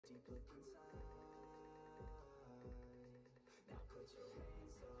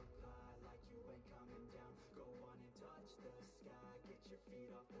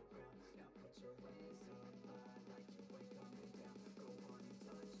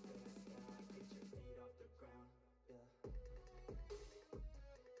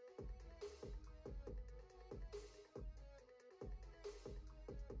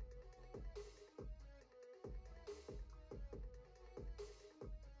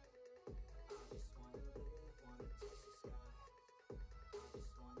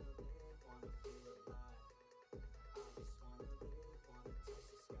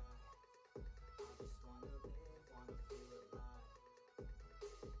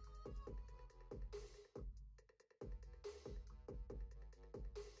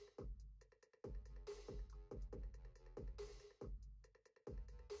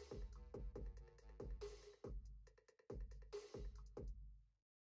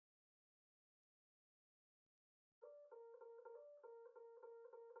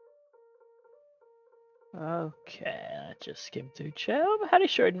Okay, I just skimmed through chat. Howdy,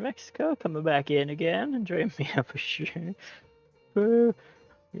 short in Mexico. Coming back in again. Enjoying me up for sure.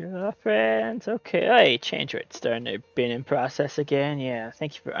 Yeah, friends. Okay. Hey, change rate starting to bin in process again. Yeah,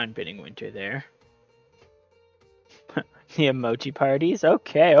 thank you for unbinning Winter there. The emoji parties.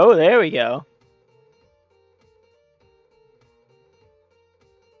 Okay. Oh, there we go.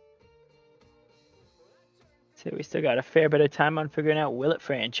 So we still got a fair bit of time on figuring out will it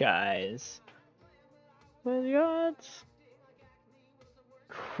franchise. What are the odds?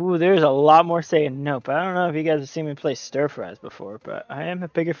 Ooh, there's a lot more saying nope. I don't know if you guys have seen me play stir fries before, but I am a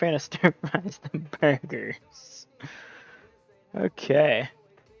bigger fan of stir fries than burgers. Okay.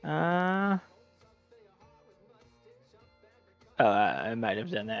 Oh, I might have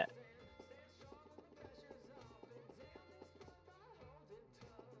done that.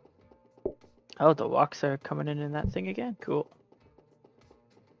 Oh, the walks are coming in that thing again? Cool.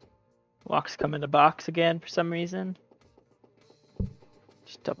 Walks come in the box again for some reason.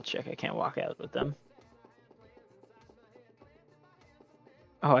 Just double check I can't walk out with them.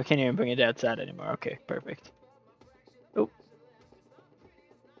 Oh, I can't even bring it outside anymore. Okay, perfect. Oh.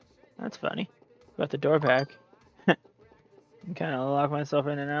 That's funny. Got the door back. I'm kind of lock myself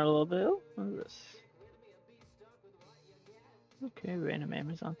in and out a little bit. Oh, what is this? Okay, random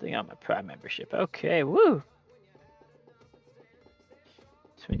Amazon thing. Oh, my Prime membership. Okay, woo!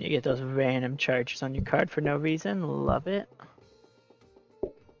 So when you get those random charges on your card for no reason, love it.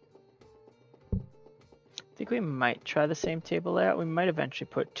 I think we might try the same table layout. We might eventually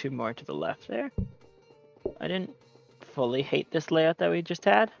put 2 more to the left there. I didn't fully hate this layout that we just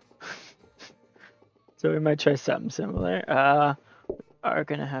had. So we might try something similar. Are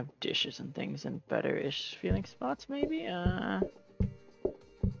gonna have dishes and things in better-ish feeling spots, maybe?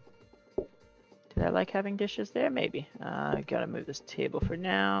 Did I like having dishes there? Maybe. I gotta move this table for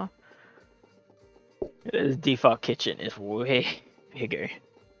now. This default kitchen is way bigger.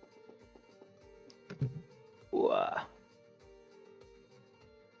 Whoa.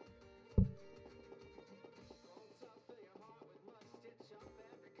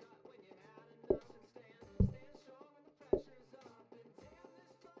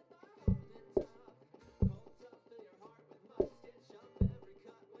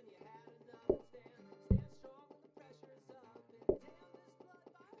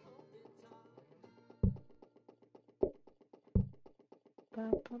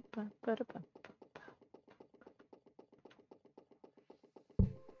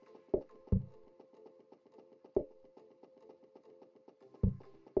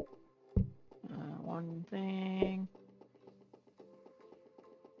 One thing.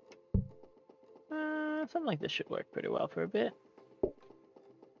 Something like this should work pretty well for a bit.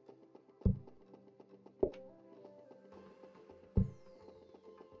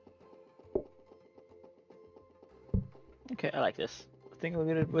 Okay, I like this. I think we're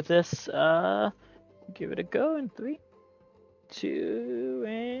good with this. Give it a go in 3, 2,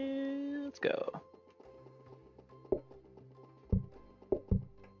 and let's go.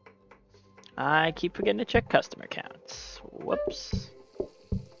 I keep forgetting to check customer counts. Whoops.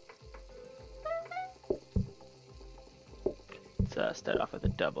 Let's start off with a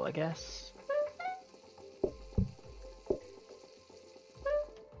double, I guess.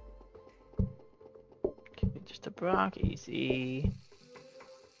 Okay, just a Brock, easy.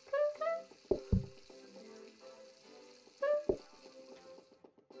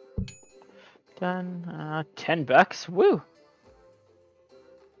 Done. $10. Woo!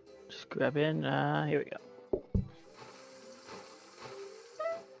 Just grab in. Here we go.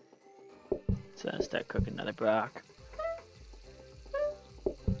 So start cooking another Brock.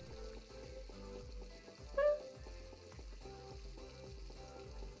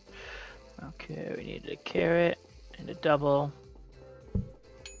 Okay, we needed a carrot and a double.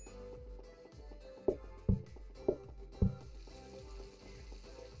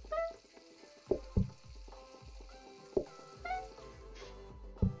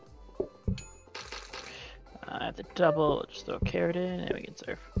 double. Just throw a carrot in and we can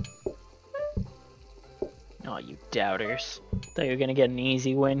serve. Oh, you doubters. Thought you were gonna get an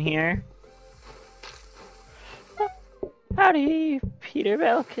easy win here. Howdy, Peter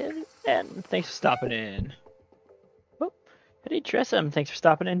Belkin, and thanks for stopping in. Oh, howdy, Tressum, thanks for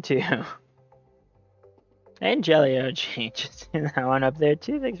stopping in too. And Jelly OG, just in that one up there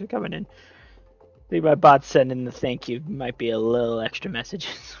too, thanks for coming in. I think my bot's sending the thank you, might be a little extra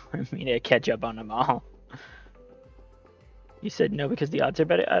messages for me to catch up on them all. You said no because the odds are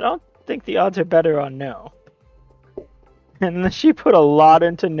better? I don't think the odds are better on no. And she put a lot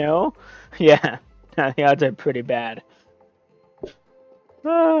into no? Yeah, the odds are pretty bad.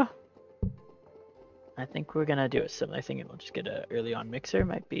 I think we're gonna do a similar thing and we'll just get an early on mixer,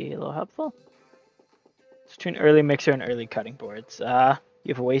 might be a little helpful. It's between early mixer and early cutting boards.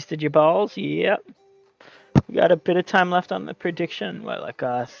 You've wasted your balls? Yep. We got a bit of time left on the prediction, what, like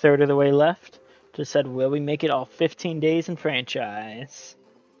a third of the way left? Just said, will we make it all 15 days in franchise?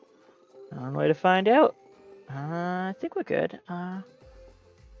 One way to find out. I think we're good. I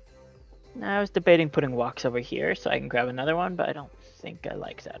was debating putting walks over here so I can grab another one, but I don't think I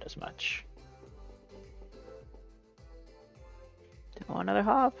like that as much. Do I want another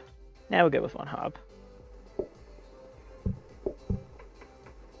hob? Now we're good with one hob.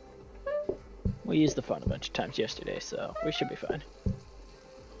 We used the phone a bunch of times yesterday, so we should be fine.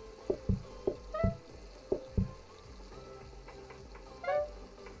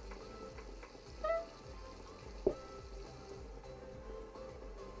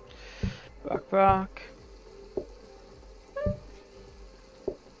 Rock.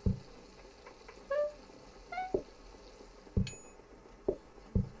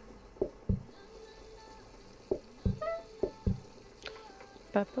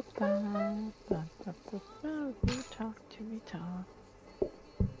 Ba, ba, ba, ba, ba, ba, ba, talk to me, talk.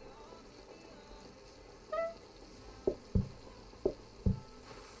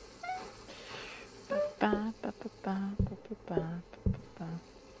 Ba, ba, ba, ba, ba, ba, ba, ba, ba.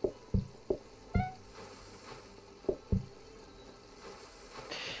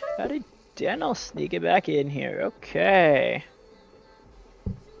 How did Daniel sneak it back in here? Okay.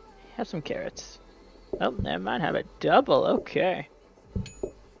 Have some carrots. Oh, never mind. Have a double. Okay.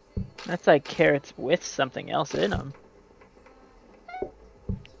 That's like carrots with something else in them.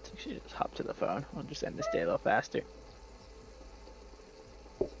 Let's actually just hop to the phone. I'll just end this day a little faster.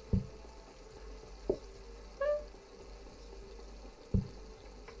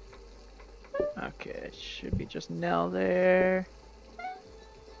 Okay, it should be just Nell there.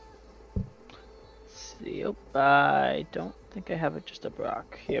 Let's see. Oh, I don't think I have just a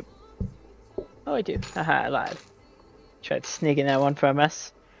Brock. Yep. Oh, I do. Haha, I lied. Tried sneaking that one from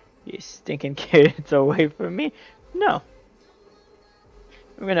us. You stinking carrots away from me? No.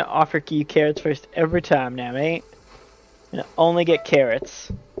 I'm gonna offer you carrots first every time now, mate. I'm gonna only get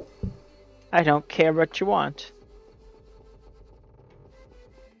carrots. I don't care what you want.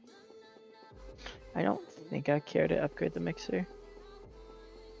 I don't think I care to upgrade the mixer.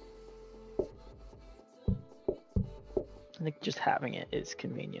 I think just having it is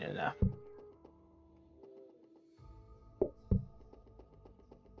convenient enough.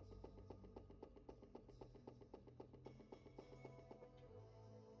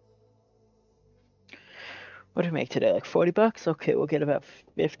 What do we make today? Like 40 bucks? Okay, we'll get about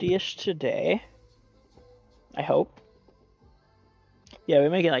 50-ish today. I hope. Yeah, we're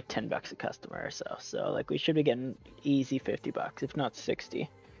making like 10 bucks a customer or so. So like we should be getting easy 50 bucks, if not 60.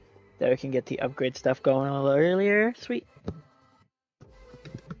 That we can get the upgrade stuff going a little earlier. Sweet.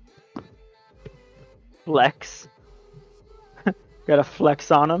 Flex. Got a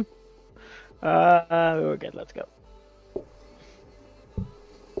flex on him. We're good. Let's go.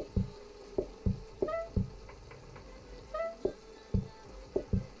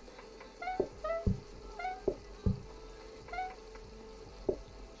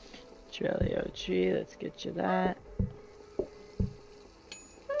 Jelly OG, let's get you that.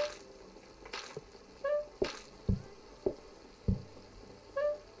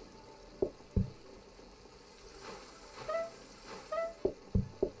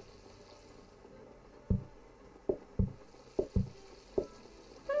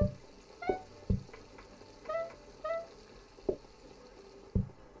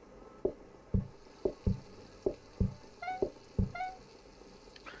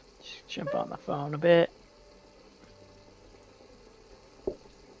 Jump on the phone a bit.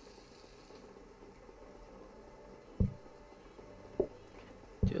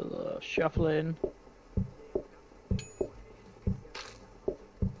 Do a little shuffling.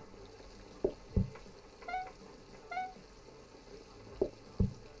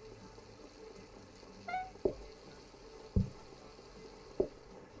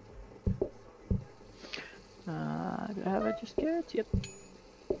 Yep.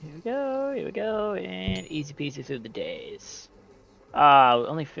 Here we go, and easy peasy through the days.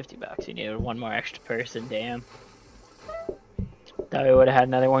 Only 50 bucks. You needed one more extra person, damn. Thought we would have had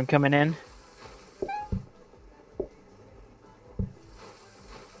another one coming in.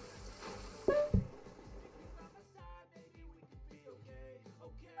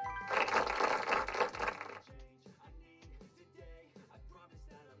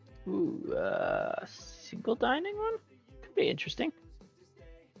 Ooh, single dining one? Could be interesting.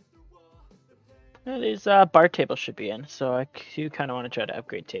 These bar tables should be in, so I do kind of want to try to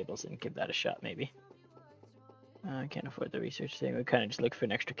upgrade tables and give that a shot, maybe. I can't afford the research thing. We kind of just look for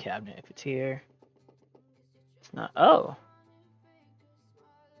an extra cabinet if it's here. It's not. Oh.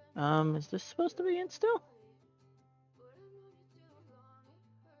 Is this supposed to be in still?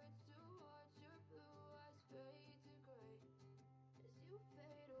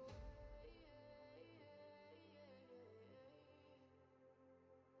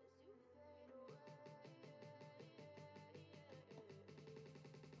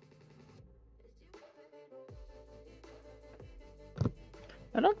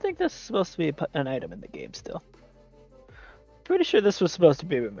 I don't think this is supposed to be an item in the game still. Pretty sure this was supposed to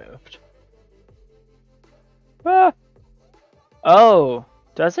be removed. Ah! Oh,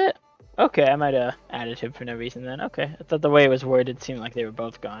 does it? Okay, I might have added him for no reason then. Okay, I thought the way it was worded seemed like they were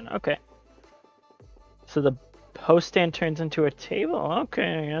both gone. Okay. So the host stand turns into a table?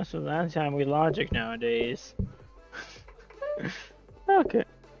 Okay, I guess that's how we logic nowadays. Okay.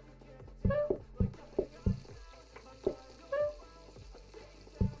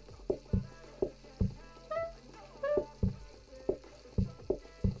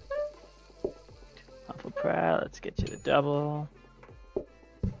 Awful proud, let's get you the double.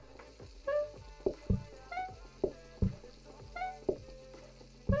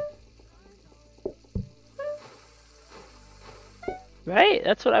 Right,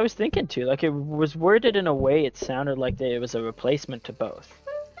 that's what I was thinking too. Like it was worded in a way it sounded like it was a replacement to both.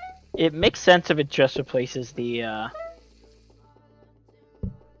 It makes sense if it just replaces the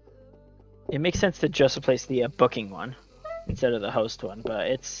it makes sense to just replace the booking one instead of the host one, but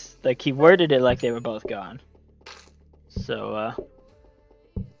it's like he worded it like they were both gone. So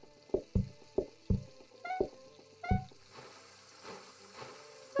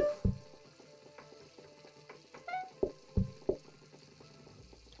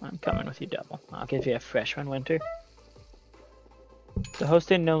I'm coming with you double. I'll give you a fresh one, Winter. The host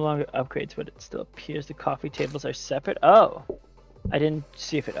no longer upgrades, but it still appears the coffee tables are separate. Oh, I didn't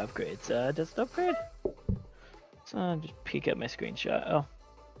see if it upgrades. Does it upgrade? So I'll just peek at my screenshot. Oh.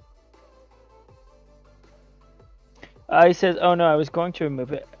 He says, oh no, I was going to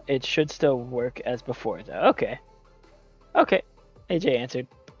remove it. It should still work as before though. Okay. Okay. AJ answered.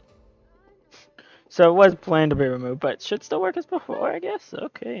 So it was planned to be removed, but should still work as before, I guess.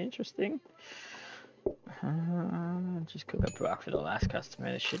 Okay, interesting. Just cook up rock for the last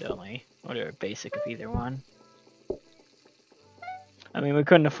customer. This should only order a basic of either one. I mean, we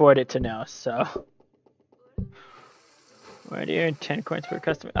couldn't afford it to know, so. Why do you earn 10 coins per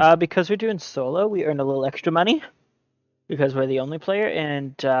customer? Because we're doing solo, we earn a little extra money. Because we're the only player,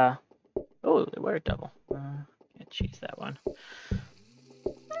 and, oh, they were double. Can't cheese that one.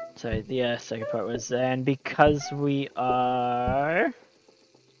 Sorry, the second part was, and because we are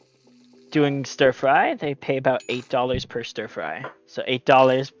doing stir fry, they pay about $8 per stir fry. So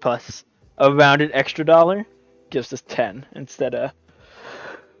 $8 plus a rounded extra dollar gives us 10 instead of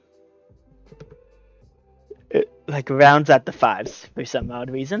it like rounds at the fives for some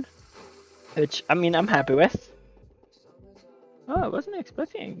odd reason. Which I mean I'm happy with. Oh, I wasn't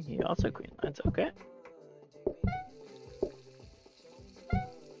expecting he also queen lines, okay.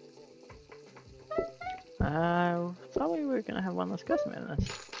 I thought we were gonna have one less customer in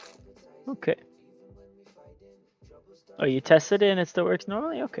this. Okay. Oh, you tested it and it still works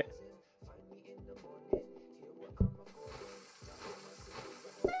normally? Okay.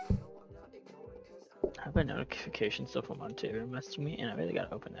 I have a notification still from Ontario messaging me, and I really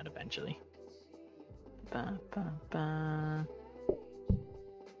gotta open that eventually. Ba, ba, ba.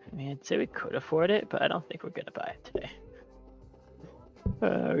 I mean, I'd say we could afford it, but I don't think we're gonna buy it today.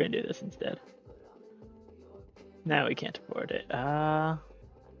 We're gonna do this instead. Now we can't afford it. Ba,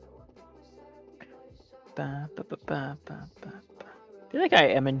 ba, ba, ba, ba, ba, ba. I feel like I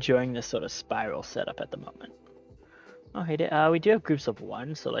am enjoying this sort of spiral setup at the moment. Oh, hey, we do have groups of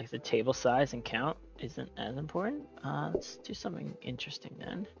one, so like the table size and count isn't as important. Let's do something interesting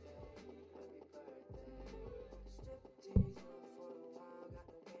then.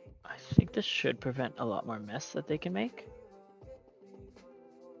 I think this should prevent a lot more mess that they can make.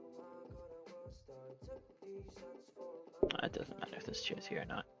 It doesn't matter if this chair's here or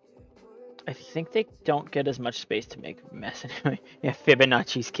not. I think they don't get as much space to make a mess anyway. Yeah,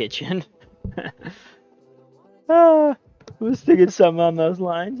 Fibonacci's kitchen. I was thinking something on those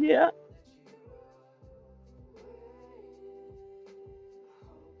lines, yeah.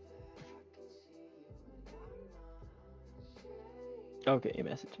 Okay, you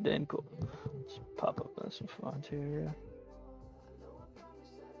messaged it in, cool. Let's pop up this font here.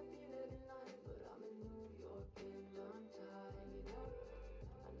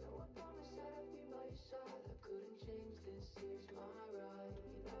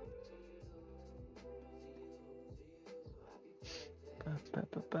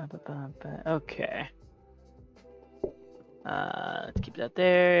 Okay. Let's keep that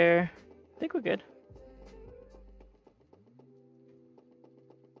there. I think we're good.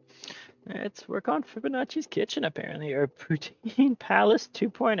 Let's work on Fibonacci's kitchen, apparently, or Poutine Palace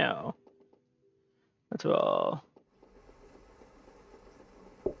 2.0. Let's roll.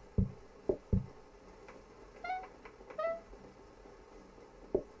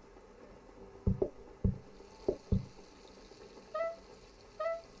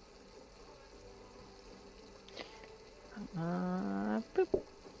 Boop.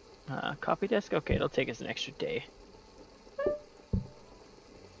 Copy desk? Okay, it'll take us an extra day.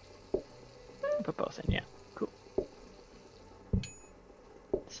 Put both in, yeah. Cool.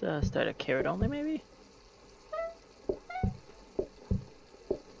 Let's start a carrot only, maybe?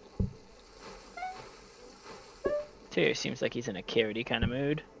 Taylor seems like he's in a carroty kind of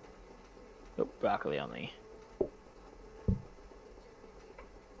mood. Oh, broccoli only.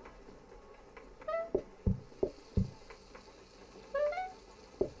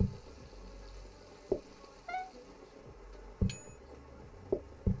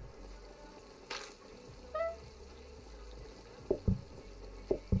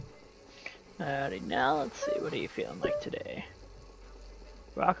 Alrighty, now let's see, what are you feeling like today?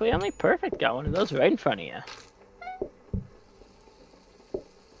 Broccoli only? Perfect, got one of those right in front of you.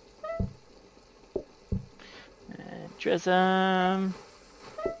 And Trism.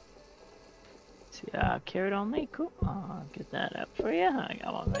 See, carrot only, cool. I'll get that up for you. I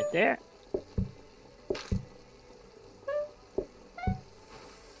got one right there.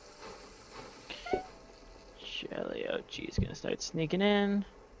 Jelly OG is gonna start sneaking in.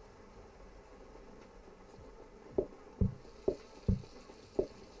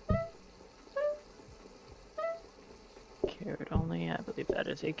 Carrot only, I believe that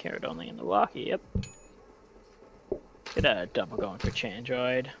is a carrot only in the walkie, yep. Get a double going for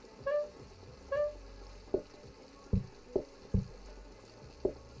Chandroid.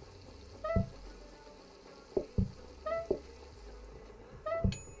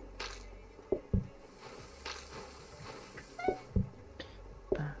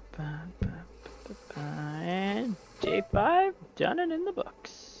 And day 5, done and in the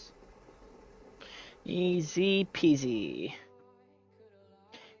books. Easy peasy.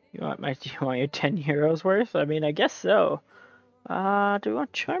 You want your 10 euros worth? I mean, I guess so. Do we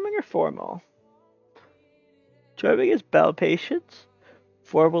want charming or formal? Charming is bell patience.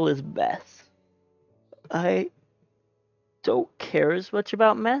 Formal is mess. I don't care as much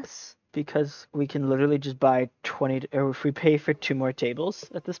about mess because we can literally just buy 20, or if we pay for 2 more tables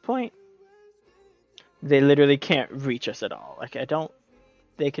at this point, they literally can't reach us at all. Like,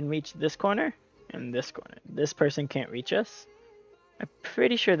 they can reach this corner and this corner. This person can't reach us. I'm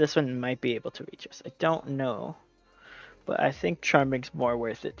pretty sure this one might be able to reach us. I don't know. But I think Charming's more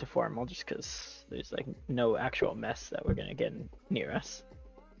worth it to formal just because there's like no actual mess that we're gonna get near us.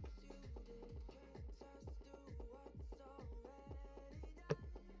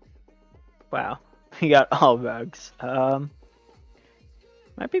 Wow, we got all rugs. Might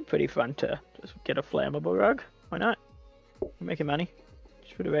be pretty fun to just get a flammable rug. Why not? We're making money.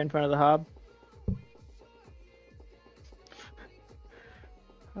 Just put it right in front of the hob.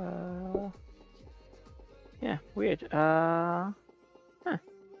 Yeah, weird. Huh.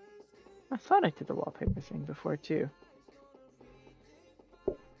 I thought I did the wallpaper thing before too.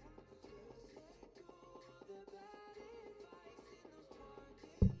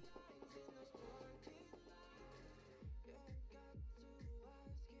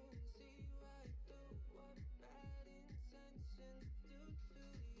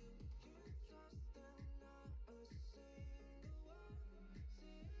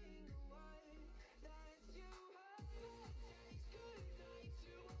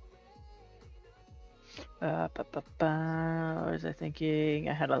 What was I thinking?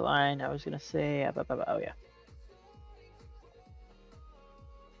 I had a line I was gonna say. Oh yeah.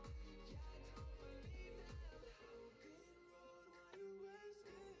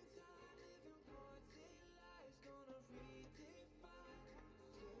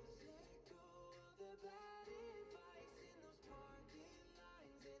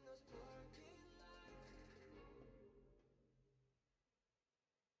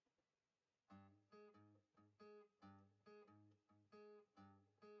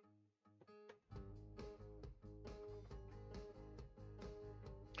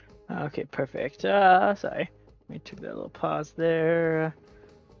 Okay, perfect. Sorry. We took that little pause there.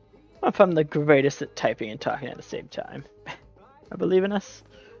 If I'm the greatest at typing and talking at the same time. I believe in us.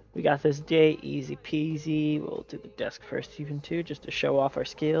 We got this day, easy peasy. We'll do the desk first even too, just to show off our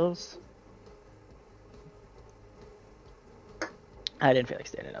skills. I didn't feel like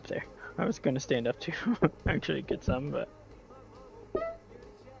standing up there. I was gonna stand up too, actually get some, but.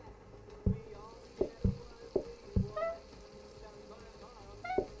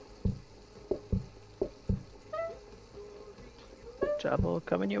 Trouble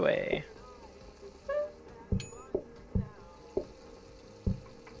coming your way.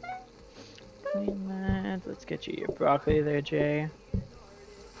 Clean that. Let's get you your broccoli there, Jay.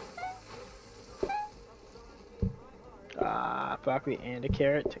 Ah, broccoli and a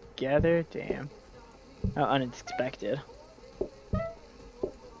carrot together. Damn. How unexpected.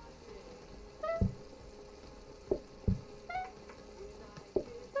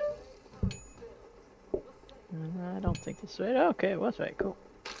 I don't think this way. Okay, it was right. Cool.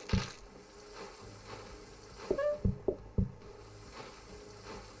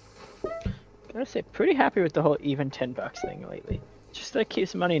 Gotta say, pretty happy with the whole even $10 thing lately. Just that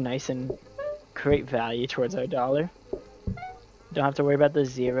keeps money nice and great value towards our dollar. Don't have to worry about the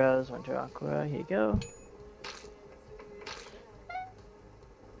zeros. Winter Aqua, here you go.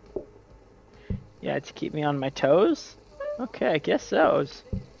 Yeah, to keep me on my toes? Okay, I guess so.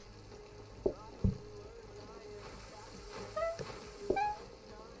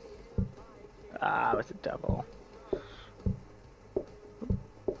 Ah, with a double.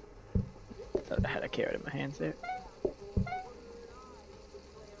 Thought I had a carrot in my hands there.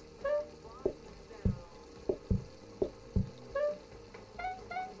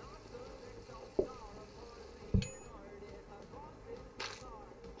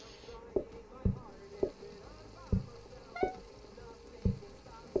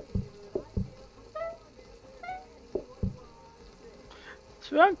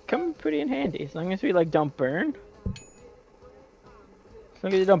 So come pretty in handy, as long as we like don't burn. As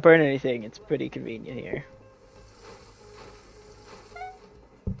long as you don't burn anything, it's pretty convenient here.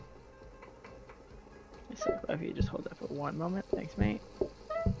 So if you just hold that for one moment, thanks, mate.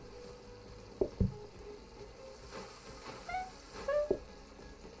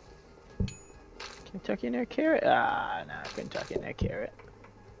 Can you tuck in there, carrot? Ah, no, I couldn't tuck in there, carrot.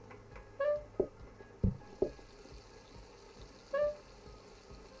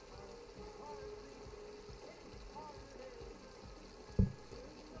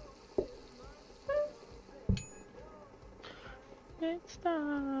 It's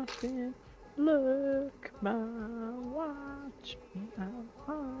stopping. Look, my watch me, I'm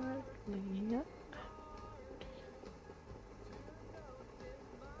hardly up.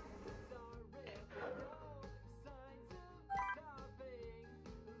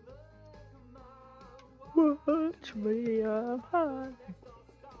 Watch me, I'm hardly.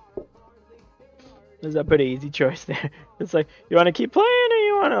 There's a pretty easy choice there. It's like, you want to keep playing or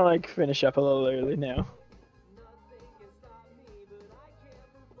you want to like finish up a little early now?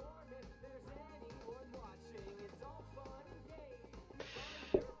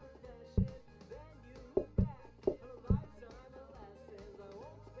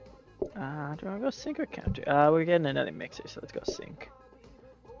 Do you want to go sync or counter? We're getting another mixer, so let's go sync.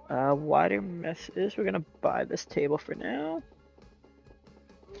 Wider messes. We're gonna buy this table for now.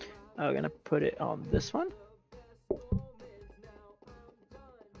 We're gonna put it on this one.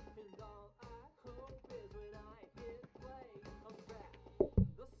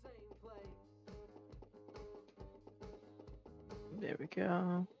 There we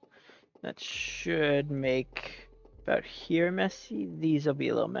go. That should make about here messy. These will be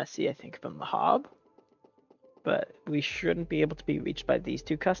a little messy, I think, from the hob. But we shouldn't be able to be reached by these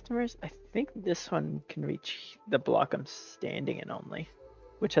two customers. I think this one can reach the block I'm standing in only,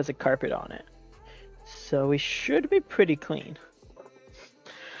 which has a carpet on it. So we should be pretty clean.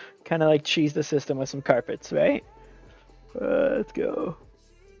 Kind of like cheese the system with some carpets, right? Let's go.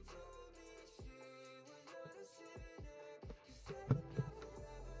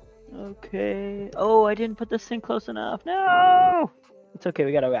 Okay. Oh, I didn't put this thing close enough. No! It's okay,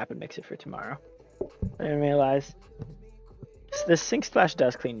 we got a rapid mixer for tomorrow. I didn't realize. So this sink splash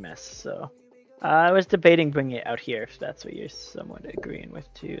does clean mess, so. I was debating bringing it out here, if that's what you're somewhat agreeing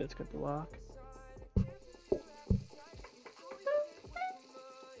with too. Let's go to the walk.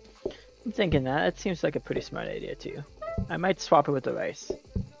 I'm thinking that. It seems like a pretty smart idea too. I might swap it with the rice.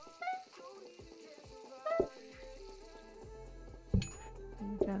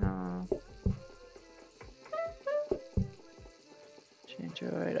 Change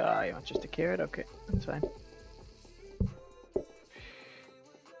it. Ah, you want just a carrot? Okay, that's fine.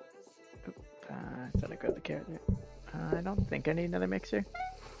 grab the carrot there. I don't think I need another mixer.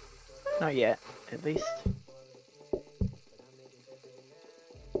 Not yet, at least.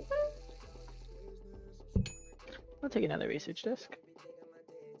 I'll take another research desk.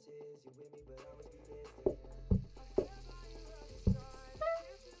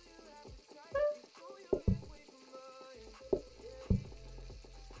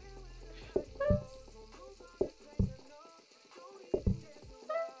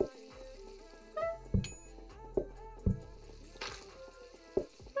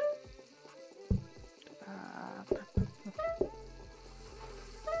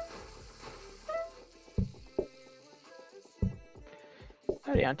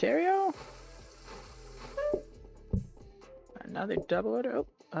 Howdy, Ontario. Another double order.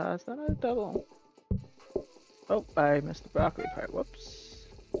 Oh, it's not a double. Oh, I missed the broccoli part. Whoops.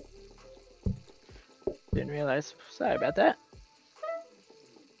 Didn't realize. Sorry about that.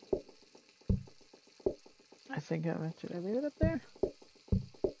 I think should I leave it up there?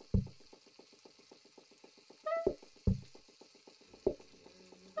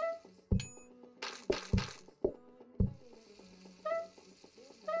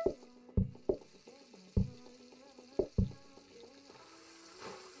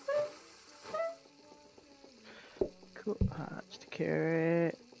 Cool. Just a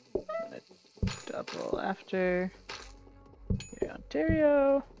carrot. Double after. Here,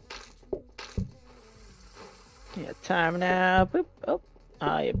 Ontario. Yeah, time now. Boop.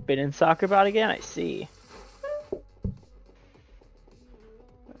 Oh, you've been in soccer bot again. I see.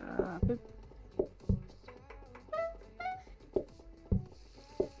 Boop.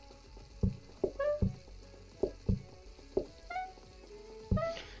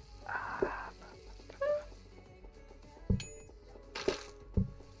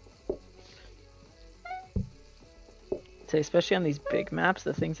 So especially on these big maps,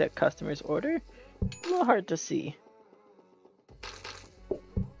 the things that customers order, a little hard to see.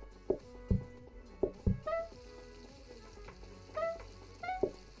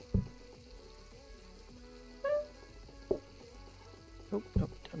 Oh,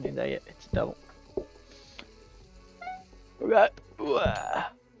 nope, don't need that yet. It's double. Right.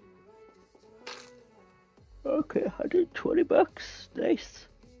 Okay, 120 bucks. Nice.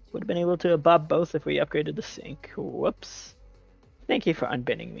 Would have been able to bob both if we upgraded the sink. Whoops. Thank you for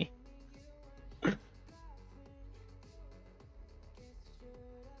unbinning me.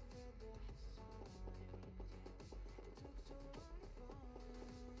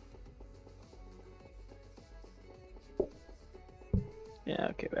 Yeah,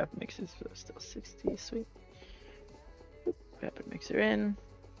 okay, rapid mixers still 60, sweet. Rapid mixer in.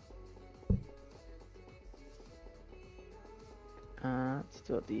 Let's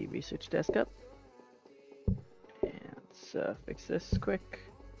do the research desk up. And let's fix this quick.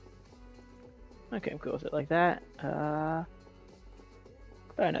 Okay, I'm cool with it like that. Buy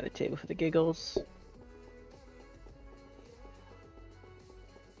another table for the giggles.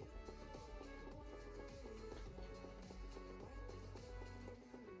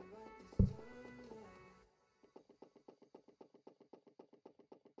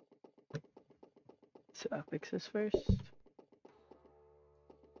 So I'll fix this first.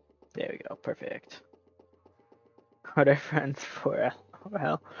 There we go, perfect. What are friends for?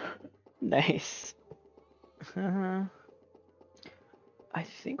 Well, nice. I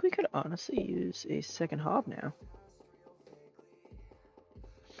think we could honestly use a second hob now.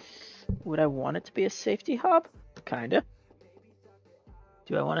 Would I want it to be a safety hob? Kinda.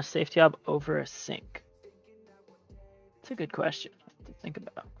 Do I want a safety hob over a sink? It's a good question to think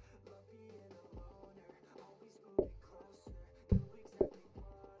about.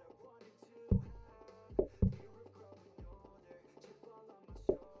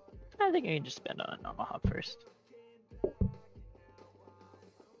 I think I can just spend on a normal hob first.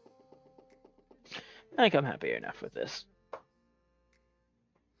 I think I'm happy enough with this.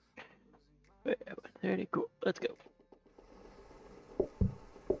 130, cool. Let's go.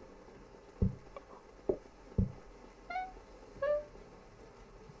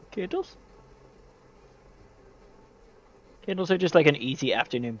 Candles? Candles are just like an easy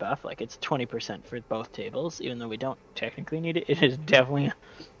afternoon buff. Like it's 20% for both tables, even though we don't technically need it. It is definitely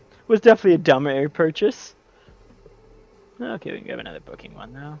was definitely a dumber purchase. Okay, we can grab another booking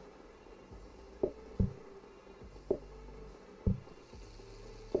one now.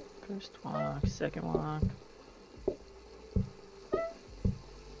 First walk, second walk.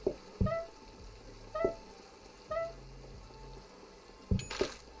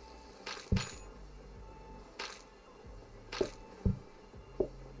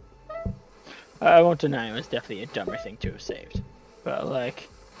 I won't deny it was definitely a dumber thing to have saved, but like,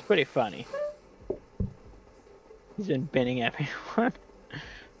 it's pretty funny. He's been binning everyone.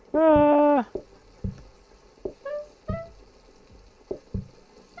 I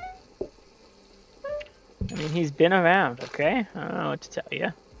mean, he's been around, okay? I don't know what to tell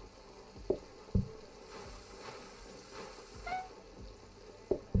you.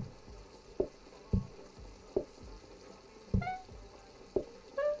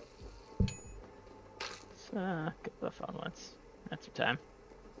 Let's get the fun ones. That's the time.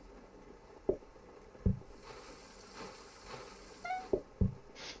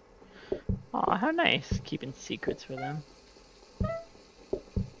 Aw, how nice. Keeping secrets for them.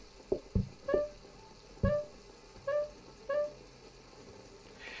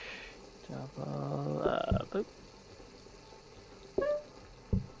 Double boop.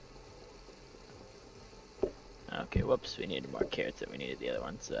 Okay, whoops, we needed more carrots than we needed the other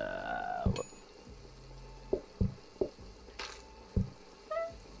ones. So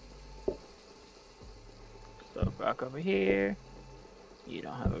rock over here. You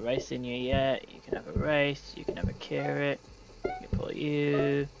don't have a rice in you yet. You can have a rice. You can have a carrot. You can pull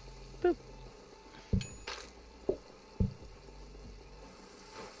you. Boop.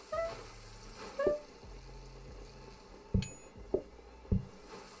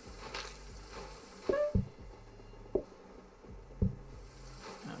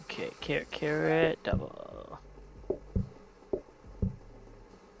 Okay, carrot, double.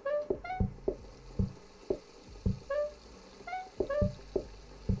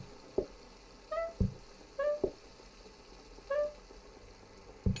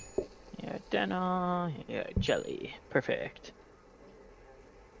 Yeah, dental. Yeah, jelly. Perfect.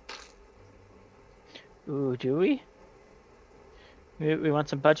 Ooh, do we? We want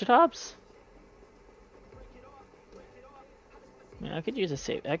some budget hops? Yeah, I could use a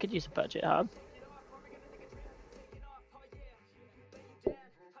save. I could use a budget hob.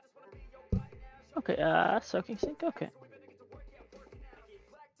 Okay, soaking sink. Okay.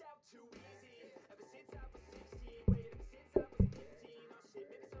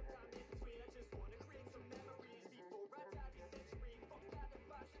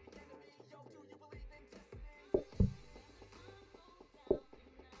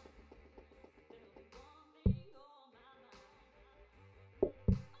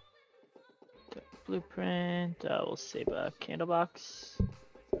 Blueprint. We'll save a candle box,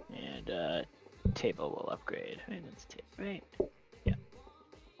 and table will upgrade. Right, that's table, right? Yeah.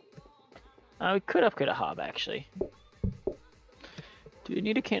 We could upgrade a hob actually. Do we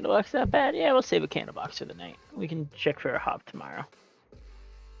need a candle box that bad? Yeah, we'll save a candle box for the night. We can check for a hob tomorrow.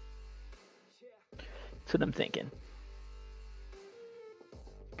 That's what I'm thinking.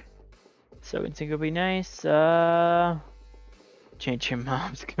 So I think it'll be nice. Change your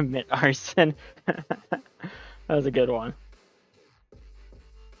mom's commit arson. That was a good one.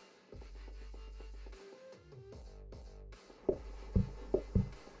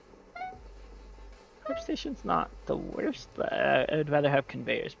 Prep station's not the worst, but I'd rather have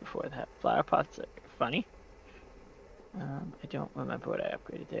conveyors before that. Flower pots are funny. I don't remember what I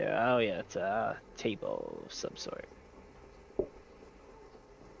upgraded there. Oh yeah, it's a table of some sort.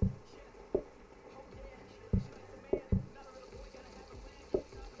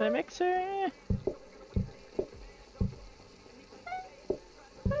 The mixer.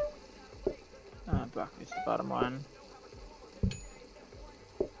 Broccoli's the bottom one.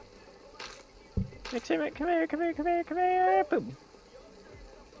 Mixer, come here, come here, come here, come here. Boom.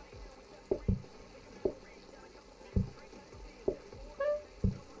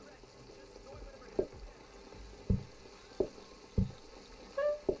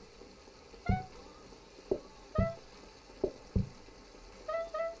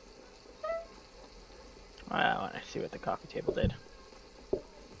 I want to see what the coffee table did.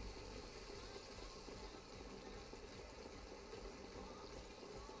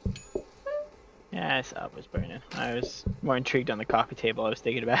 Yeah, I saw it was burning. I was more intrigued on the coffee table. I was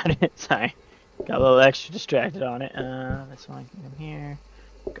thinking about it. Sorry. Got a little extra distracted on it. This one can come here.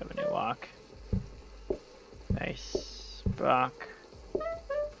 Grab a new walk. Nice. Brock.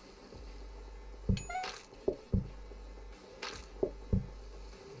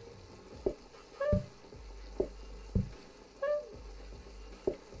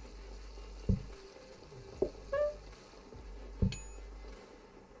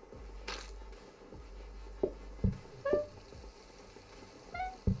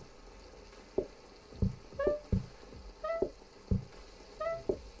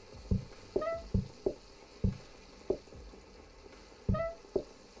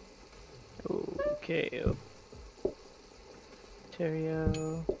 Okay.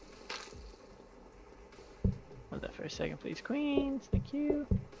 Ontario. Hold that for a second, please, Queens. Thank you.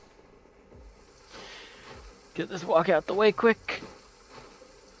 get this walk out the way quick.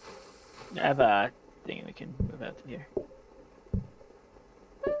 I have a thing we can move out to here.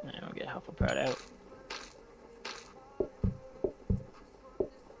 And we'll get Hufflepuff out.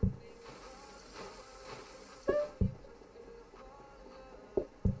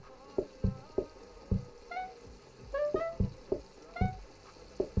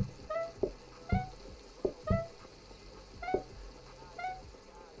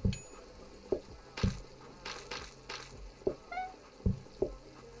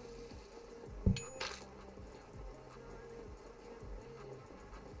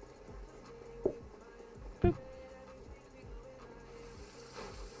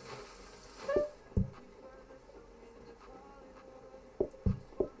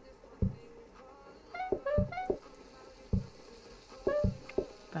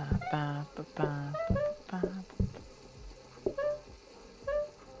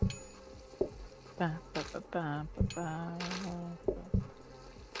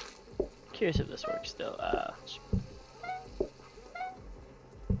 Curious if this works still.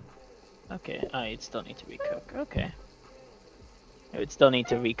 Okay, you'd still need to recook. Okay. I would still need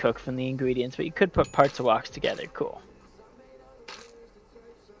to recook from the ingredients, but you could put parts of wax together. Cool.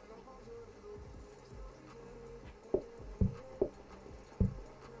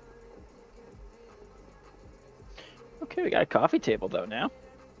 Okay, we got a coffee table though now.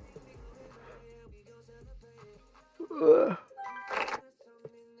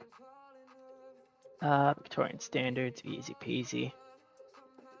 Victorian standards, easy peasy.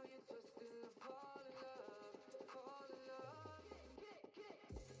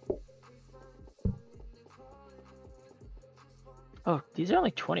 Oh, these are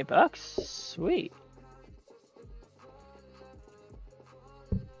only $20. Sweet.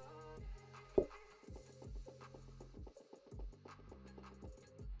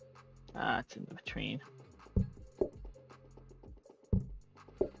 It's in between.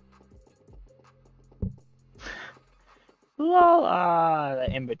 Lol,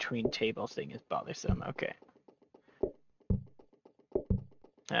 the in-between table thing is bothersome. Okay.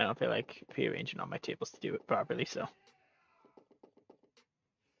 I don't feel like rearranging all my tables to do it properly, so.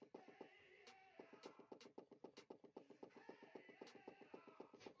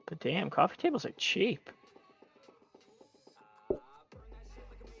 But damn, coffee tables are cheap.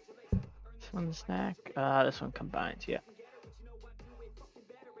 This one's snack. This one combines, yeah.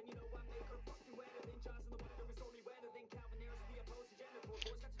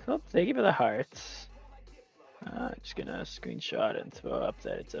 Oh, thank you for the hearts. Just gonna screenshot and throw up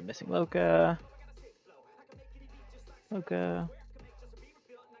that it's a missing Loca. Loca.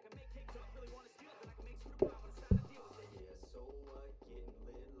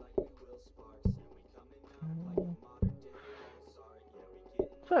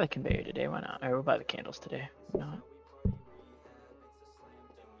 Let's buy the conveyor today, why not? Or we'll buy the candles today, why not?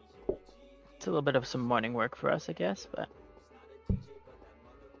 It's a little bit of some morning work for us, I guess, but.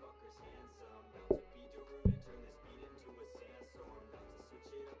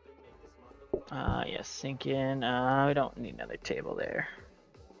 Yes, sink in. We don't need another table there.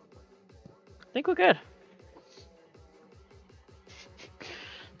 I think we're good.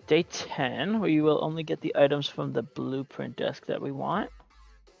 Day 10, we will only get the items from the blueprint desk that we want.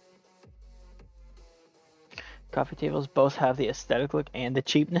 Coffee tables both have the aesthetic look and the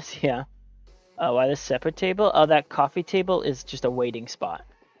cheapness, yeah. Why the separate table? Oh, that coffee table is just a waiting spot.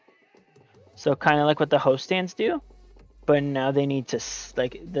 So kind of like what the host stands do. But now they need to,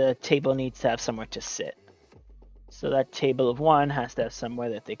 like, the table needs to have somewhere to sit. So that table of one has to have somewhere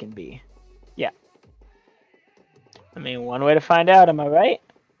that they can be. Yeah. I mean, one way to find out, am I right?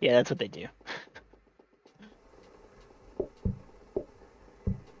 Yeah, that's what they do.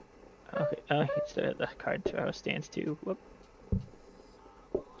 Okay, oh, it's the card to house stands too. Whoop.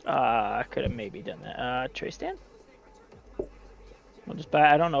 I could have maybe done that. Tray stand? We'll just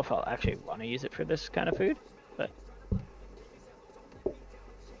buy, I don't know if I'll actually want to use it for this kind of food, but.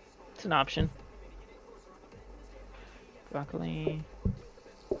 It's an option. Broccoli.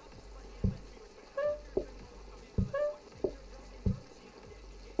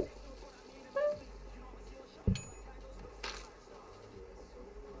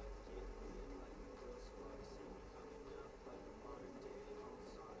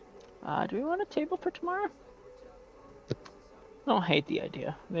 Do we want a table for tomorrow? I don't hate the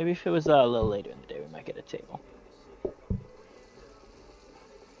idea. Maybe if it was a little later in the day, we might get a table.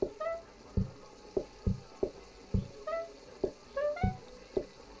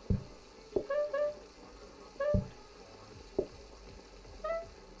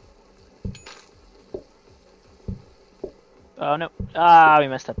 Oh no. We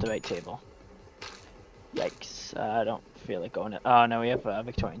messed up the right table. Yikes. because I don't feel like going. Oh no, we have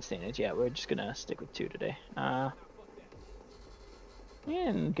Victorian standards. Yeah, we're just gonna stick with 2 today.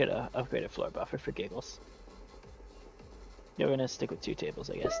 And get a upgraded floor buffer for giggles. Yeah, we're gonna stick with 2 tables,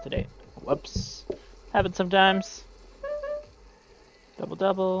 I guess, today. Whoops. Happens sometimes. Double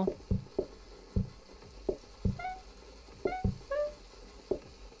double.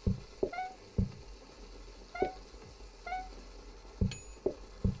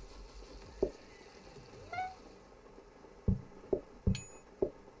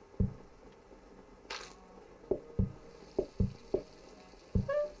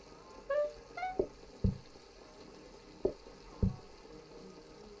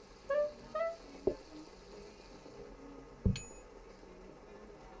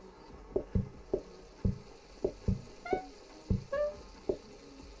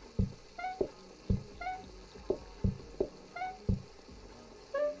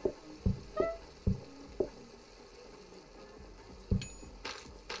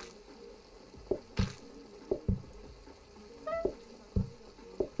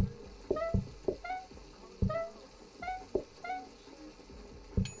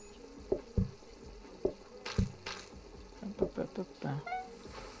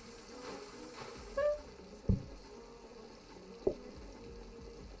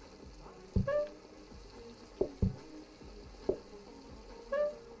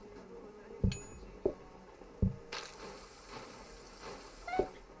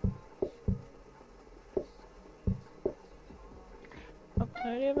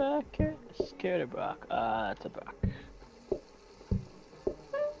 Scared of Brock. It's a Brock.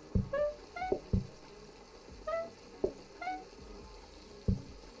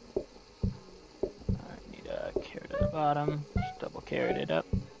 I need a carrot at the bottom. Just double carrot it up.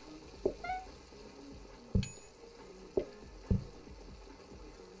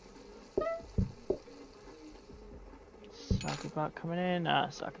 Soccer bot coming in.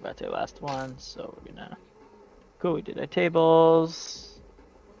 Soccer bot to the last one, so we're gonna. Cool, we did our tables.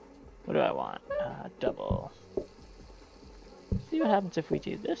 What do I want? Double. See what happens if we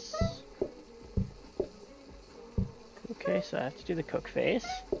do this. Okay, so I have to do the cook phase.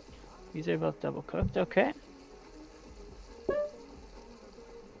 These are both double cooked, okay.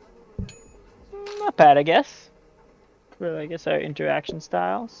 Not bad, I guess. For, I guess, our interaction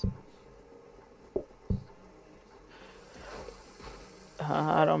styles.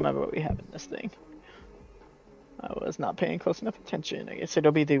 I don't remember what we have in this thing. I was not paying close enough attention. I guess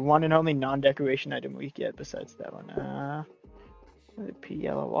it'll be the one and only non-decoration item we get besides that one. P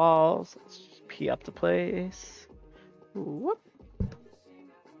yellow walls. Let's just P up the place. Whoop.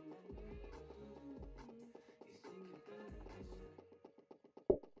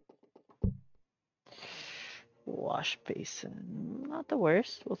 Wash basin. Not the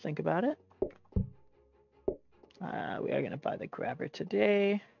worst. We'll think about it. We are going to buy the grabber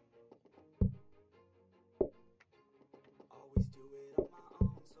today.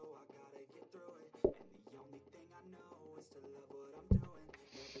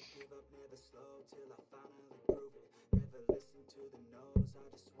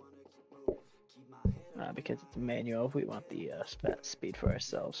 Because it's manual, we want the speed for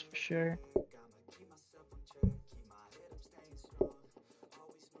ourselves for sure.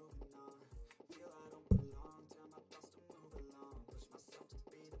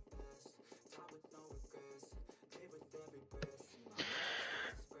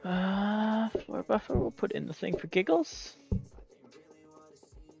 Floor buffer, we'll put in the thing for giggles.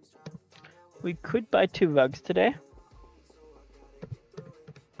 We could buy 2 rugs today.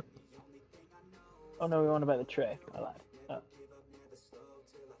 Oh no, we want to buy the tray. I lied.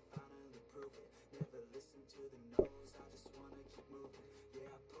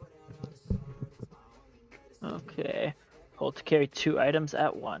 Okay. Hold to carry 2 items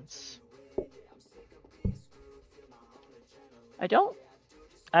at once. I don't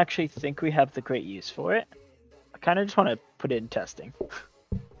actually think we have the great use for it. I kind of just want to put it in testing.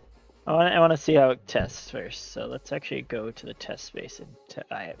 I want to see how it tests first. So let's actually go to the test space and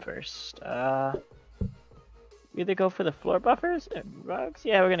try it first. Either go for the floor buffers and rugs.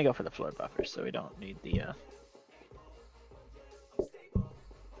 Yeah, we're gonna go for the floor buffers, so we don't need the. We're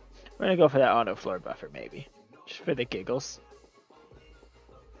gonna go for that auto floor buffer maybe, just for the giggles.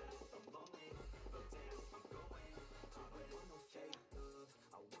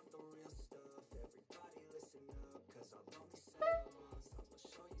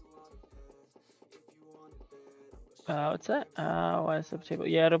 What's that? Why is the table?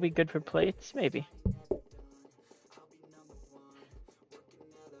 Yeah, it'll be good for plates, maybe.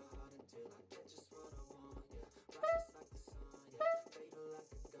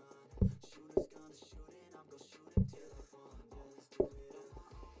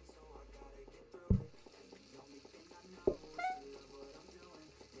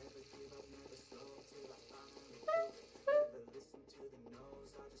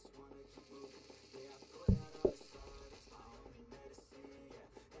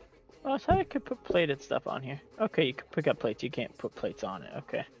 Oh, I thought I could put plated stuff on here. Okay, you can pick up plates. You can't put plates on it.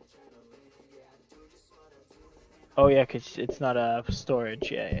 Okay. Oh yeah, cause it's not a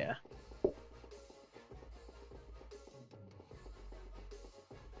storage. Yeah, yeah.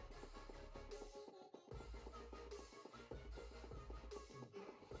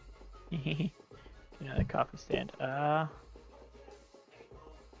 Another coffee stand.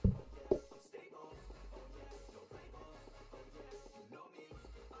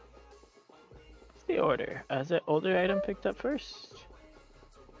 What's the order? Is that older item picked up first?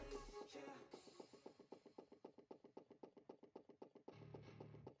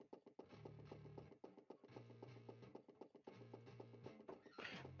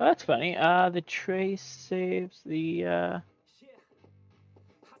 Oh, that's funny. The tray saves the.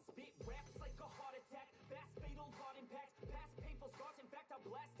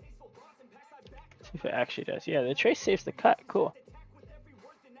 See if it actually does. Yeah, the tray saves the cut. Cool.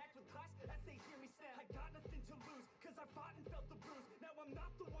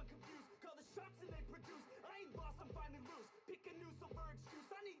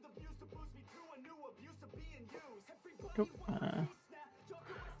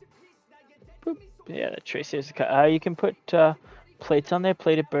 Boop. Yeah, the tray saves the cut. You can put plates on there.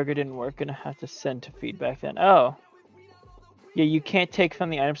 Plated burger didn't work. Gonna have to send to feedback then. Oh. Yeah, you can't take from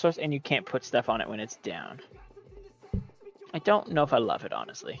the item source and you can't put stuff on it when it's down. I don't know if I love it,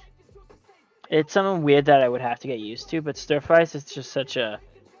 honestly. It's something weird that I would have to get used to, but stir fries is just such a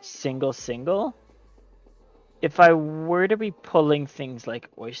single. If I were to be pulling things like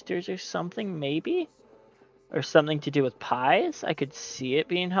oysters or something, maybe, or something to do with pies, I could see it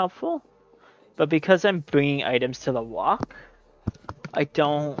being helpful. But because I'm bringing items to the wok, I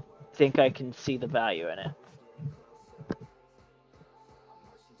don't think I can see the value in it.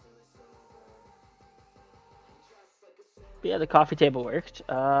 But yeah, the coffee table worked.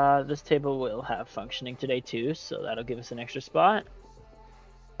 This table will have functioning today too, so that'll give us an extra spot.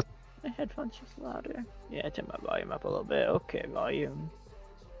 My headphones just louder. Yeah, I turned my volume up a little bit. Okay, volume.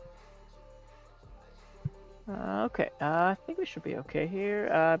 Okay, I think we should be okay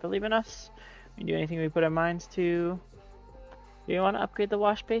here. Believe in us. We can do anything we put our minds to. Do you want to upgrade the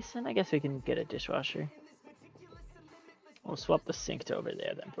wash basin? I guess we can get a dishwasher. We'll swap the sink to over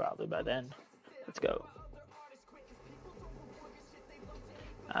there then, probably by then. Let's go.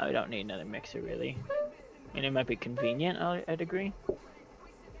 We don't need another mixer, really. I mean, it might be convenient, I'd agree.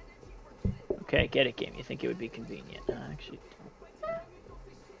 Okay, get it, game. You think it would be convenient. Actually,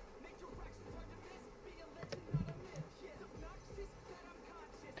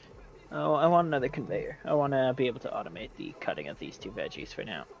 oh, I want another conveyor. I want to be able to automate the cutting of these two veggies for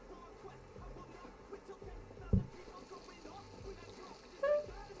now.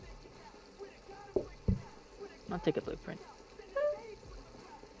 I'll take a blueprint.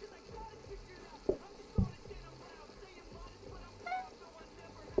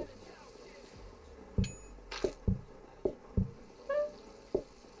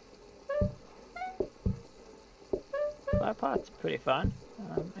 Flower pot's pretty fun.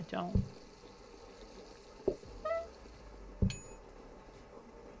 I don't.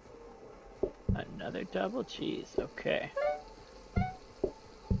 Another double cheese. Okay.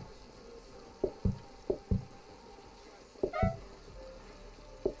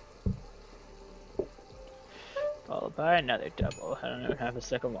 Followed by another double. I don't even have a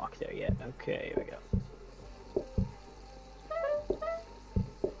second walk there yet. Okay, here we go.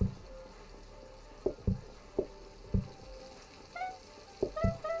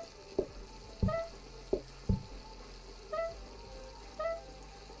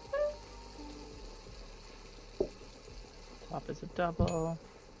 Top is a double.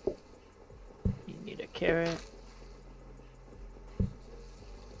 You need a carrot.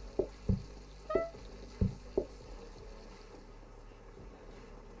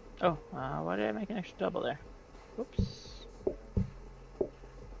 Oh, why did I make an extra double there? Oops.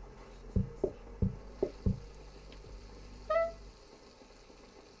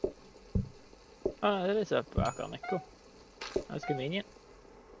 Oh, that is a broccoli. Cool. That was convenient.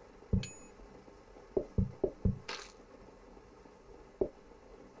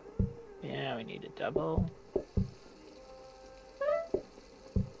 Yeah, we need a double.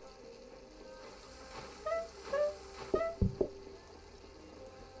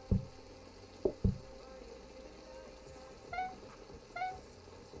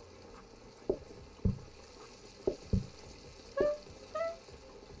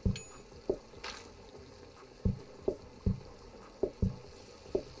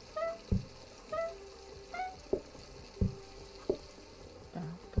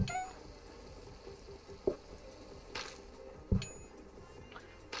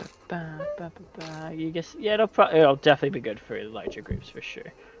 You guess, yeah, it'll definitely be good for larger groups for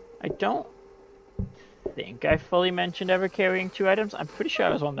sure. I don't think I fully mentioned ever carrying 2 items. I'm pretty sure I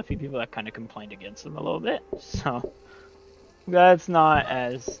was one of the few people that kind of complained against them a little bit. So that's not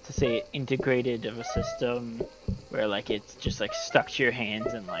as to say integrated of a system where like it's just like stuck to your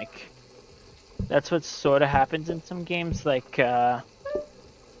hands and like that's what sort of happens in some games like if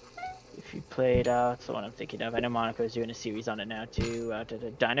you played it's the one I'm thinking of. I know Monica's doing a series on it now too.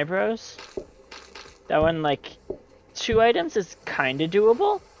 Dino Bros. That one like 2 items is kind of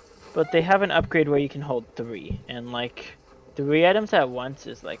doable, but they have an upgrade where you can hold 3 and like 3 items at once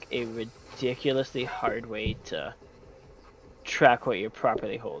is like a ridiculously hard way to track what you're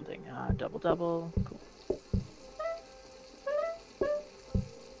properly holding. Double double. Cool.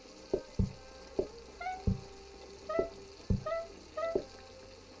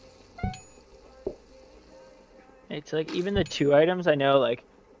 It's like even the 2 items I know like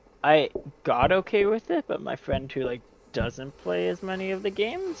I got okay with it, but my friend who like doesn't play as many of the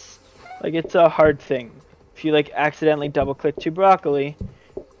games, like it's a hard thing. If you like accidentally double click 2 broccoli,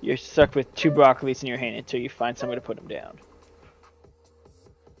 you're stuck with 2 broccolis in your hand until you find somewhere to put them down.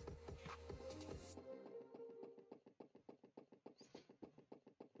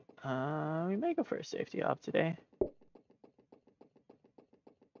 We may go for a safety op today.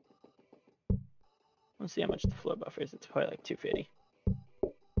 Let's see how much the floor buffer is. It's probably like 250.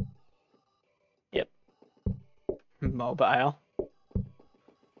 Yep. Mobile.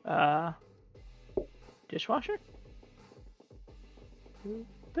 Dishwasher?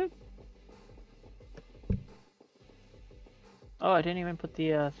 Boop. Oh, I didn't even put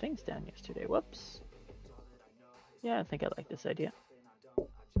the things down yesterday. Whoops. Yeah, I think I like this idea.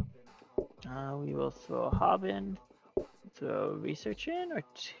 We will throw a hob in, throw research in, or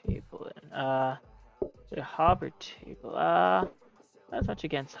table in. Is it a hob or table? Not much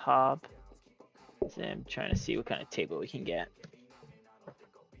against hob. So I'm trying to see what kind of table we can get.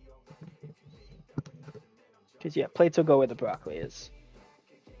 Because yeah, plates will go where the broccoli is.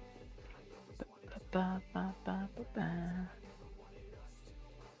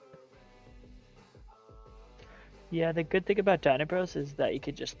 Yeah, the good thing about Dino Bros is that you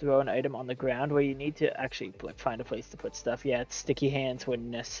could just throw an item on the ground where you need to actually like find a place to put stuff. Yeah, sticky hands wouldn't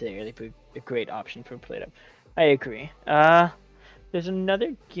necessarily be a great option for PlateUp. I agree. There's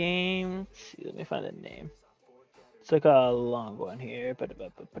another game. Let's see, let me find the name. It's like a long one here.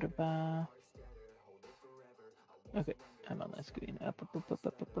 Okay, I'm on that screen.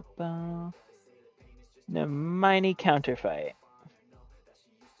 The Mini Counterfight.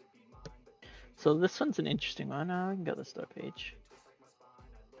 So this one's an interesting one. We can go to the store page.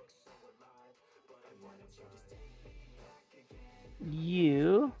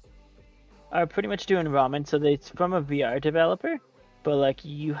 You are pretty much doing ramen, so it's from a VR developer, but like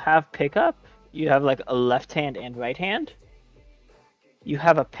you have pickup, you have like a left hand and right hand. You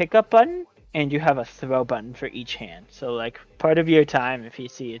have a pickup button and you have a throw button for each hand. So like part of your time, if you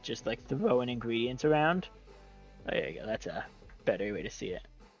see it, just like throwing ingredients around. Oh, there you go. That's a better way to see it.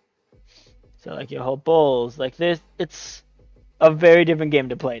 So like your whole bowls, like this, it's a very different game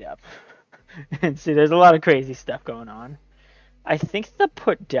to PlateUp. And see, there's a lot of crazy stuff going on. I think the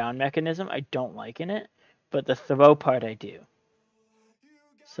put down mechanism I don't like in it, but the throw part I do.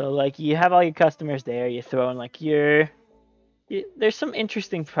 So like you have all your customers there, you throw in like there's some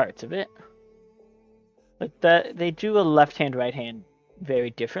interesting parts of it. Like that they do a left hand right hand very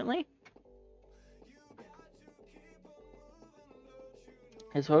differently.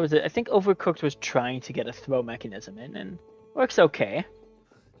 As what was it? I think Overcooked was trying to get a throw mechanism in and works okay.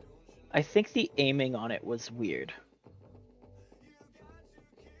 I think the aiming on it was weird.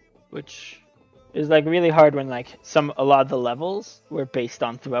 Which is like really hard when like a lot of the levels were based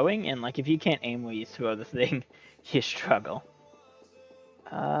on throwing and like if you can't aim where you throw the thing, you struggle.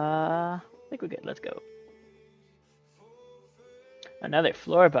 I think we're good. Let's go. Another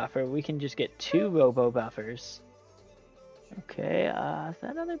floor buffer. We can just get 2 robo buffers. Okay, is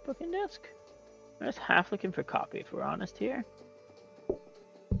that another booking desk? I'm just half looking for copy if we're honest here.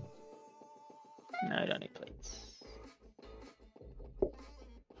 No, I don't need plates.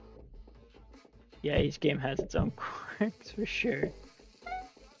 Yeah, each game has its own quirks for sure.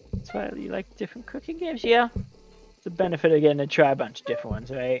 That's why you like different cooking games. Yeah, it's a benefit of getting to try a bunch of different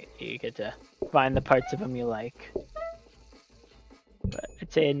ones, right? You get to find the parts of them you like. But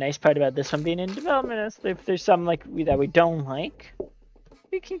I'd say a nice part about this one being in development is if there's some like that we don't like,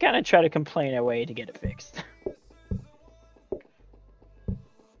 we can kind of try to complain our way to get it fixed.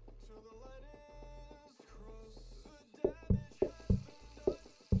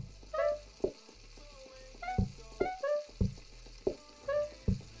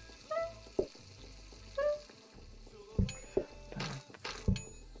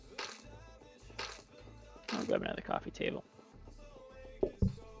 grab another coffee table.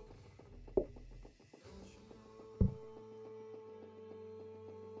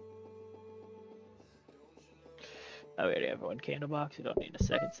 Oh, we already have one candle box. We don't need a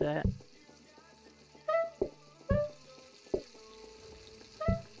second set.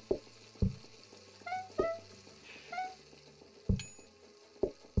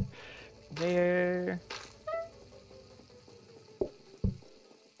 There.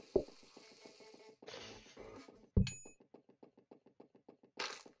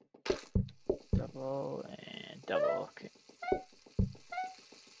 Double and double. Okay.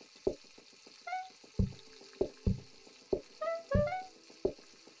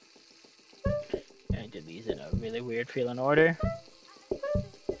 I did these in a really weird feeling order.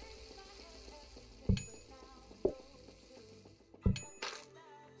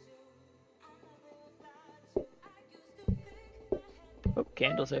 Oh,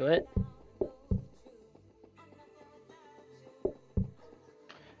 candles are lit.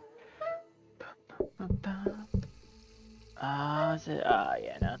 Is it?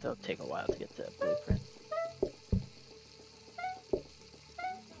 Yeah, no, it'll take a while to get to blueprint.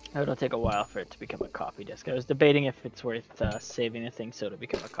 It'll take a while for it to become a copy desk. I was debating if it's worth saving the thing so it'll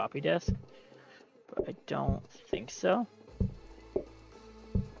become a copy desk, but I don't think so.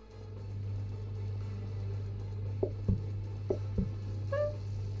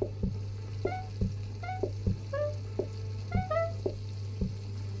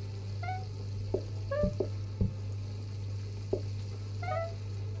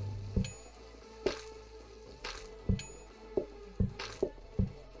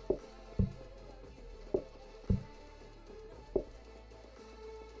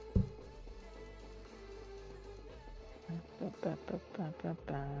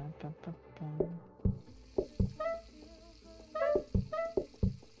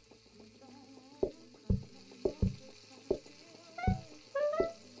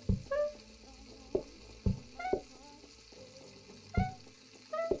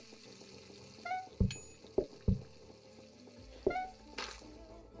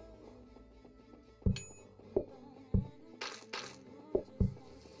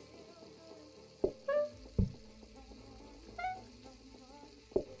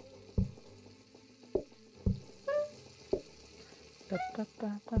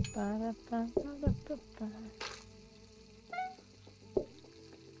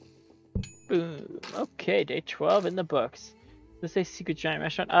 Boom. Okay, day 12 in the books. This is a secret giant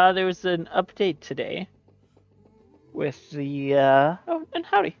restaurant. There was an update today with the oh, and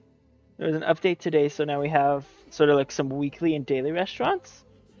howdy. There was an update today, so now we have sort of like some weekly and daily restaurants.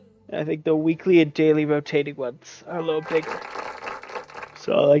 And I think the weekly and daily rotating ones are a little bigger.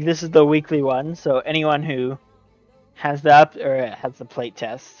 So like this is the weekly one, so anyone who has the plate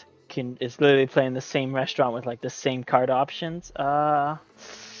test is literally playing the same restaurant with like the same card options. I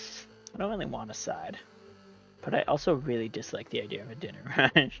don't really want a side, but I also really dislike the idea of a dinner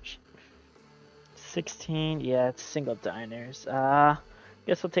rush. 16, yeah, it's single diners.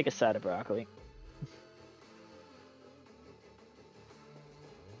 Guess we'll take a side of broccoli.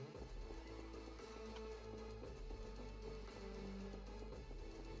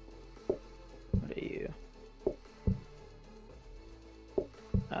 What are you?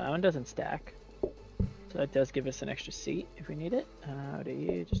 That one doesn't stack. So that does give us an extra seat if we need it. What are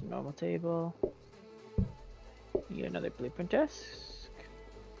you? Just a normal table. You get another blueprint desk.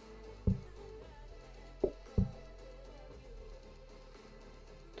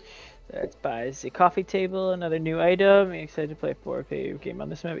 That buys a coffee table, another new item. I'm excited to play a 4K game on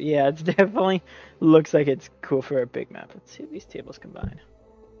this map. Yeah, it's definitely looks like it's cool for a big map. Let's see if these tables combine.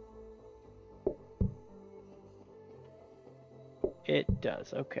 It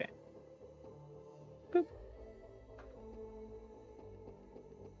does, okay. Boop.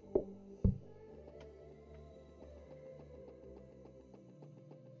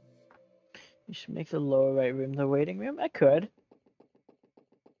 You should make the lower right room the waiting room. I could.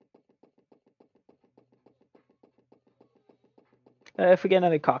 If we get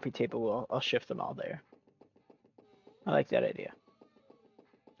another coffee table, I'll shift them all there. I like that idea.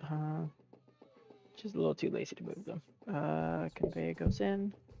 Just a little too lazy to move them. Conveyor goes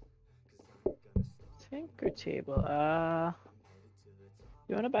in. Sink or table?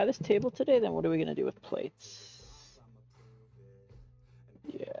 You want to buy this table today? Then what are we gonna do with plates?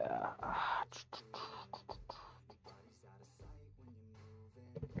 Yeah.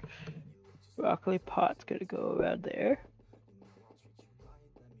 Broccoli pot's gonna go around there.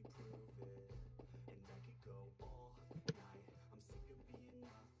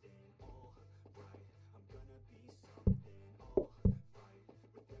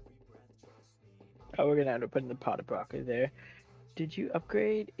 Oh, we're gonna end up putting the pot of broccoli there. Did you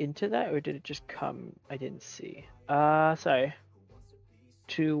upgrade into that, or did it just come? I didn't see. Sorry.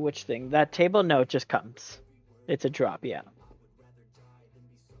 To which thing? That table? No, it just comes. It's a drop, yeah.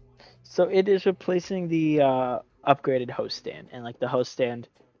 So it is replacing the upgraded host stand, and like the host stand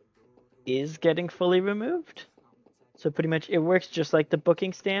is getting fully removed. So pretty much it works just like the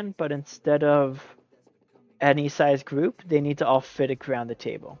booking stand, but instead of any size group, they need to all fit around the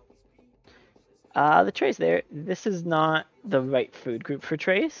table. The tray's there. This is not the right food group for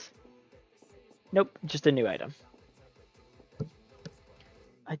trays. Nope, just a new item.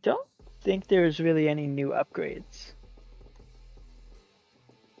 I don't think there's really any new upgrades.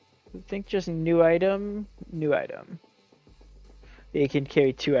 I think just new item, new item. You can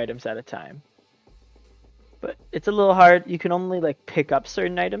carry 2 items at a time. But it's a little hard. You can only like pick up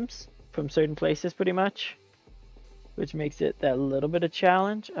certain items from certain places pretty much, which makes it that little bit of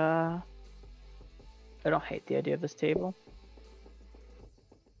challenge. I don't hate the idea of this table.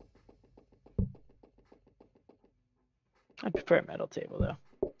 I prefer a metal table though.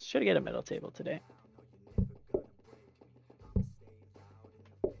 Should get a metal table today.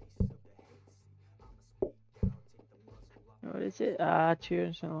 What is it? 2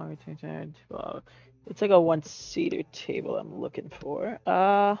 inch longer, 12. It's like a 1-seater table I'm looking for.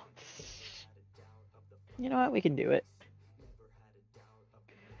 You know what? We can do it.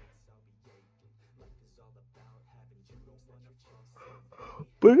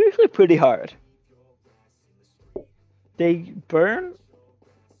 But it's actually pretty hard. They burn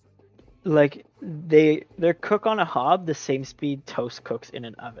like they're cook on a hob the same speed toast cooks in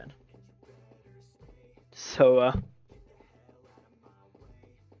an oven. So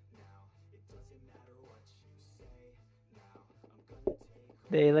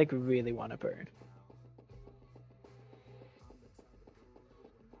they like really want to burn.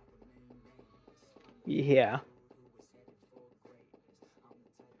 Yeah.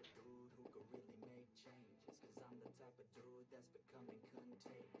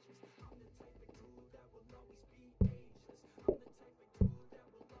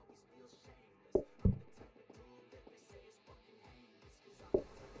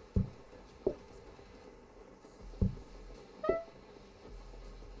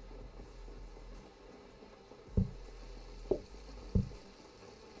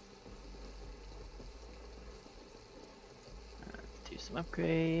 Some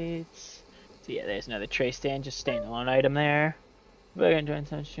upgrades. So yeah, there's another tray stand, just standalone item there. We're gonna join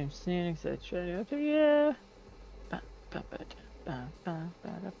some stream soon, etc. Yeah.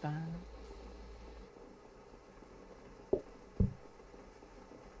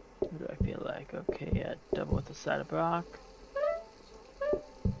 What do I feel like? Okay, yeah, double with the side of rock.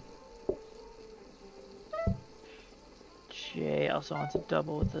 Jay also wants a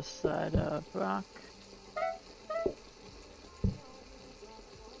double with the side of rock.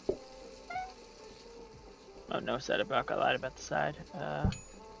 Oh, no side of rock. I lied about the side.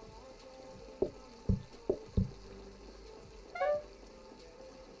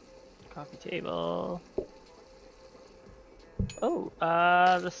 Coffee table. Oh,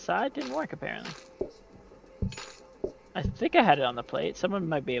 the side didn't work apparently. I think I had it on the plate. Someone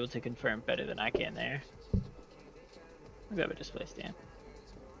might be able to confirm better than I can there. I'll grab a display stand.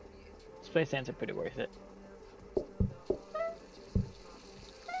 Display stands are pretty worth it.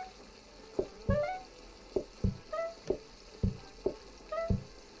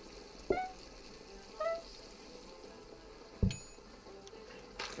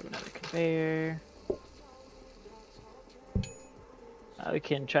 Grab another conveyor. We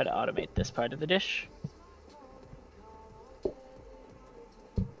can try to automate this part of the dish.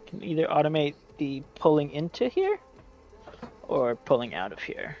 Can either automate the pulling into here or pulling out of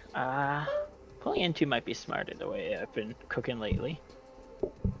here. Pulling into might be smarter the way I've been cooking lately.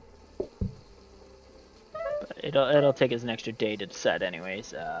 But it'll take us an extra day to decide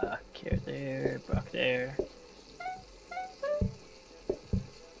anyways. Carrot there, brock there.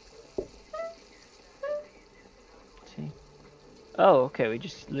 See? Oh, okay, we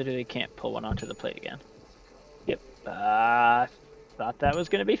just literally can't pull one onto the plate again. Yep. Thought that was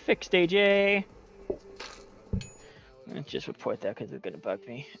gonna be fixed, AJ. Let's just report that because it's gonna bug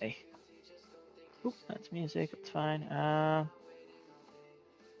me. Hey. Oop, that's music, it's fine.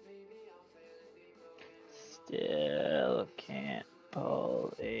 Still can't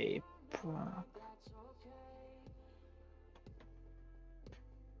pull a prop.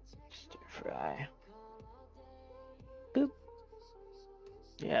 Stir fry. Boop.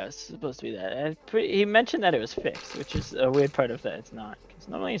 Yeah, it's supposed to be that. He mentioned that it was fixed, which is a weird part of that it's not. Because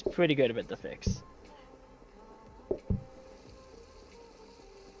normally he's pretty good about the fix.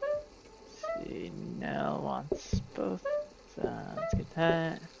 See, wants both. So let's get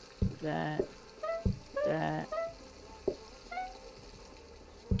that, that, that.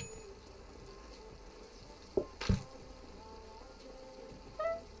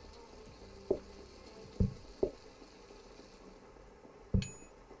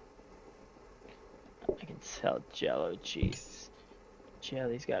 I can sell Jello cheese.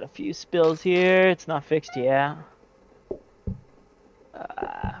 Jelly's got a few spills here. It's not fixed yet.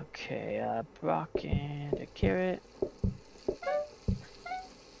 Okay, Brock and a carrot.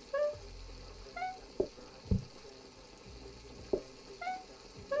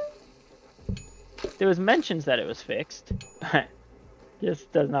 There was mentions that it was fixed.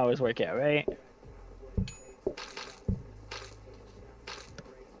 Just doesn't always work out, right?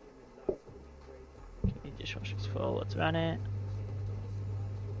 Okay, dishwasher's full. Let's run it.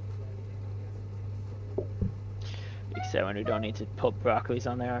 Except when we don't need to put broccolis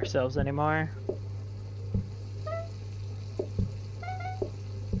on there ourselves anymore.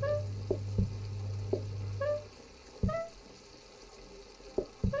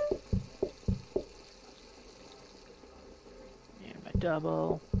 And my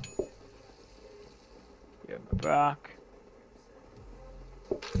double. Here's my brock.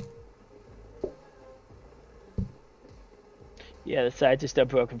 Yeah, the sides are still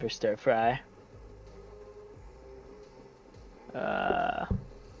broken for stir fry.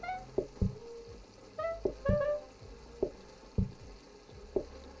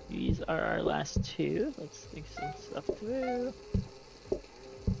 These are our last two. Let's think some stuff through.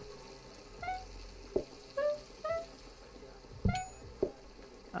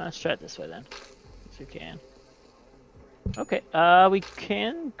 Let's try it this way then, if we can. Okay, we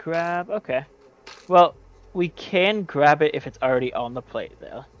can grab, okay. Well, we can grab it if it's already on the plate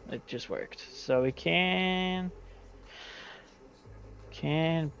though. It just worked. So we can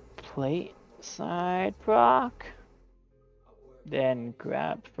plate side proc, then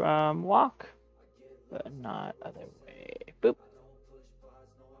grab from wok, but not other way. Boop.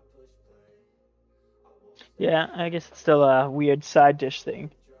 Yeah, I guess it's still a weird side dish thing.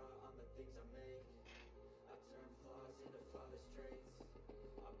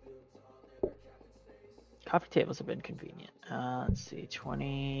 Coffee tables have been convenient. Let's see,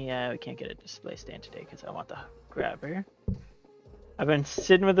 20. Yeah, we can't get a display stand today because I want the grabber. I've been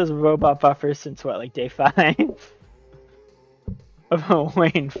sitting with this robot buffer since what, like day 5? I've been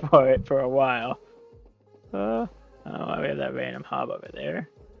waiting for it for a while. Oh, we have that random hob over there.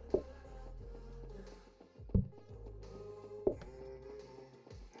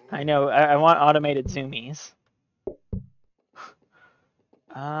 I know, I want automated zoomies.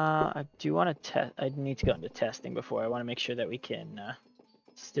 I do want to test. I need to go into testing before. I want to make sure that we can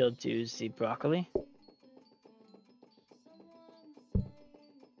still do the broccoli.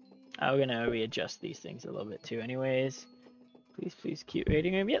 I'm gonna readjust these things a little bit too, anyways. Please, cute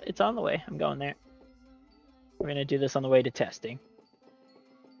rating room. Yep, it's on the way. I'm going there. We're gonna do this on the way to testing.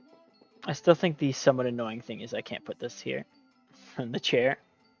 I still think the somewhat annoying thing is I can't put this here in the chair.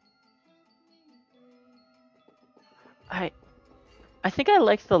 I think I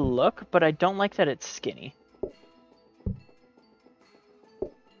like the look, but I don't like that it's skinny.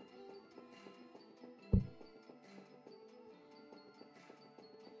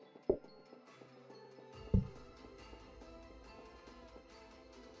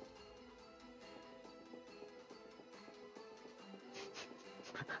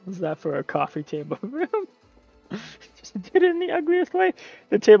 How's that for a coffee table room? Just did it in the ugliest way.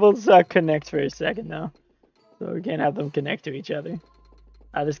 The tables connect for a second though, so we can't have them connect to each other.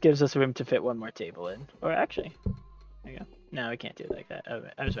 This gives us room to fit one more table in. Or actually, there you go. No, we can't do it like that. Oh,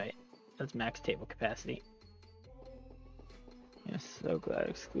 I was right. That's max table capacity. Yeah, so glad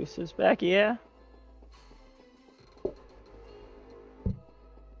exclusives back. Yeah.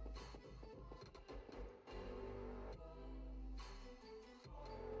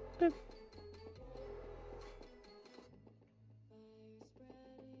 Boop.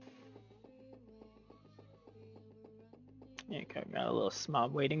 Yeah, got a little small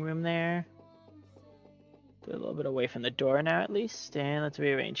waiting room there. Do a little bit away from the door now at least. And let's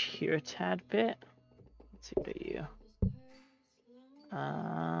rearrange here a tad bit. Let's see, what are you?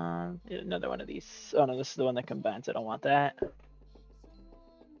 Another one of these. Oh no, this is the one that combines. I don't want that.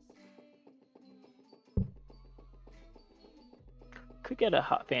 Could get a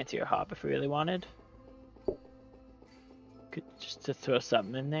fancier hop if we really wanted. Could just to throw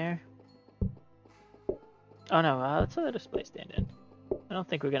something in there. Oh no, let's let a display stand in. I don't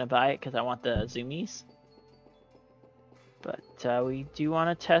think we're gonna buy it because I want the zoomies. But we do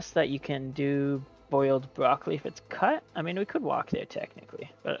want to test that you can do boiled broccoli if it's cut. I mean, we could walk there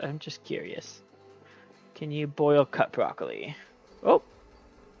technically, but I'm just curious. Can you boil cut broccoli? Oh.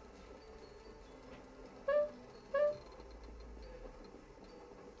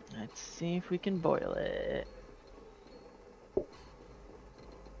 Let's see if we can boil it.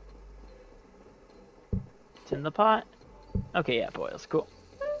 It's in the pot. Okay, yeah, it boils. Cool.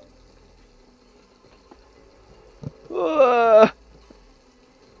 Got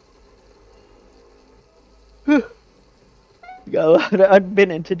a lot of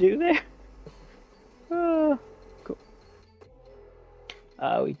unbidden to do there. Cool.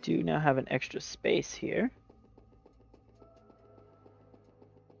 We do now have an extra space here.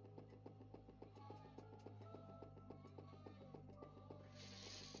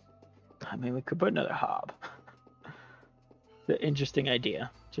 I mean, we could put another hob. The interesting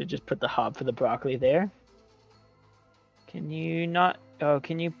idea to just put the hob for the broccoli there. Can you not? Oh,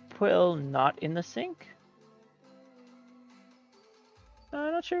 can you put not in the sink?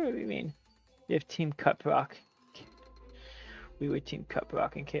 I'm not sure what we mean. We have team cut brock. We would team cut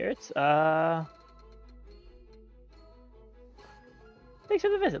brock and carrots. Thanks for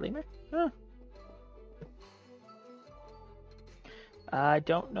the visit, Lemur. I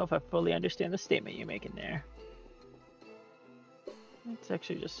don't know if I fully understand the statement you're making there. Let's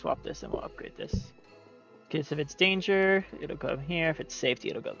actually just swap this and we'll upgrade this. Because if it's danger, it'll go here. If it's safety,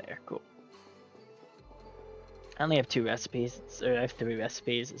 it'll go there. Cool. I only have 2 recipes, or I have 3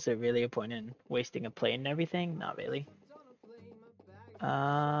 recipes. Is there really a point in wasting a plate and everything? Not really.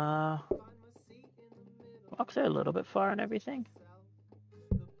 Walks are a little bit far and everything.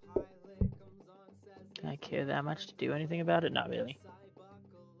 Can I care that much to do anything about it? Not really.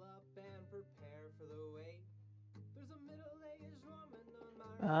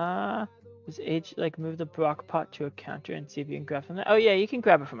 Does H like move the brock pot to a counter and see if you can grab from that? Oh yeah, you can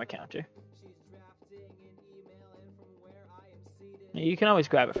grab it from a counter. You can always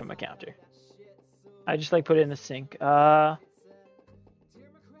grab it from a counter. I just like put it in the sink.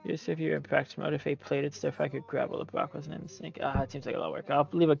 Just if you're in practice mode, if a plated stir fry could grab while the brock wasn't in the sink. It seems like a lot of work. I'll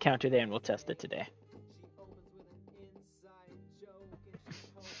leave a counter there and we'll test it today.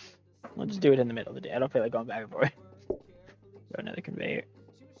 We'll just do it in the middle of the day. I don't feel like going back and forth. Throw another conveyor.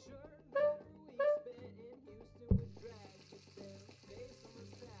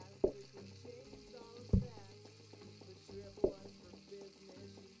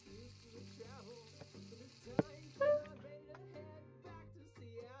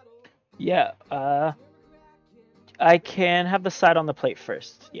 Yeah, I can have the side on the plate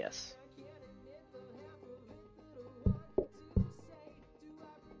first, yes.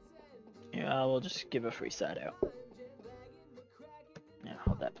 Yeah, we'll just give a free side out. Yeah,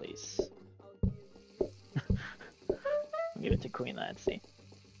 hold that, please. Give it to Queen Lancy.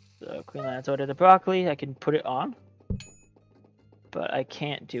 So Queen Lance ordered the broccoli. I can put it on, but I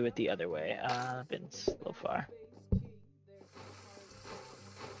can't do it the other way. I've been a little far.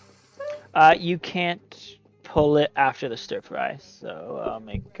 You can't pull it after the stir fry, so I'll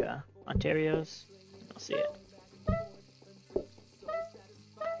make Ontario's. I'll see it.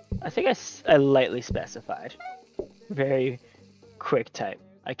 I think I lightly specified. Very quick type.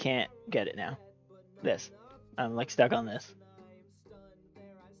 I can't get it now. This. I'm like stuck on this.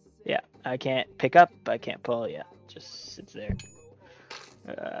 Yeah, I can't pick up, I can't pull, yeah. Just sits there.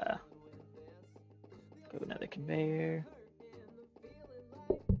 Go another conveyor.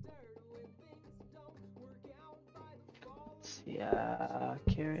 Let's see,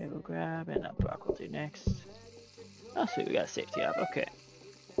 carrot we'll grab, and a brock will do next. Oh, sweet, we got a safety up, okay.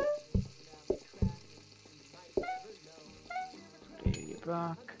 Do your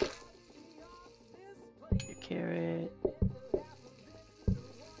brock. Your carrot.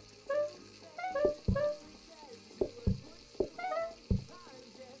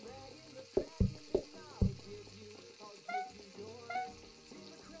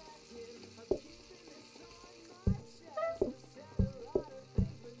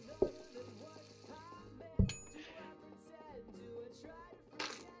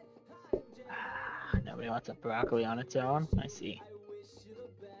 Nobody wants a broccoli on its own. I see.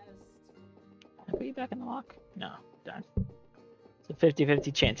 Can I put you back in the lock? No, darn. It's a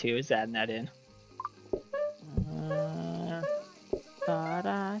 50-50 chance he was adding that in. Thought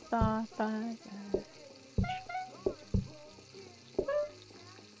I thought I...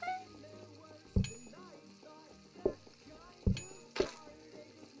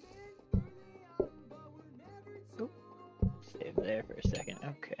 Save there for a second.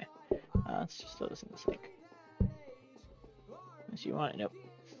 Okay. Let's just throw this in the sink. Unless you want it, nope.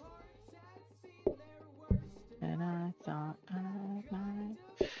 And I thought I might.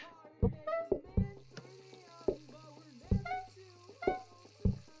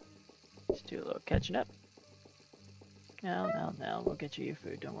 Let's do a little catching up. No. We'll get you your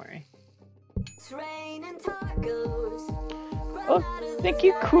food, don't worry. Oh, thank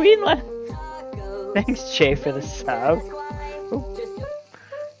you, Queen. Thanks, Jay, for the sub. Ooh.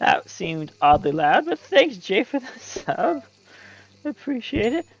 That seemed oddly loud, but thanks, Jay, for the sub.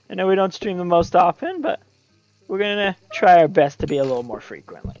 Appreciate it. I know we don't stream the most often, but we're gonna try our best to be a little more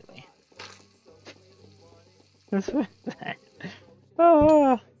frequent lately. What's with that?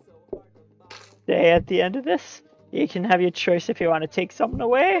 Oh. Day at the end of this, you can have your choice if you want to take something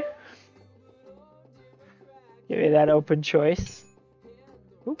away. Give you that open choice.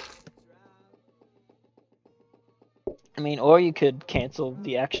 Oop. I mean, or you could cancel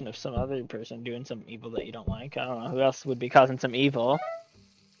the action of some other person doing some evil that you don't like. I don't know who else would be causing some evil.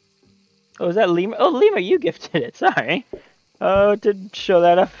 Oh, is that Lemur? Oh, Lemur, you gifted it. Sorry. Oh, it didn't show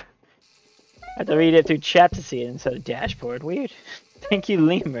that up. I had to read it through chat to see it instead of dashboard. Weird. Thank you,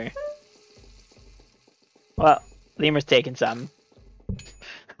 Lemur. Well, Lemur's taking some.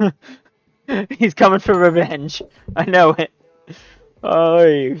 He's coming for revenge. I know it. Oh,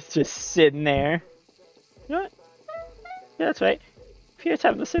 he's just sitting there. You know what? Yeah, that's right. Pierre's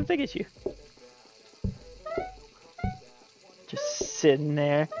having the same thing as you. Just sitting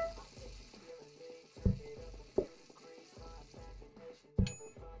there.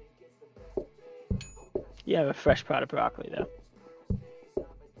 You have a fresh pot of broccoli, though.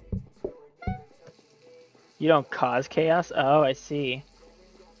 You don't cause chaos? Oh, I see.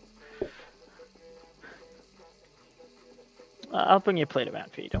 I'll bring your plate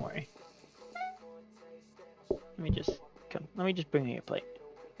around for you, don't worry. Let me just bring you a plate.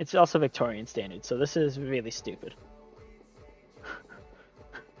 It's also Victorian standard, so this is really stupid.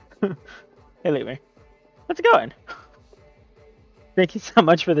 Hey, Lemur. How's it going? Thank you so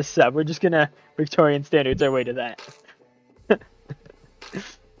much for the sub. We're just gonna Victorian standards our way to that.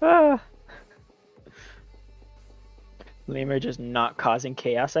 Lemur just not causing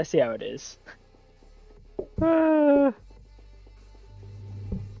chaos. I see how it is.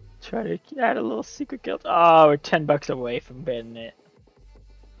 Try to add a little secret guild. Oh, we're $10 away from banning it.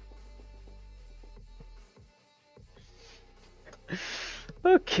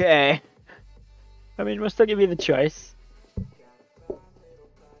 Okay. I mean, we'll still give you the choice.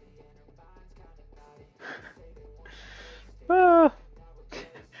 Was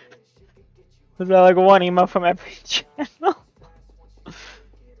that like one email from every channel?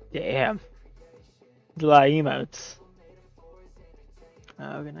 Damn. There's a lot of emotes.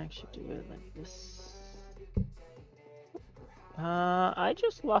 We're gonna actually do it like this. I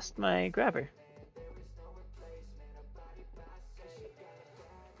just lost my grabber.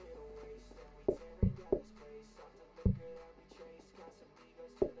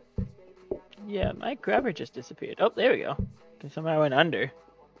 Yeah, my grabber just disappeared. Oh, there we go. Somehow I went under.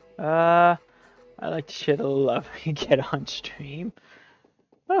 I like to share the love we get on stream.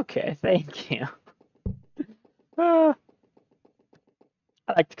 Okay, thank you. I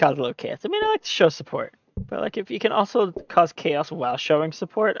like to cause a little chaos. I mean, I like to show support. But like, if you can also cause chaos while showing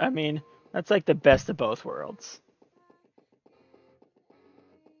support, I mean, that's like the best of both worlds.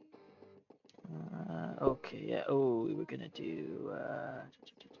 Okay, yeah. Oh, we were gonna do.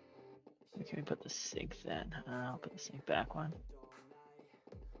 Can we put the sink then? I'll put the sink back one.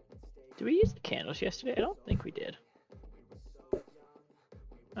 Did we use the candles yesterday? I don't think we did.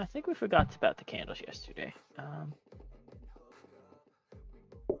 I think we forgot about the candles yesterday.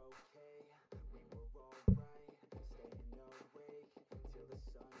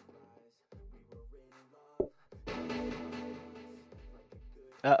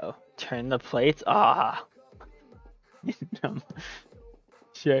 Uh-oh. Turn the plates? Ah.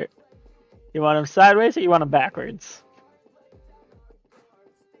 Sure. You want them sideways or you want them backwards?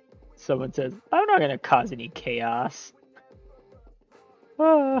 Someone says, I'm not going to cause any chaos.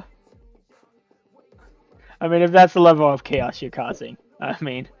 I mean, if that's the level of chaos you're causing, I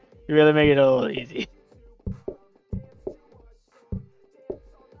mean, you really make it a little easy.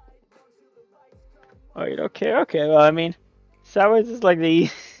 Oh, you don't care? Okay, well, I mean, sideways is like the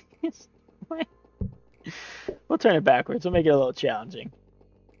easiest way. We'll turn it backwards. We'll make it a little challenging.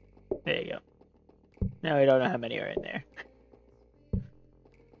 There you go. Now we don't know how many are in there.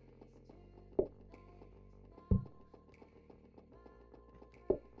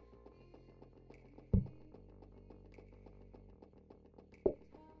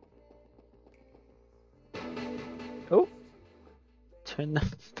 Oh. Turn the...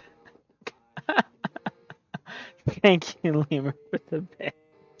 Thank you, Lemur, for the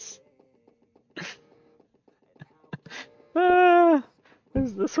bits.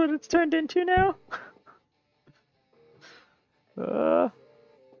 Is this what it's turned into now?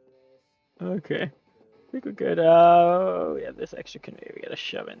 Okay. think we're good. Oh, yeah, this extra conveyor we gotta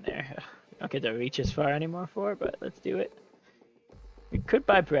shove in there. We don't get to reach as far anymore for it, but let's do it. We could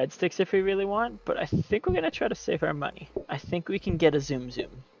buy breadsticks if we really want, but I think we're gonna try to save our money. I think we can get a Zoom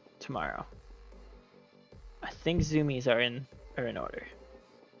tomorrow. I think Zoomies are in order.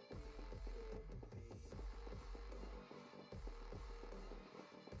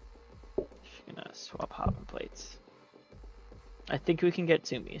 Just gonna swap hopping plates. I think we can get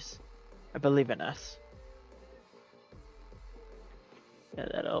Zoomies. I believe in us. Yeah,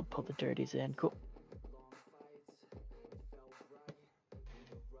 that'll pull the dirties in. Cool.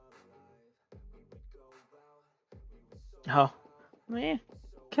 Oh, yeah,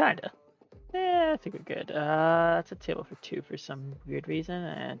 kinda. Yeah, I think we're good. That's a table for 2 for some weird reason,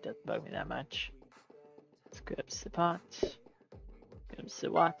 and it doesn't bug me that much. Let's grab the pot. Grab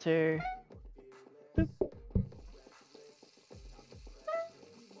the water. Boop.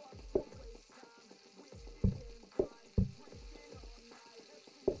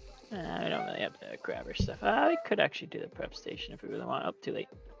 We don't really have to grab our stuff. We could actually do the prep station if we really want. Oh, too late.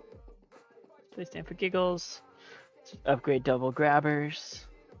 Please stand for giggles. Let's upgrade double grabbers.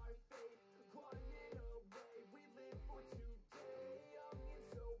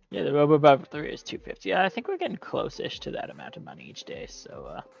 Yeah, the RoboBub 3 is 250. Yeah, I think we're getting close-ish to that amount of money each day,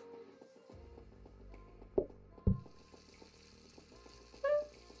 so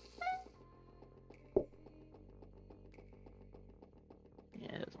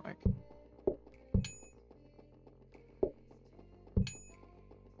yeah, it doesn't work.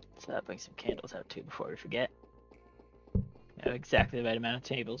 Let's bring some candles out too before we forget. We have exactly the right amount of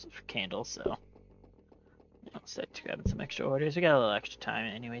tables for candles, so I'll start grabbing some extra orders. We got a little extra time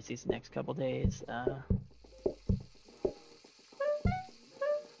anyways these next couple days.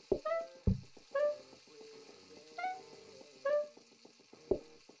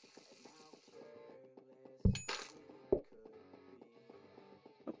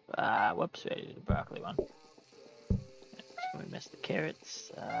 Whoops, we did the broccoli one. We missed the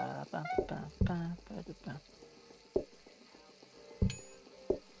carrots.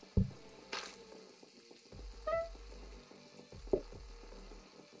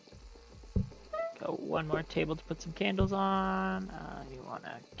 Got one more table to put some candles on. You want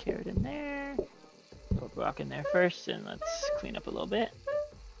a carrot in there. Put a brock in there first, and let's clean up a little bit.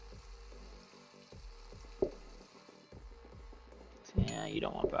 So, yeah, you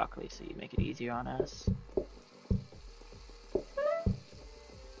don't want broccoli, so you make it easier on us.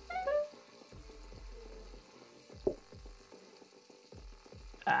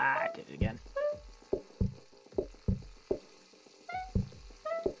 I did it again.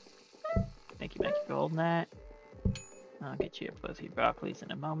 Thank you, Maggie, for holding that. I'll get you both your broccolis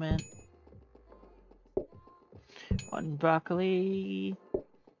in a moment. One broccoli,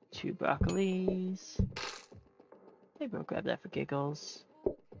 2 broccolis. Maybe we'll grab that for giggles.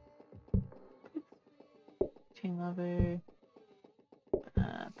 Team lover.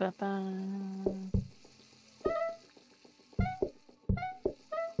 Grab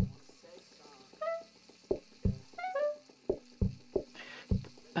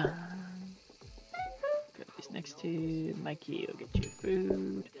these next 2. Mikey will get you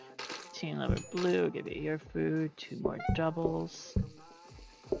food. Team lover blue will give you your food. 2 more doubles.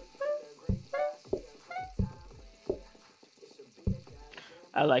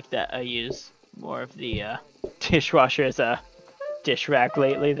 I like that I use more of the dishwasher as a dish rack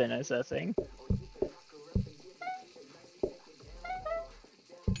lately than as a thing.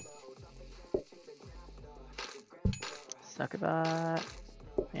 Suckabot.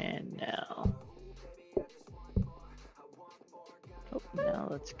 And now. Oh, now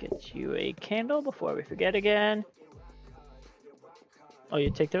let's get you a candle before we forget again. Oh, you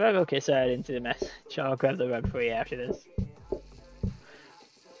take the rug? Okay, sorry, I didn't see the message. I'll grab the rug for you after this.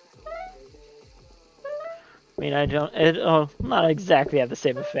 I mean, it'll not exactly have the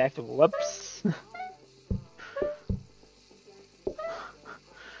same effect. Whoops.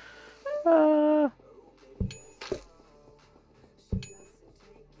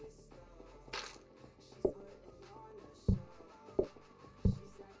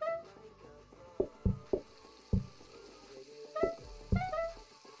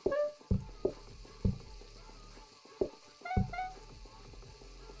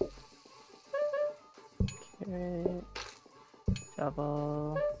 Carrot.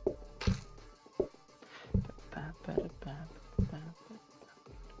 Double.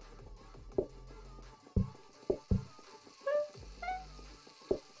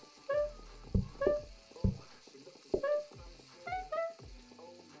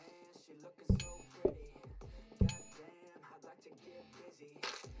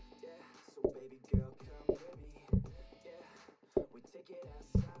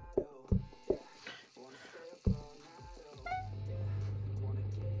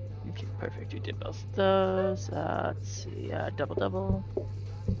 Perfect, we did both of those. Let's see, double double.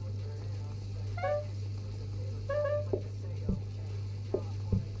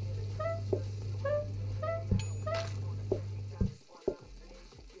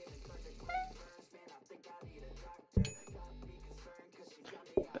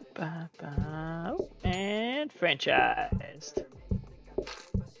 And franchised.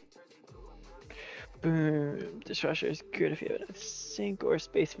 Boom. Dishwasher is good if you have a sink or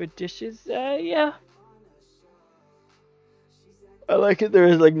space for dishes. Yeah. I like it. There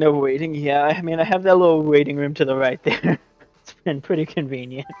is like no waiting. Yeah, I mean, I have that little waiting room to the right there. It's been pretty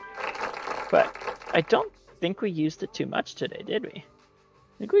convenient. But I don't think we used it too much today, did we? I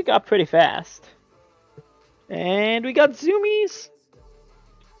think we got pretty fast. And we got zoomies.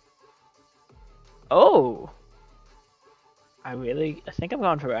 Oh. I think I'm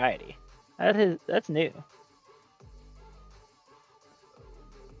going variety. That's new.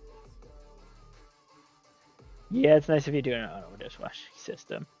 Yeah, it's nice if you're doing an auto dishwashing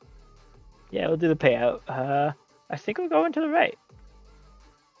system. Yeah, we'll do the payout. I think we're going to the right.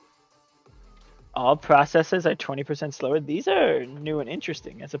 All processes are 20% slower. These are new and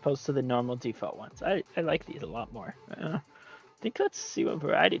interesting as opposed to the normal default ones. I like these a lot more. I think let's see what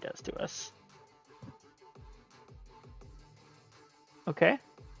variety does to us. Okay.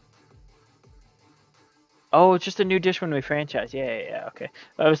 Oh, it's just a new dish when we franchise. Yeah, okay.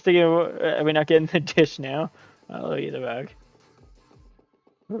 I was thinking, are we not getting the dish now? I'll eat the rug.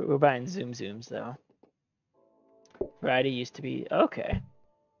 We're buying zooms though. Variety used to be okay.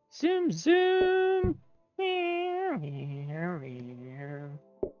 Zoom.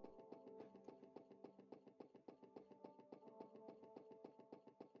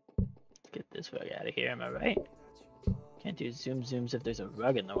 Get this rug out of here, am I right? Can't do zooms if there's a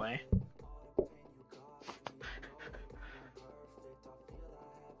rug in the way.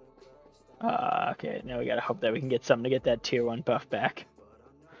 Okay, now we gotta hope that we can get something to get that tier 1 buff back.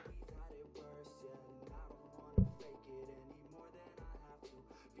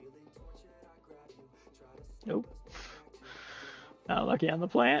 Nope. Not lucky on the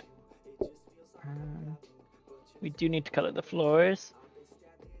plant. We do need to color the floors.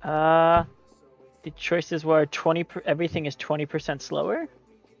 The choices were everything is 20% slower.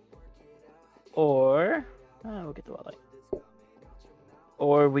 Or we'll get the wall light.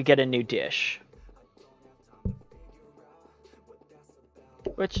 Or we get a new dish.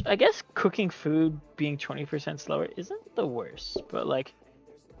 Which I guess cooking food being 20% slower isn't the worst, but like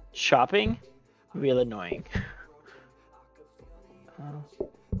chopping, real annoying.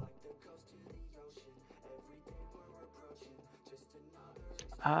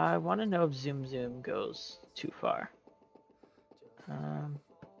 I want to know if zoom goes too far.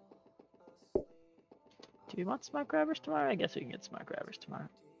 Do you want smart grabbers tomorrow? I guess we can get smart grabbers tomorrow.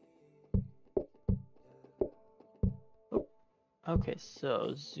 Oh, okay,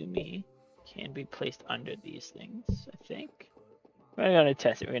 so zoomy can be placed under these things, I think. We're gonna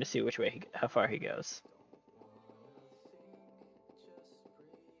test it. We're gonna see which way, how far he goes.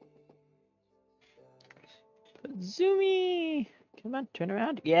 But zoomy, come on, turn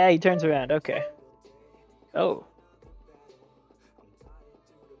around. Yeah, he turns around. Okay. Oh.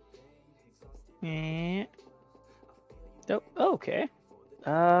 Nope. Oh, okay.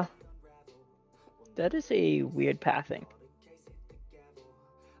 That is a weird pathing.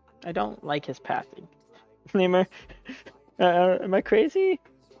 I don't like his pathing. Am I crazy?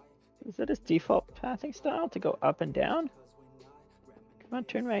 Is that his default pathing style to go up and down? Come on,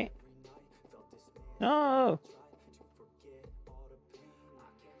 turn right. No!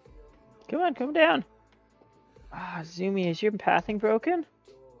 Come on, come down. Zoomy, is your pathing broken?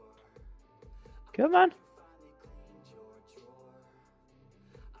 Come on.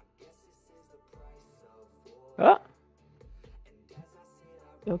 Oh.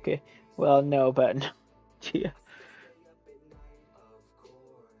 Okay. Well, no, but yeah.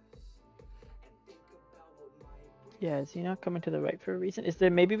 Yeah, is he not coming to the right for a reason? Is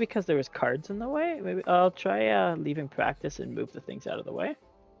there maybe because there was cards in the way? Maybe I'll try leaving practice and move the things out of the way.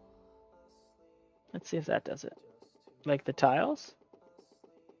 Let's see if that does it. Like the tiles?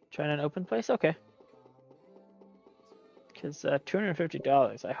 Trying an open place? Okay. Because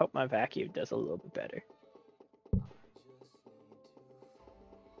 $250, I hope my vacuum does a little bit better.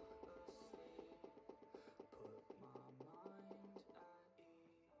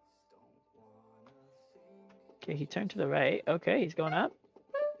 Okay, he turned to the right. Okay, he's going up.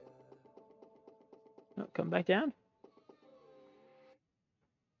 Oh, come back down.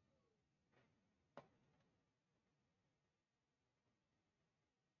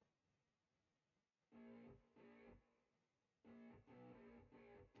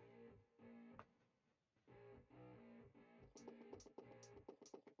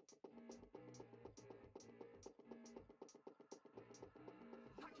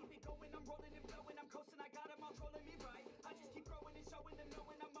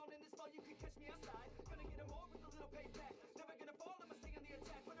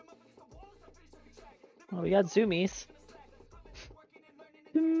 Well, we got zoomies.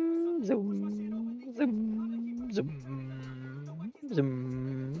 Zoom, zoom, zoom, zoom,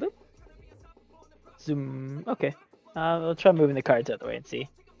 zoom, boop. Zoom. Okay. We'll try moving the cards out of the way and see.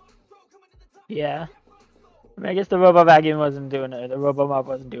 Yeah. I mean, I guess the Robo Vacuum wasn't doing it. The Robo Mop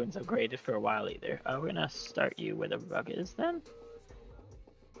wasn't doing so great for a while either. We're gonna start you where the rug is then.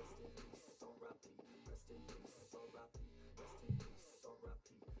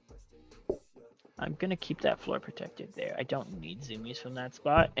 I'm gonna keep that floor protected there. I don't need zoomies from that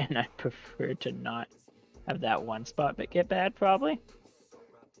spot, and I prefer to not have that one spot but get bad probably.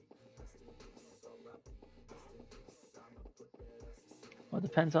 Well, it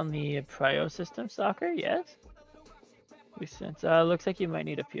depends on the prio system, soccer. Yes. Since looks like you might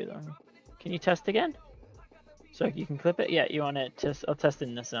need a few of them. Can you test again? So you can clip it. Yeah, you want it to? I'll test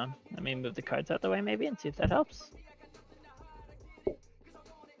in this zone. Let me move the cards out the way maybe and see if that helps.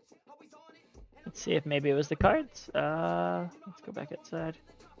 Let's see if maybe it was the cards. Let's go back outside.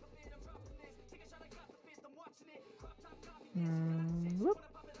 Whoop.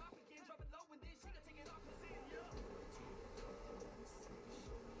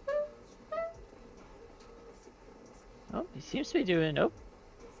 Oh, he seems to be doing. Nope.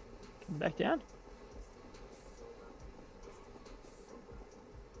 Come back down.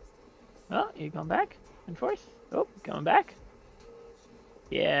 Oh, you going back and forth? Oh, coming back.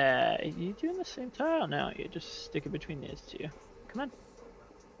 Yeah, you doing the same tile now? You just stick it between these two. Come on.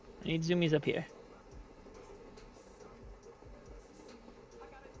 I need zoomies up here.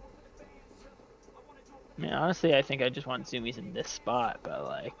 I mean, honestly, I think I just want zoomies in this spot, but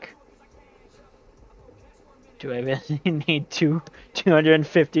like, do I really need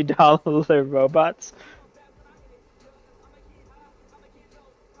 $250 robots?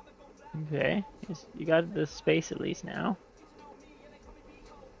 Okay, you got the space at least now.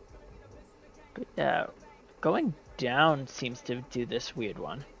 But yeah, going down seems to do this weird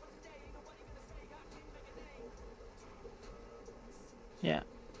one. Yeah,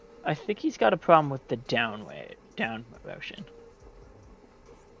 I think he's got a problem with the down motion.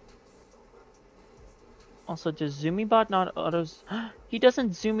 Also, does ZoomieBot not autos? He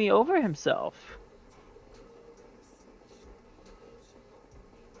doesn't zoomie over himself.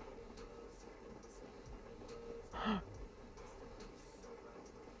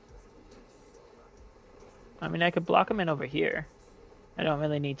 I mean, I could block him in over here. I don't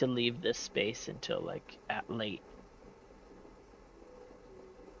really need to leave this space until like at late.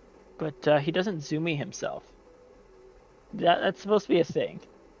 But he doesn't zoomie himself. That's supposed to be a thing.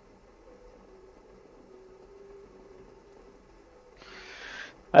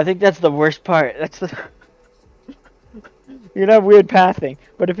 I think that's the worst part. That's the you're gonna have weird pathing,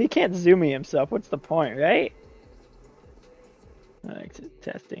 but if he can't zoomie himself, what's the point, right?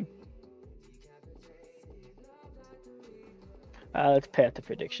 Testing. Let's path the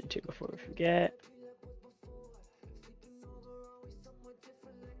prediction too before we forget.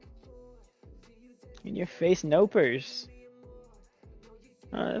 In your face, nopers.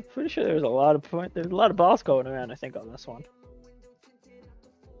 I'm pretty sure there's a lot of balls going around. I think on this one.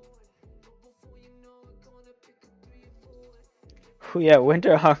 Oh, yeah,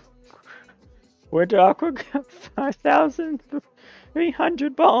 Winter Aqua got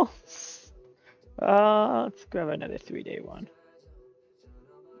 5,300 balls. Let's grab another 3-day one.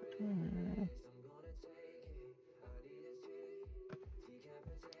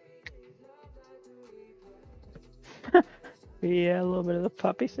 Yeah, a little bit of the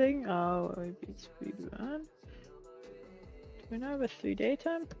puppy thing. Oh, speed run. Do we not have a 3-day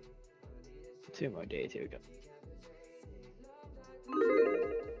time? 2 more days. Here we go.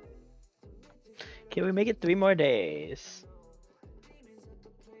 Can we make it 3 more days?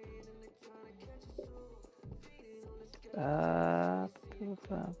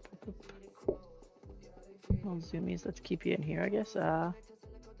 Well, zoomies, let's keep you in here, I guess.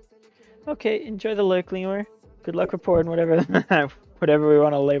 Okay, enjoy the lurk, Lemur. Good luck reporting whatever whatever we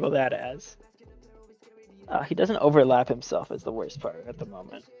want to label that as. He doesn't overlap himself is the worst part at the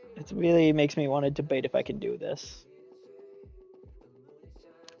moment. It really makes me want to debate if I can do this.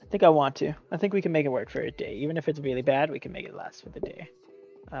 I think I want to. I think we can make it work for a day. Even if it's really bad, we can make it last for the day.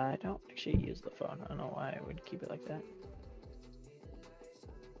 I don't actually use the phone. I don't know why I would keep it like that.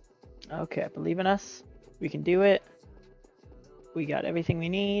 Okay, believe in us. We can do it. We got everything we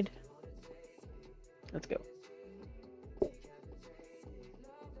need. Let's go.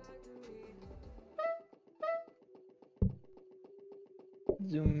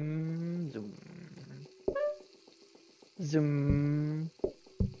 Zoom, zoom. Zoom.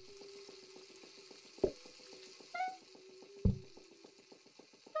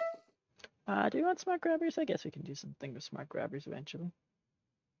 Do you want smart grabbers? I guess we can do something with smart grabbers eventually.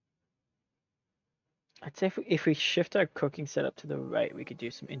 I'd say if we shift our cooking setup to the right, we could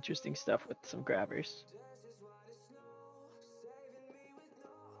do some interesting stuff with some grabbers.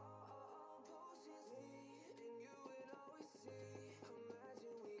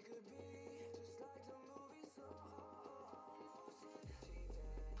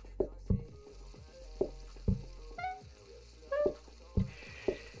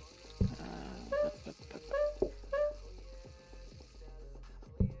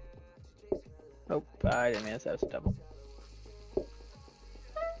 Oh, I didn't mean that was a double.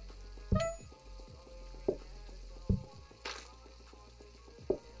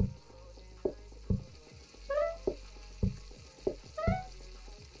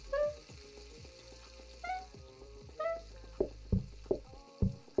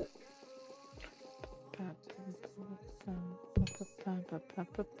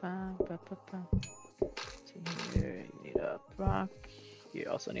 So here you need a Brock. You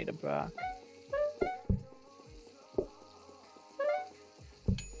also need a Brock.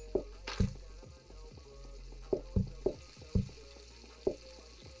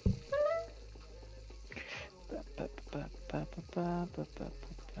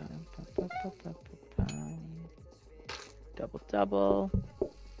 Double double.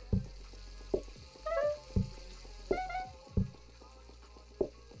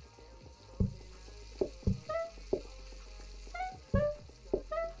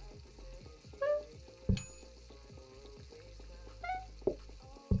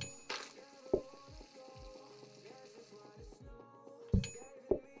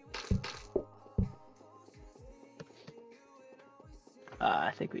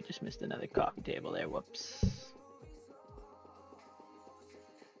 I think we just missed another coffee table there. Whoops.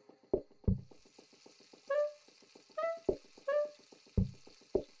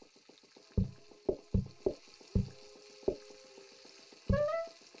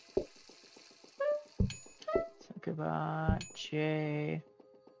 J.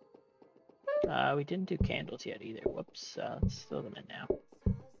 We didn't do candles yet either. Whoops. Let's throw them in now.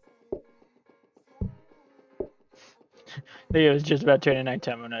 I think it was just about turning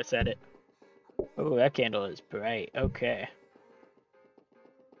nighttime when I said it. Oh, that candle is bright. Okay.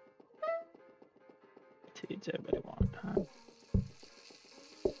 What does everybody want, huh?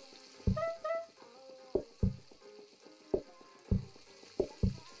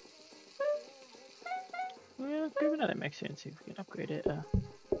 Well, let's grab another mixer and see if we can upgrade it.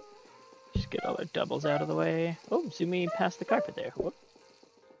 Just get all our doubles out of the way. Oh, zoom past the carpet there. Whoop.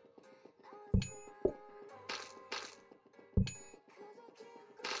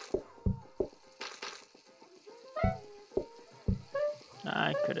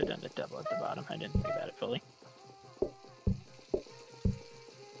 I could have done the double at the bottom. I didn't think about it fully.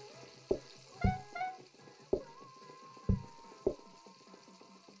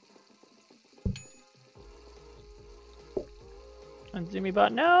 And Zoomy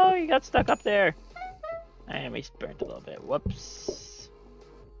bot, no, you got stuck up there. And we burnt a little bit. Whoops.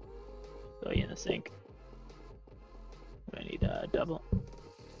 Throw you in the sink. I need a double.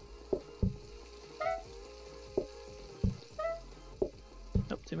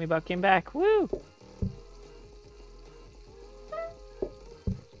 Nope, Zoomy bot came back. Woo!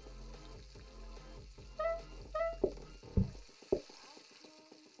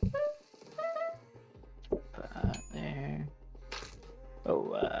 There.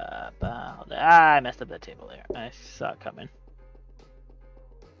 Oh, I messed up that table there. I saw it coming.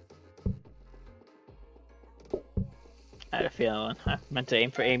 I had a feeling I meant to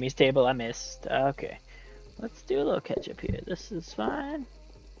aim for Amy's table. I missed. Okay. Let's do a little catch up here. This is fine.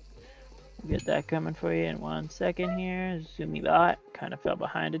 We'll get that coming for you in 1 second here. Zoomy bot kind of fell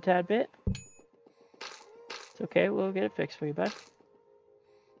behind a tad bit. It's okay. We'll get it fixed for you, bud.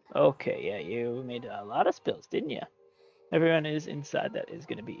 Okay, yeah, you made a lot of spills, didn't you? Everyone is inside that is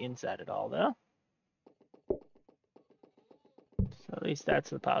going to be inside it all, though. So at least that's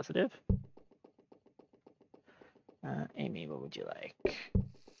the positive. Amy, what would you like?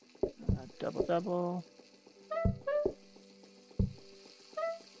 Double, double.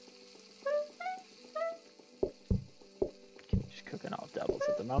 Okay, just cooking all doubles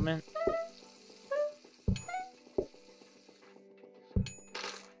at the moment.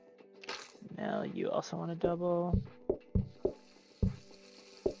 Now you also want a double.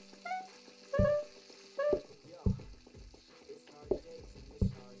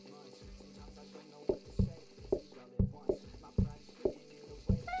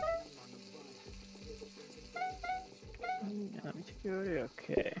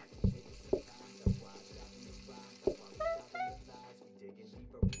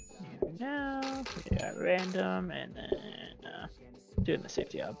 Here now, we got random, and then doing the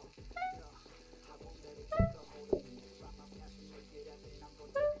safety hub.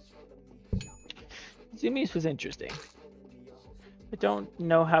 Zoomies was interesting. I don't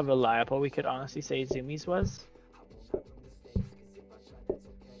know how reliable we could honestly say Zoomies was.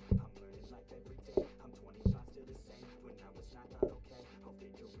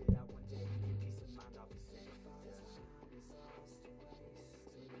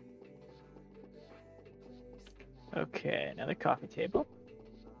 Okay, another coffee table.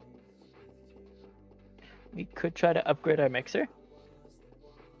 We could try to upgrade our mixer.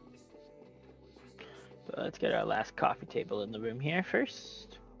 But let's get our last coffee table in the room here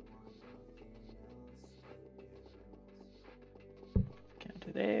first.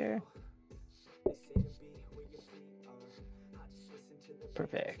 Counter there.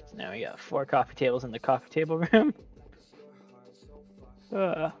 Perfect. Now we got 4 coffee tables in the coffee table room.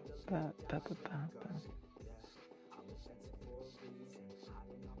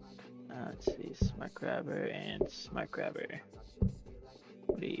 Let's see, smart grabber and smart grabber.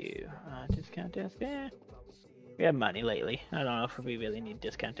 What are you? Discount desk? Yeah. We have money lately. I don't know if we really need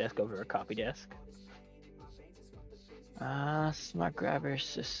discount desk over a copy desk. Smart grabber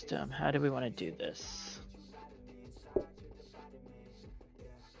system. How do we want to do this?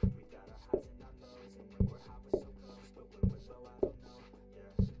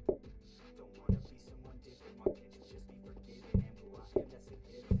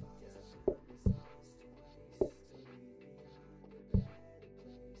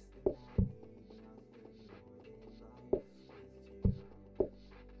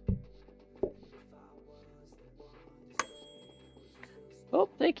 Oh,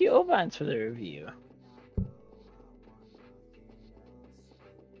 thank you, Ovines, for the review.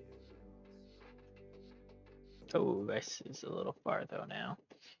 Oh, this is a little far though now.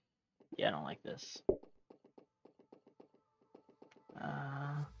 Yeah, I don't like this.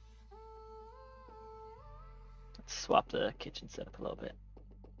 Let's swap the kitchen setup a little bit.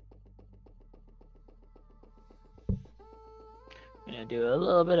 I'm gonna do a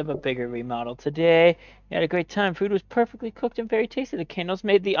little bit of a bigger remodel today. We had a great time. Food was perfectly cooked and very tasty. The candles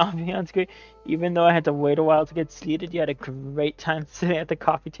made the ambiance great. Even though I had to wait a while to get seated, you had a great time sitting at the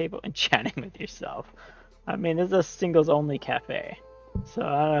coffee table and chatting with yourself. I mean, this is a singles only cafe. So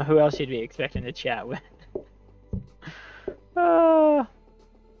I don't know who else you'd be expecting to chat with.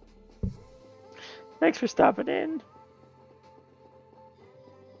 Thanks for stopping in.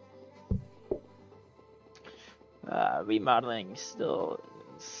 Remodeling still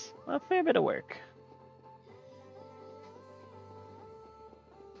is a fair bit of work.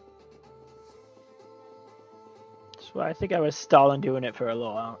 So I think I was stalling doing it for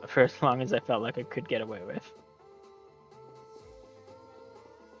as long as I felt like I could get away with.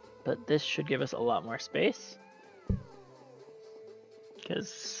 But this should give us a lot more space.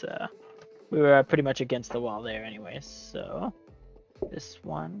 Because we were pretty much against the wall there anyways. So this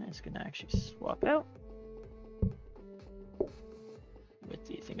one is going to actually swap out with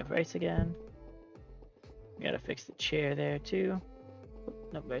the thing of rice again. We got to fix the chair there too.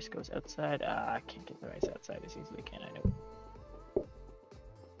 No, rice goes outside. I can't get the rice outside as easily, can I? Nope.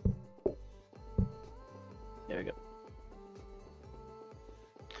 There we go.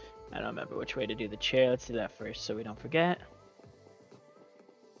 I don't remember which way to do the chair. Let's do that first so we don't forget.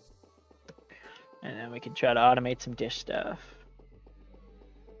 And then we can try to automate some dish stuff.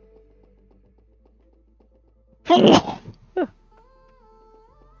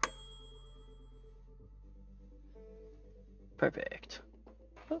 Perfect.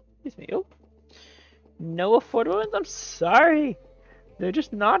 Oh, excuse me. Oh, no affordable ones? I'm sorry. They're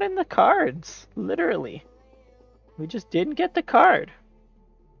just not in the cards. Literally. We just didn't get the card.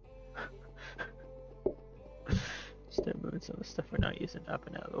 Start moving some of the stuff we're not using up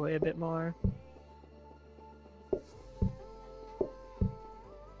and out of the way a bit more.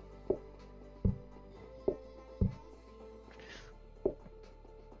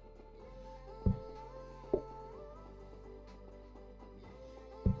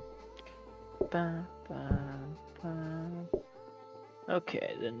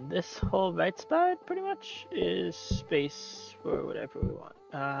 Okay, then this whole right spot pretty much is space for whatever we want.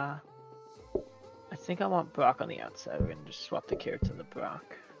 I think I want Brock on the outside. We're gonna just swap the carrot to the Brock.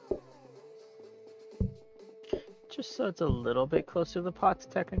 Just so it's a little bit closer to the pots,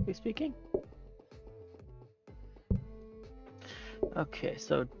 technically speaking. Okay,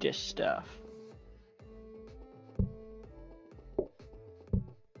 so dish stuff.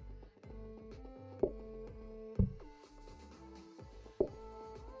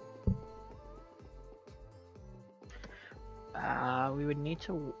 We would need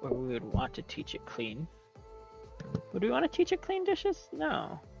to, or we would want to teach it clean. Would we want to teach it clean dishes?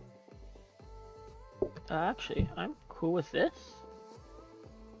 No. Actually, I'm cool with this.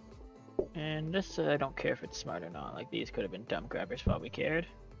 And this, I don't care if it's smart or not. Like, these could have been dumb grabbers while we cared.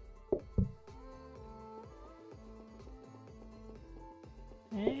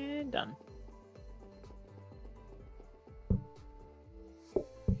 And done.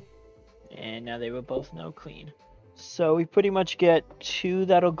 And now they will both know clean. So we pretty much get 2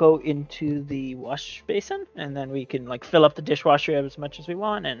 that'll go into the wash basin, and then we can like fill up the dishwasher as much as we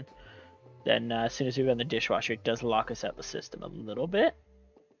want, and then as soon as we run the dishwasher, it does lock us out the system a little bit.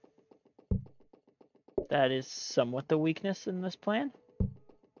 That is somewhat the weakness in this plan.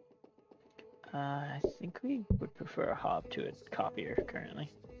 I think we would prefer a hob to a copier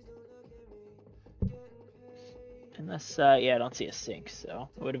currently. Unless, yeah, I don't see a sink, so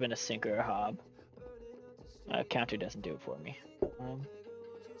it would have been a sink or a hob. Counter doesn't do it for me.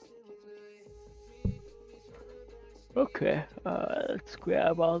 Okay, let's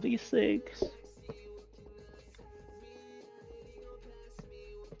grab all these things.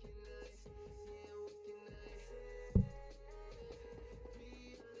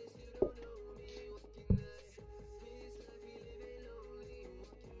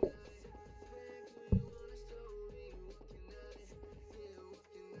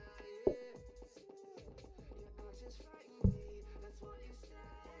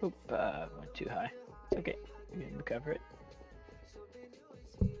 Oop, went too high. It's okay, we can recover it.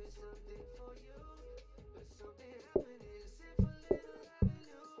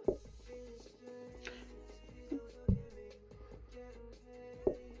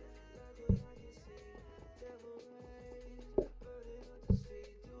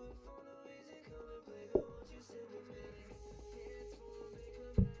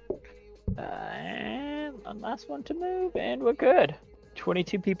 And one last one to move, and we're good.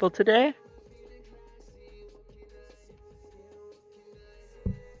 22 people today.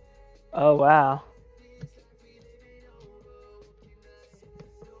 Oh wow.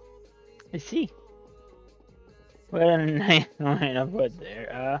 I see. What a nice line of wood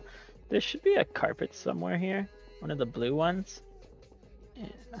there. There should be a carpet somewhere here. One of the blue ones. Yeah,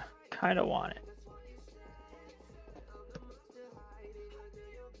 kind of want it.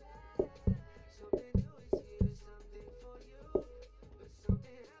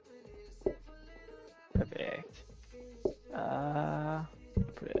 Perfect.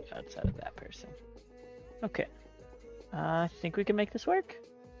 Put it outside of that person. Okay. I think we can make this work.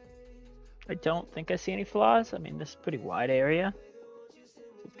 I don't think I see any flaws. I mean, this is a pretty wide area. So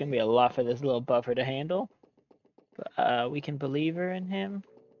it's gonna be a lot for this little buffer to handle. But we can believe her in him.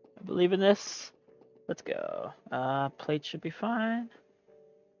 I believe in this. Let's go. Plate should be fine.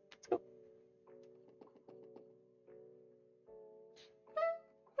 Let's go.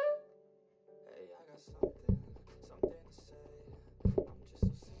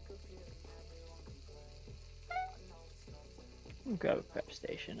 We'll grab a prep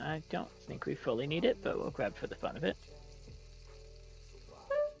station. I don't think we fully need it, but we'll grab for the fun of it.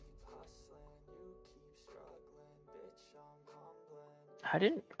 I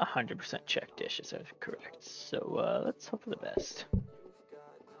didn't 100% check dishes are correct, so let's hope for the best.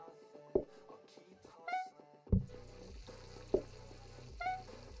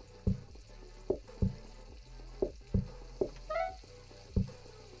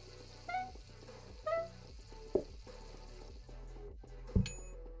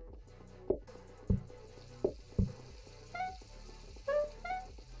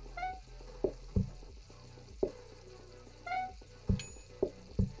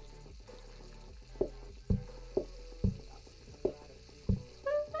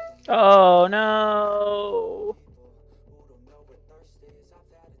 Oh no!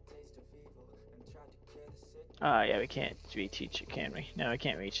 Oh yeah, we can't reteach it, can we? No, we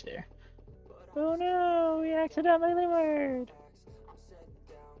can't reach there. Oh no, we accidentally learned.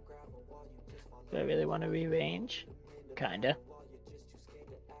 Do I really want to rearrange? Kinda.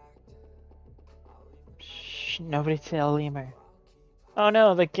 Shh, nobody tell Lemur. Oh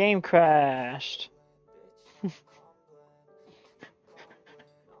no, the game crashed.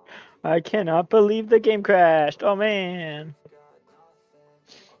 I cannot believe the game crashed. Oh man.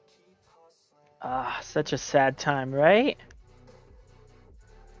 Ah, such a sad time, right?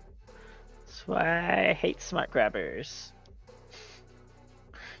 That's why I hate smart grabbers.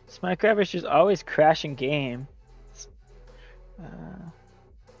 Smart grabbers just always crash in game.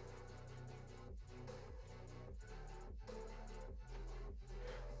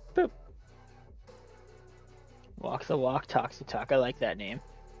 Boop. Walk the walk, talks the talk. I like that name.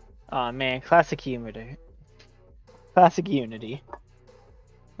 Oh man, classic Unity. Classic Unity.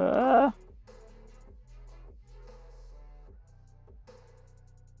 Uh,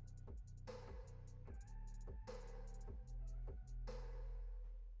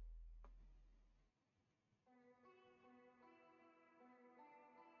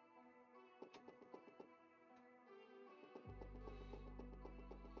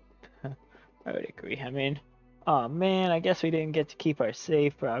 I would agree. I mean, oh man, I guess we didn't get to keep our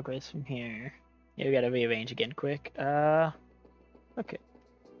save progress from here. Yeah, we gotta rearrange again quick. Okay.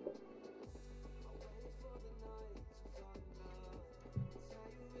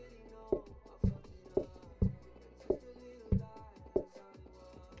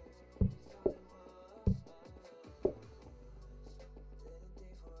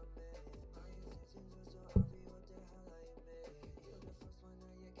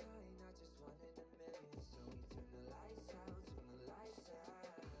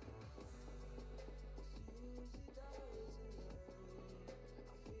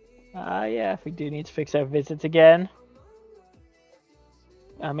 Yeah, if we do need to fix our visits again.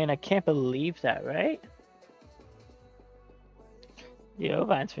 I mean, I can't believe that, right? Yo,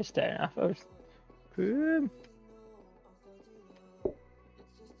 Vines for starting off.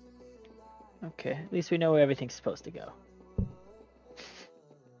 Okay, at least we know where everything's supposed to go.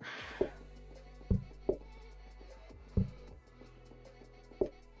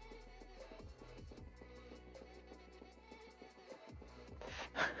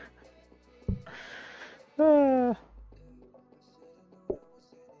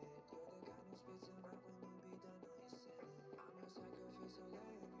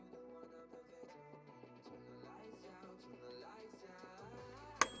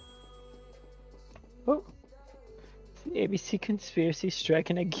 Oh, ABC conspiracy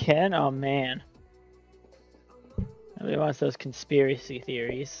striking again? Oh man. Nobody wants those conspiracy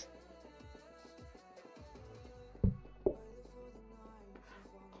theories.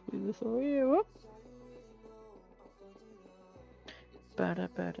 Leave this over here. Whoop.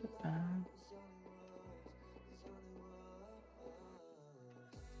 Ba-da-ba-da-ba.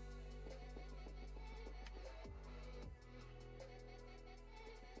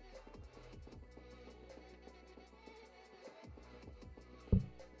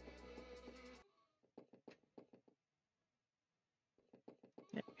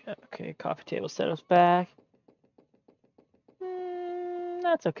 Okay, coffee table settles back.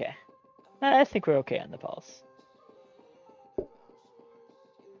 That's okay. I think we're okay on the pulse.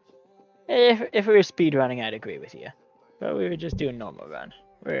 If we were speed running, I'd agree with you. But we were just doing normal run.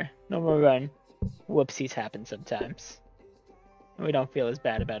 Normal run, whoopsies happen sometimes. And we don't feel as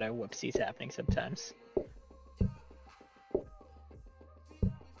bad about our whoopsies happening sometimes.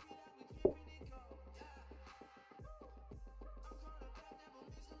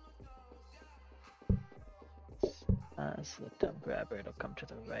 So the dumb grabber, it'll come to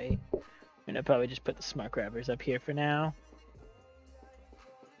the right. And I'll probably just put the smart grabbers up here for now.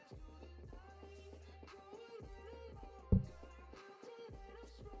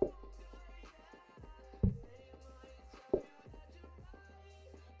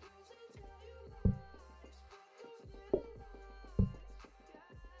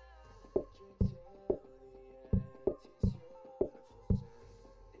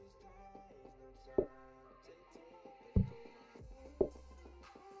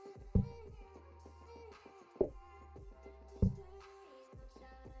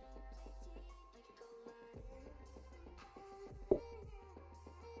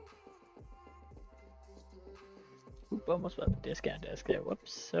 Oop, almost left the discount desk there.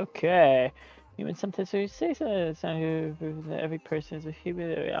 Whoops. Okay. Even sometimes we say so. It's not proven that every person is a human.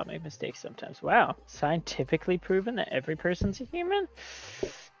 We all make mistakes sometimes. Wow. Scientifically proven that every person's a human?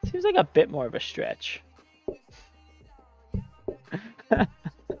 Seems like a bit more of a stretch.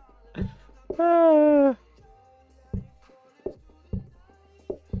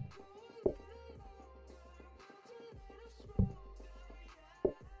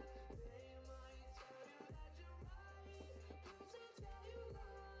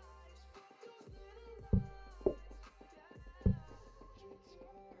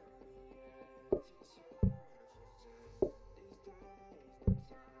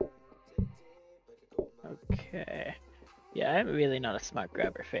 Okay. Yeah, I'm really not a smart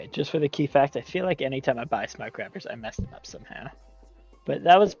grabber fan. Just for the key fact, I feel like anytime I buy smart grabbers, I mess them up somehow. But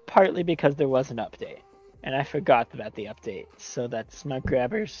that was partly because there was an update. And I forgot about the update, so that smart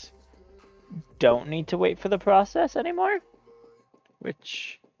grabbers don't need to wait for the process anymore,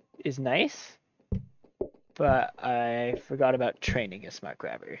 which is nice. But I forgot about training a smart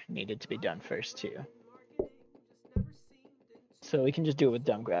grabber. Needed to be done first too. So we can just do it with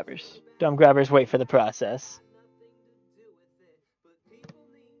dumb grabbers. Dumb grabbers wait for the process.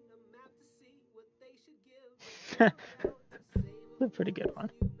 It's a pretty good one.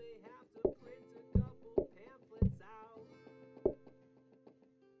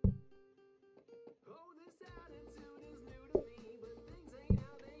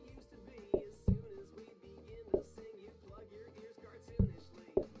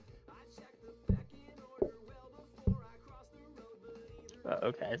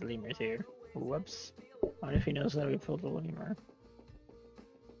 Okay, his lemur's here. Whoops. I wonder if he knows that we pulled the lemur.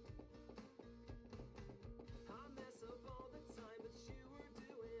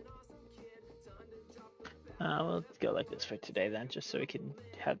 We'll go like this for today then, just so we can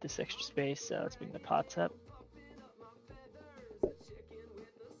have this extra space. So let's bring the pots up.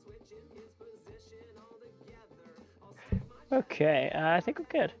 Okay, I think we're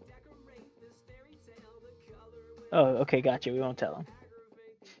good. Oh, okay, gotcha. We won't tell him.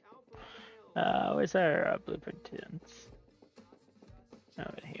 Where's our blueprints?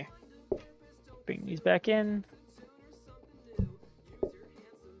 Over here. Bring these back in.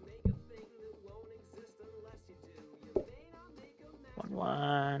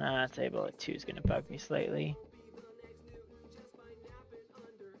 1, table at 2 is gonna bug me slightly.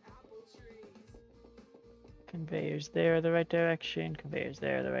 Conveyors there the right direction. Conveyors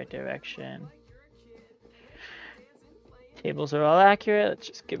there the right direction. Tables are all accurate. Let's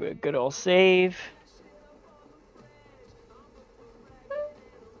just give it a good old save.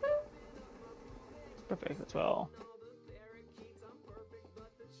 Perfect, that's all.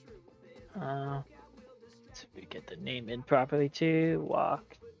 So we get the name in properly too.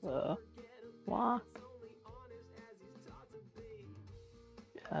 Walk the walk.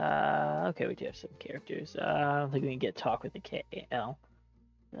 Okay, we do have some characters. I don't think we can get talk with the K-L.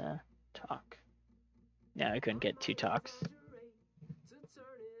 The talk. Yeah, we couldn't get 2 talks.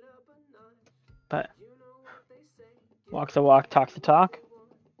 But walk the walk, talk the talk.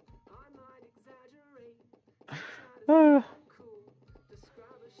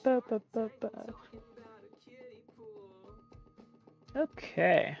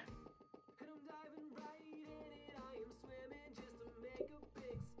 Okay.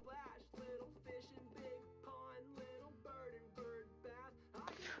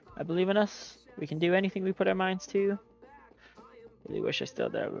 I believe in us. We can do anything we put our minds to. Really wish I still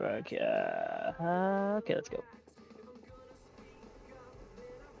had that rug. Okay, let's go.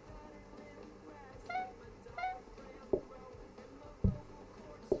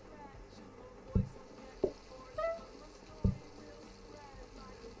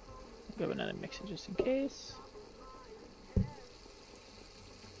 Grab another mixer just in case.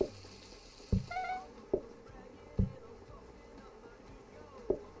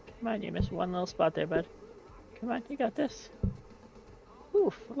 Come on, you missed one little spot there, bud. Come on, you got this.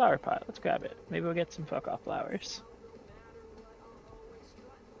 Ooh, flower pot. Let's grab it. Maybe we'll get some fuck off flowers.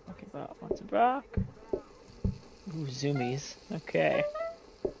 Okay, Brock wants a Brock. Ooh, zoomies. Okay.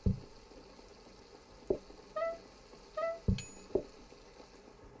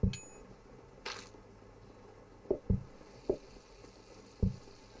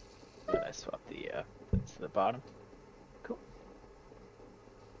 Did I swap that's the bottom? Cool.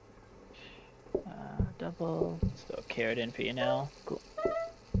 Double. Let's throw a carrot in for you now. Cool.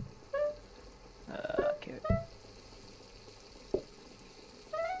 Carrot.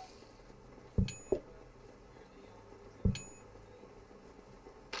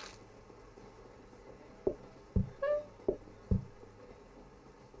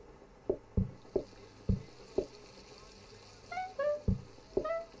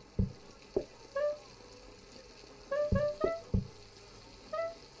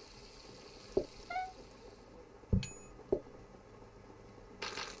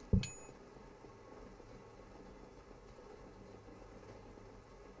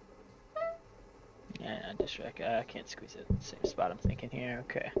 Dish rack. I can't squeeze it in the same spot I'm thinking here.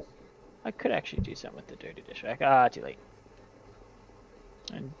 Okay. I could actually do something with the dirty dish rack. Too late.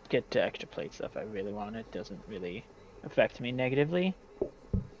 And get extra plate stuff I really want. It doesn't really affect me negatively.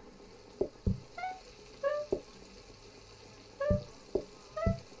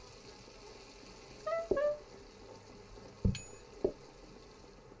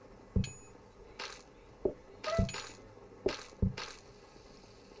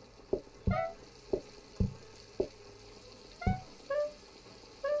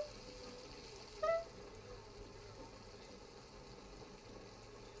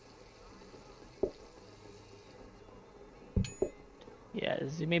 Yeah,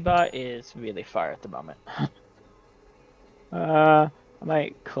 ZumiBot is really far at the moment. I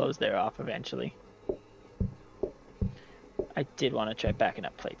might close there off eventually. I did want to try backing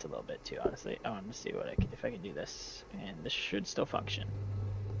up plates a little bit too, honestly. I wanted to see what if I can do this, and this should still function.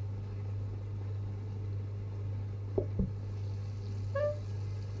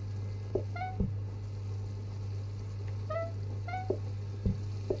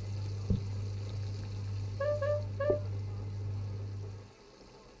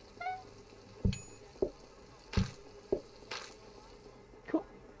 Cool.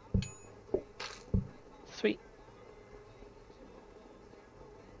 Sweet.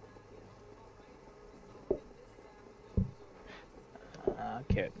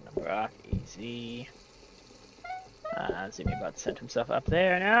 Carrot and a Brock, easy. Zimmy sent himself up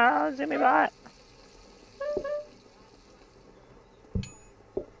there. No, Zimmy.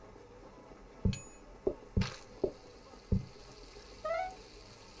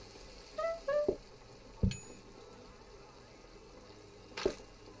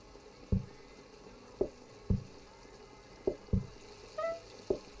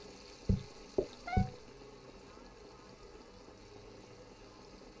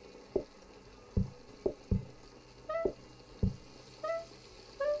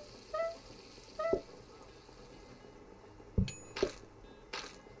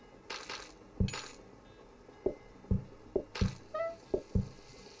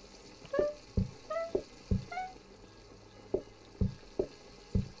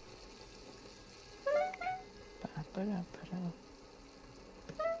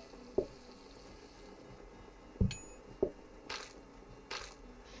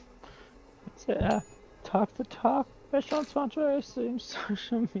 That's it. Talk the talk. Restaurant sponsor, same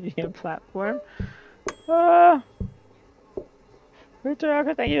social media platform.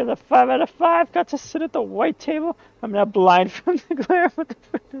 Victor, thank you to the 5 out of 5. Got to sit at the white table. I'm now blind from the glare. What the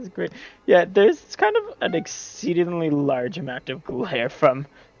frick is great? Yeah, there's kind of an exceedingly large amount of glare from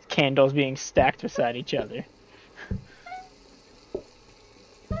candles being stacked beside each other.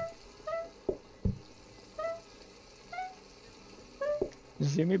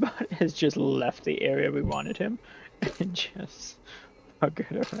 Zumibot has just left the area we wanted him and just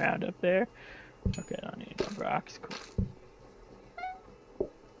buggered around up there. Okay, I don't need no rocks. Cool.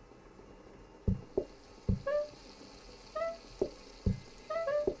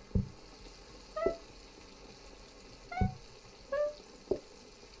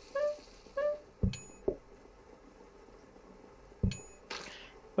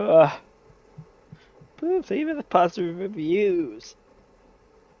 Boom, so even the positive reviews.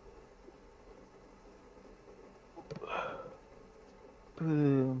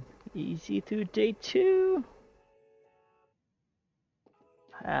 Boom. Easy through day 2.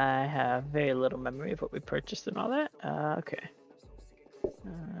 I have very little memory of what we purchased and all that. Okay.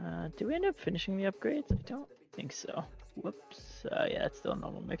 Do we end up finishing the upgrades? I don't think so. Whoops. Yeah, it's still a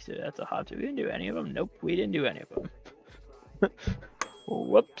normal mixer. That's a hot tub. We didn't do any of them. Nope, we didn't do any of them.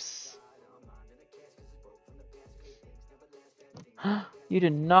 Whoops. You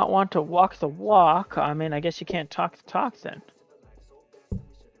did not want to walk the walk. I mean, I guess you can't talk the talk then.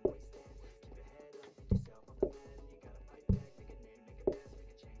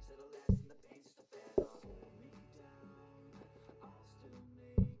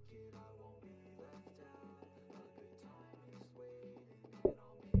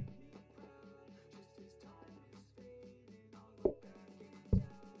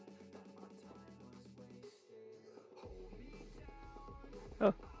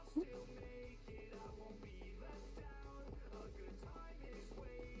 Oh.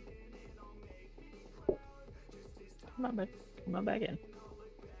 Come on, bud. Come on back in.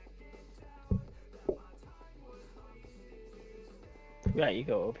 Right, you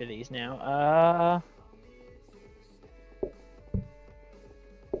go over these now.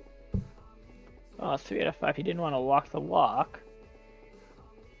 Oh, 3 out of 5. He didn't want to walk the walk.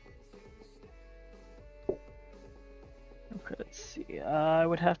 Okay, let's see. I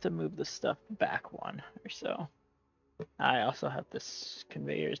would have to move the stuff back 1 or so. I also have this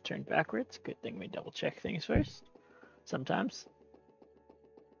conveyors turned backwards. Good thing we double check things first. Sometimes.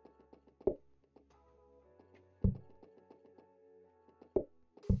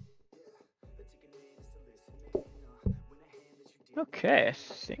 Okay, I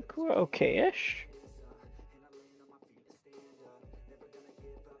think we're okay-ish.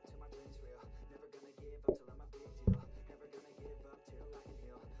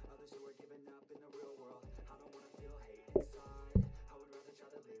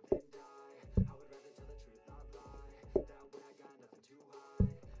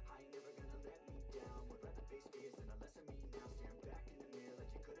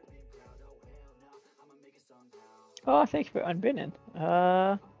 Oh, thank you for unbinning.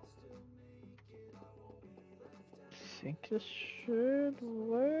 I think this should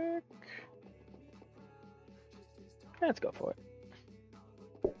work. Let's go for it.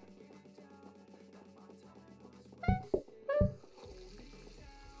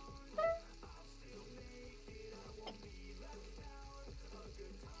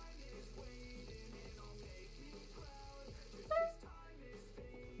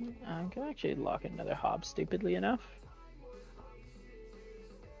 I can actually lock another hob, stupidly enough.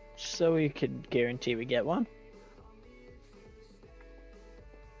 So we could guarantee we get one.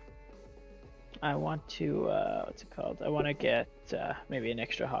 I want to, what's it called? I want to get maybe an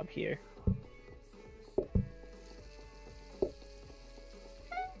extra hob here.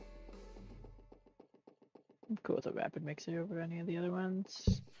 I'm cool with a rapid mixer over any of the other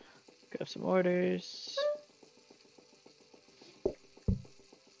ones. Grab some orders.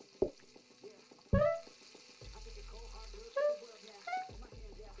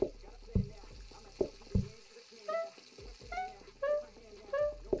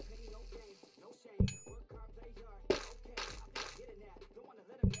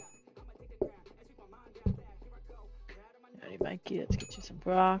 Mikey, let's get you some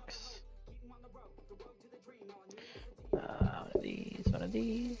rocks. One of these, one of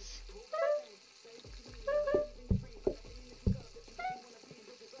these.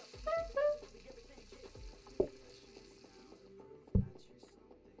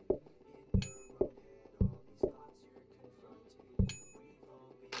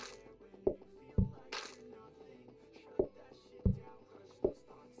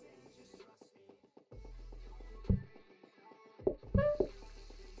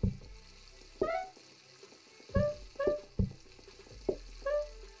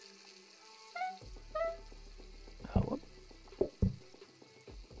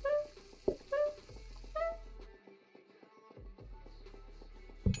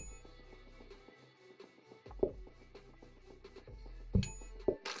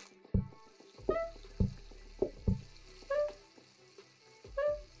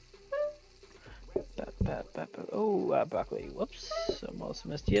 Oh, broccoli. Whoops. Almost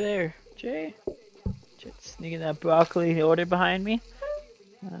missed you there, Jay. Just sneaking that broccoli order behind me.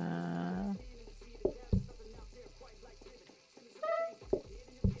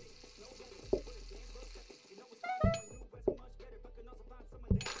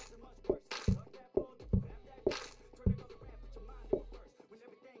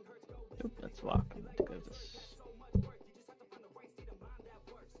 Let's walk. I'm going to go this.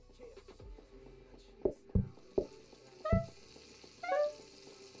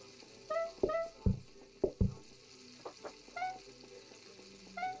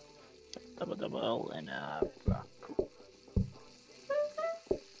 Double and broccoli.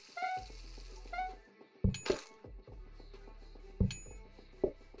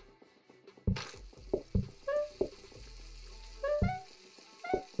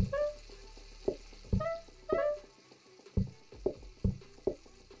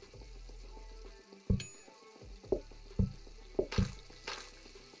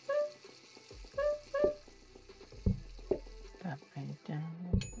 That right down.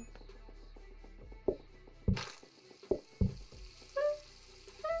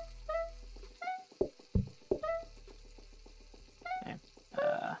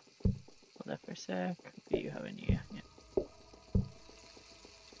 For a sec. Do you have any? Yeah.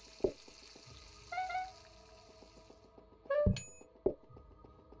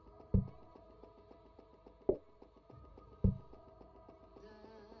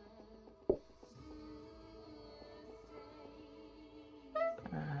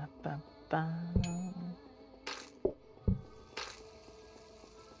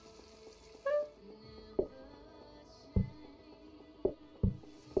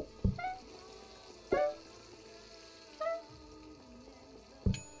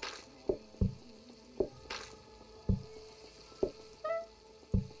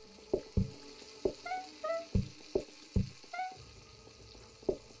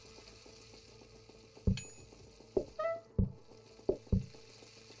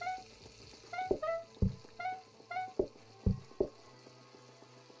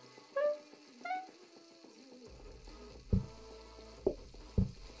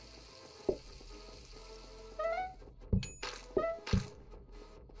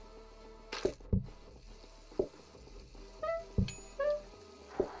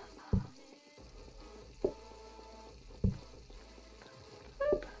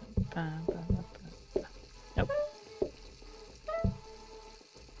 Nope.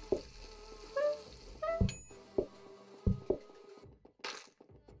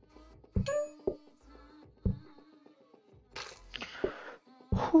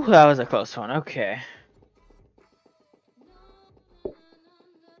 Whew, that was a close one. Okay.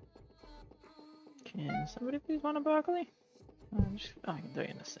 Can somebody please want a broccoli? I can throw you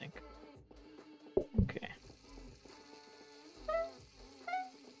in the sink. Okay.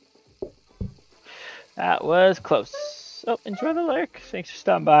 That was close. Oh, enjoy the lurk. Thanks for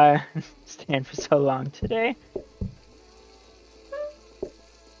stopping by. Staying for so long today.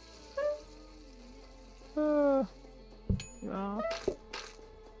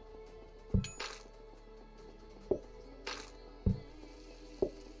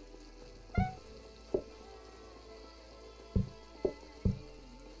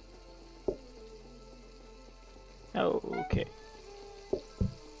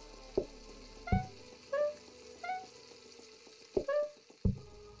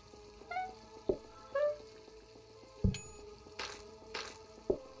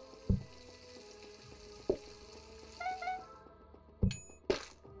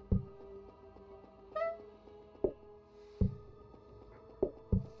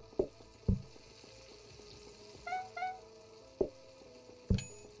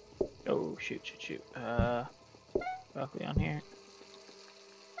 shoot. Broccoli on here.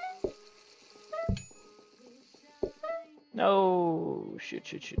 No! Shoot.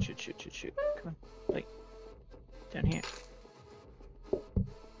 Come on, plate. Down here.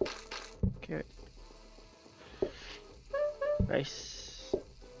 Carrot. Rice.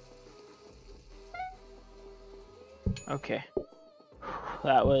 Okay.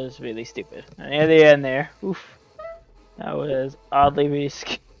 That was really stupid. Near the end there. Oof. That was oddly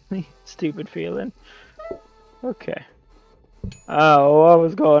risky. Stupid feeling. Okay. Oh, what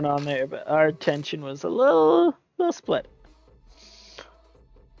was going on there? But our attention was a little split.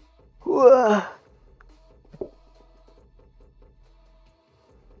 Whoa.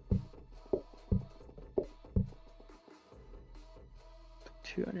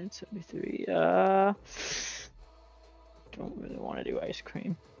 $273. Don't really want to do ice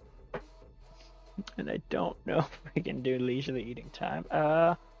cream. And I don't know if we can do leisurely eating time.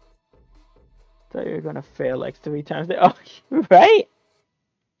 Thought you were gonna fail like 3 times there. Oh, right?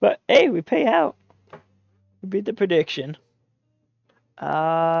 But hey, we pay out. We beat the prediction.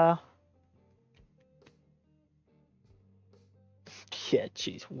 Yeah,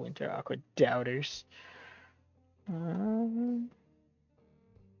 geez, winter awkward doubters.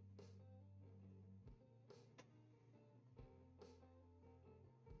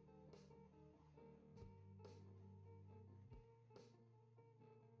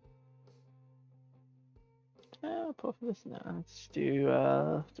 I'll pull for this now. Let's do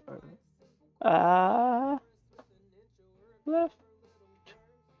left.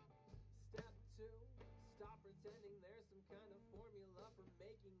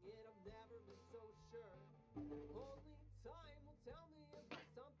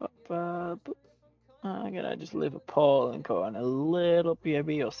 I'm gonna just leave a poll and go on a little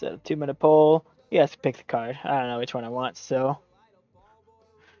BRB. We'll set a 2-minute poll. You guys pick the card. I don't know which one I want, so.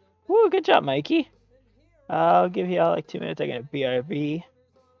 Woo, good job, Mikey. I'll give you all like 2 minutes. I get a BRB.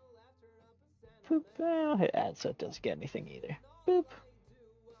 Boop. I'll hit add so it doesn't get anything either. Boop.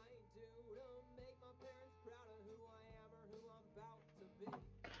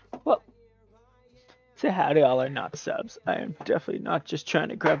 Well, say howdy, all are not subs. I am definitely not just trying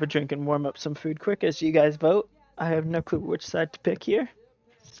to grab a drink and warm up some food quick as you guys vote. I have no clue which side to pick here.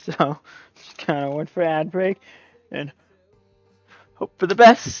 So, just kind of went for ad break and hope for the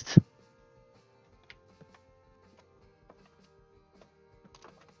best.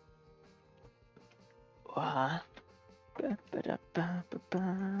 What?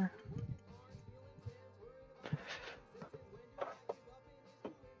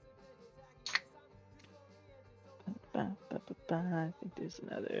 I think there's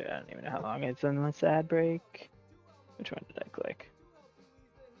another. I don't even know how long it's in this ad break. Which one did I click?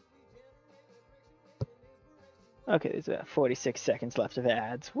 Okay, there's about 46 seconds left of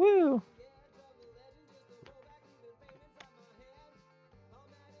ads. Woo!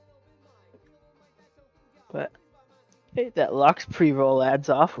 But hey, that locks pre-roll ads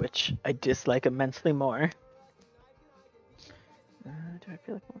off, which I dislike immensely more. Do I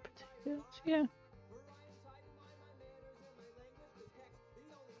feel like more potatoes? Yeah.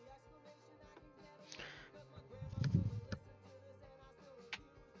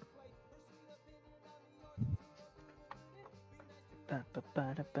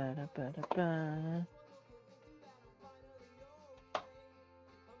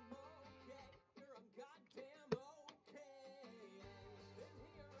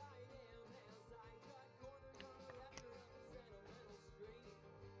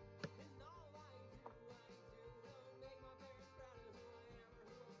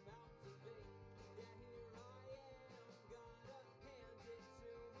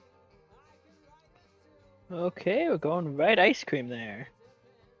 Okay, we're going right ice cream there.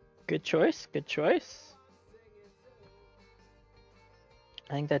 Good choice, good choice.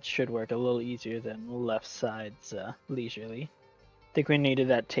 I think that should work a little easier than left side's leisurely. I think we needed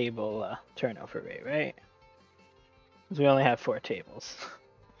that table turnover rate, right? Because we only have 4 tables.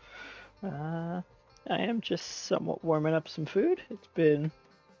 I am just somewhat warming up some food. It's been a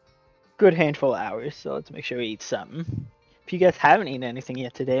good handful of hours, so let's make sure we eat something. If you guys haven't eaten anything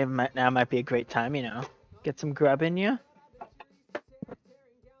yet today, now might be a great time, you know. Get some grub in you.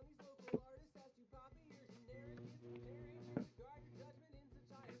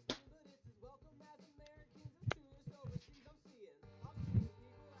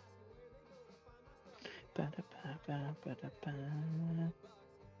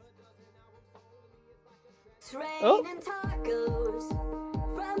 Oh. And tacos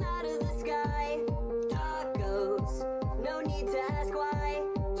from out of the sky. Tacos, no need to ask why.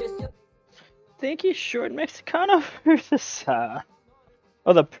 Just thank you, Short Mexicano, for this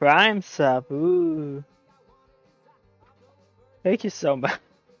Oh, the Prime sub. Ooh. Thank you so much.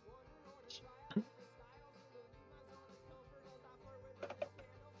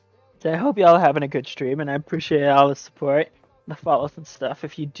 I hope y'all are having a good stream, and I appreciate all the support, the follows and stuff.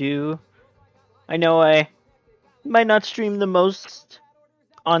 If you do, I know I might not stream the most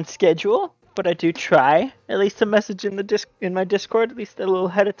on schedule, but I do try at least to message in the in my Discord at least a little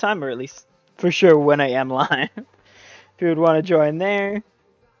ahead of time, or at least for sure when I am live. If you would want to join there.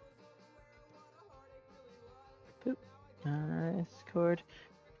 Discord.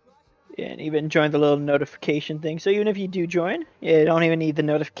 And even join the little notification thing. So even if you do join, you don't even need the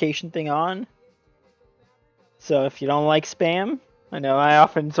notification thing on. So if you don't like spam, I know I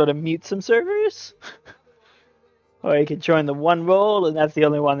often sort of mute some servers. Or you can join the one role, and that's the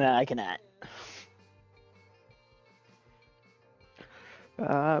only one that I can add.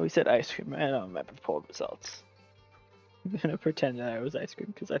 We said ice cream. I don't remember poll results. I'm gonna pretend that I was ice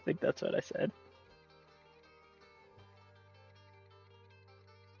cream because I think that's what I said.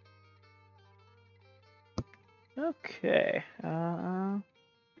 Okay.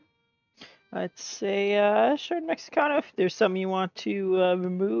 I'd say short Mexicano. If there's something you want to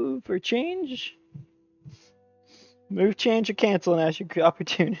remove or change, move, change, or cancel, and ask your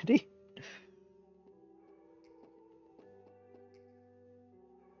opportunity.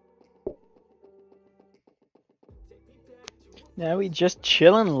 Now we just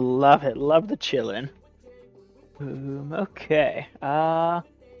chillin', love it, love the chillin'. Okay.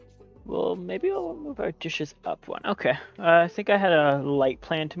 Well, maybe we'll move our dishes up one. Okay. I think I had a light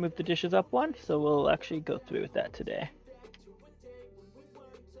plan to move the dishes up one, so we'll actually go through with that today.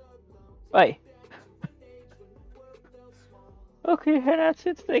 Bye. Okay, and that's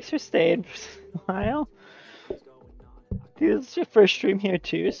it. Thanks for staying for a while. Dude, this is your first stream here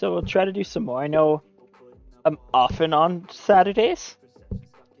too, so we'll try to do some more. I know I'm often on Saturdays.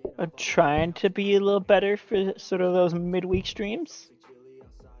 I'm trying to be a little better for sort of those midweek streams.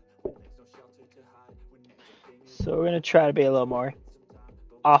 So we're gonna try to be a little more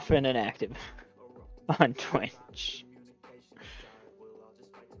often and active on Twitch.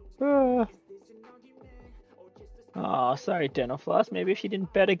 Oh, sorry, Dental Floss. Maybe if you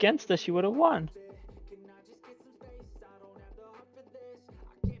didn't bet against us, you would have won.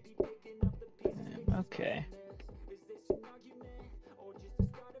 Okay.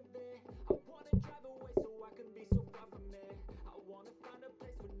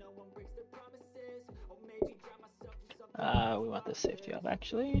 We want the safety up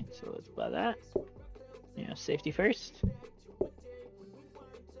actually, so let's buy that. Yeah, safety first.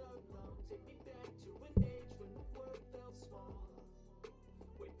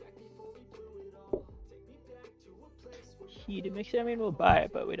 Heated mixer, I mean, we'll buy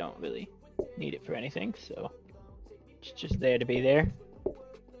it, but we don't really need it for anything, so it's just there to be there.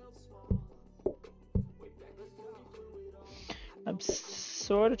 I'm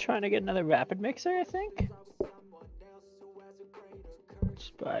sort of trying to get another rapid mixer, I think.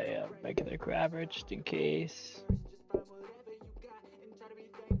 Just buy a regular grabber just in case.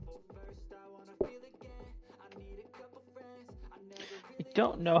 I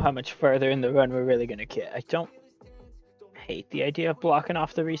don't know how much further in the run we're really gonna get. I don't hate the idea of blocking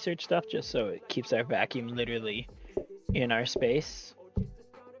off the research stuff just so it keeps our vacuum literally in our space.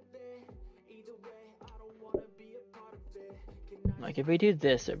 Like, if we do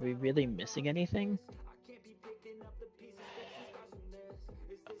this, are we really missing anything?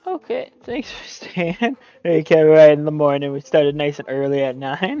 Okay, thanks for staying. Okay, right in the morning. We started nice and early at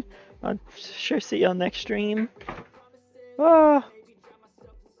 9. I'll sure see you on next stream. Oh.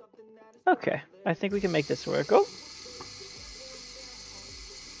 Okay, I think we can make this work. Oh.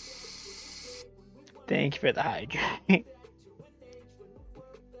 Thank you for the hydrate.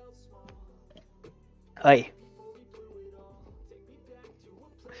 Hi.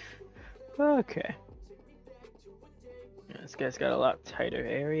 Okay. This guy's got a lot tighter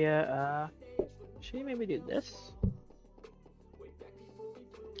area. Should we maybe do this?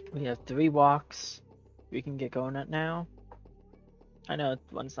 We have 3 walks. We can get going at now. I know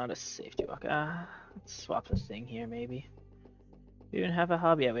one's not a safety walk. Let's swap this thing here maybe. We even have a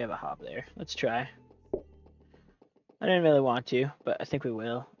hub? Yeah, we have a hub there. Let's try. I didn't really want to, but I think we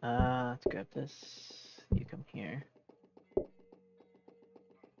will. Let's grab this. You come here. Do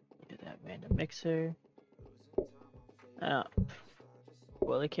that random mixer.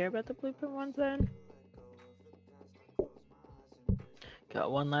 Will they care about the blueprint ones then?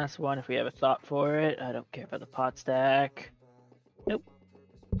 Got one last one if we have a thought for it. I don't care about the pot stack. Nope.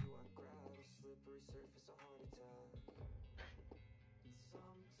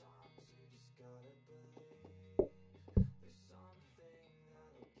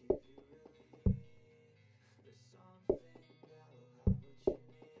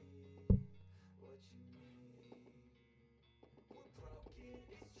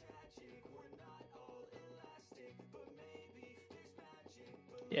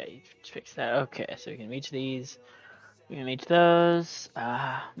 Yeah, you fix that. Okay, so we can reach these. We can reach those.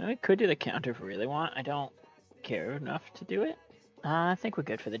 No, we could do the counter if we really want. I don't care enough to do it. I think we're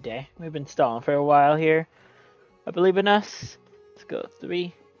good for the day. We've been stalling for a while here. I believe in us. Let's go.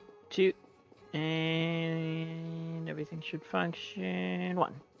 3, 2, and everything should function.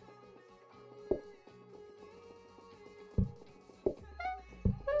 1.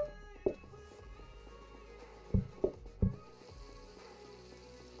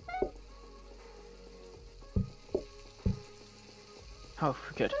 Oh,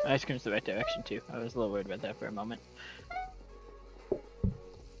 good. Ice cream's the right direction too. I was a little worried about that for a moment.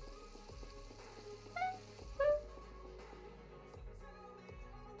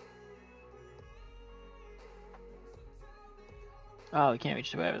 Oh, we can't reach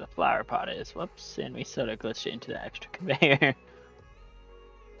to wherever the flower pot is. Whoops, and we sort of glitched it into the extra conveyor.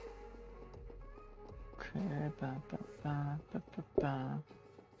 Okay, ba, ba, ba, ba, ba, ba.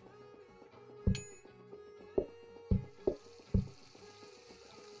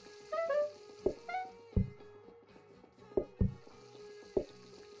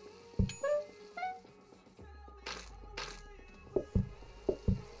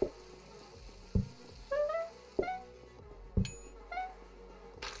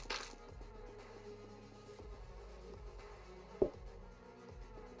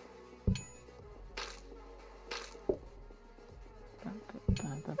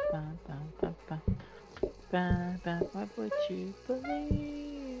 What would you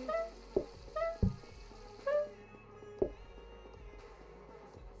believe?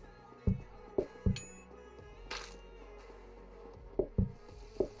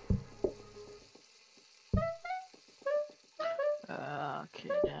 Okay,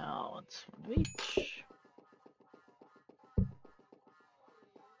 now let's reach.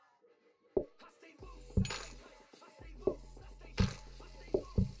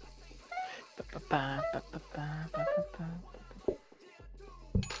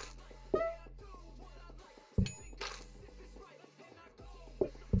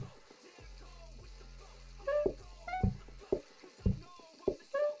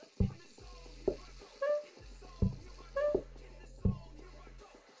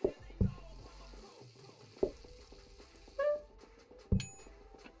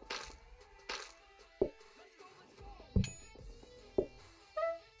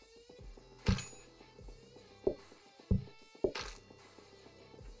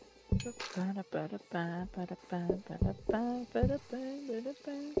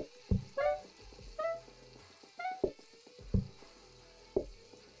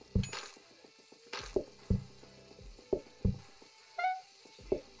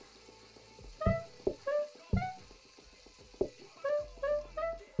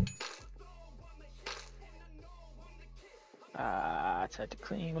 It's hard to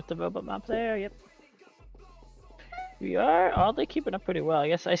clean with the robot mop there. Yep. We are oddly keeping up pretty well. I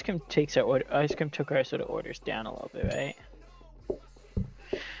guess Ice Cream takes our order. Ice Cream took our sort of orders down a little bit, right?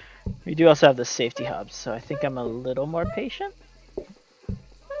 We do also have the safety hubs, so I think I'm a little more patient.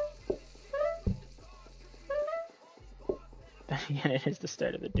 Yeah, it is the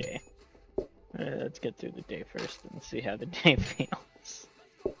start of the day. Let's get through the day first and see how the day feels.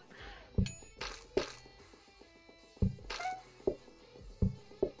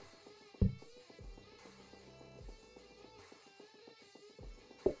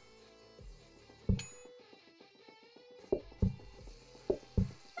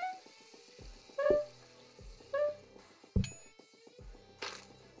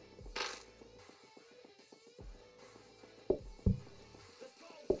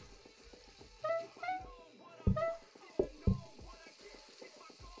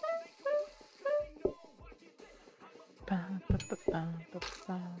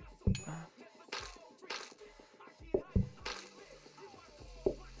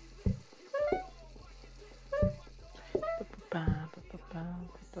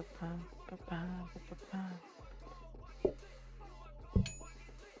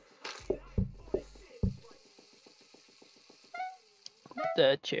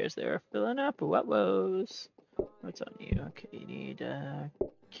 The chairs there are filling up. What was? What's on you? Okay, you need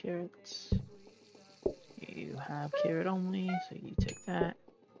carrots. You have carrot only, so you take that.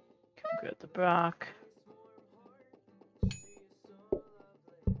 Come grab the Brock.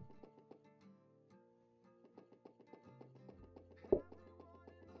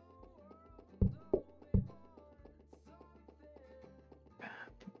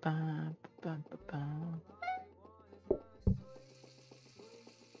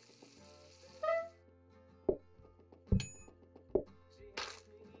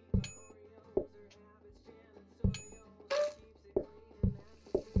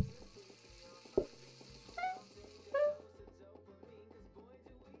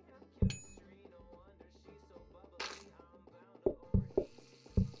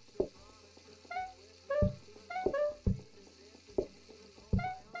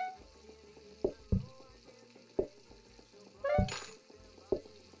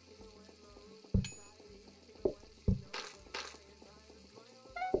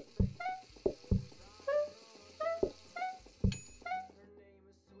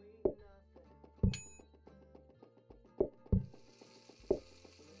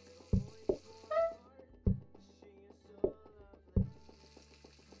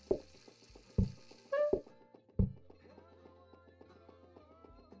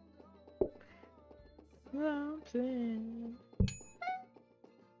 Something.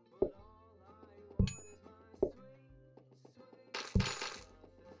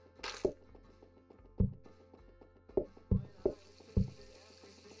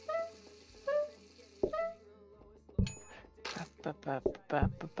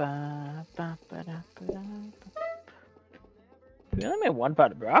 We only made one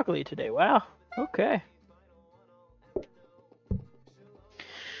pot of broccoli today. Wow. Okay.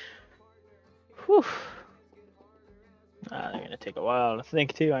 Whew. They're gonna take a while to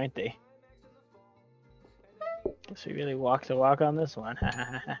think too, aren't they? Guess we really walk the walk on this one.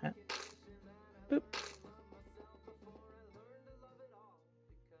 Boop.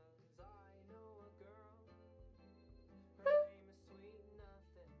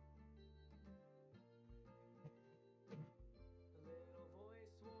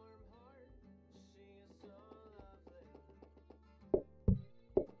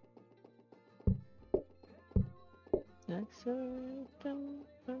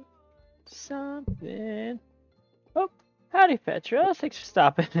 Something. Oh, howdy, Petra. Thanks for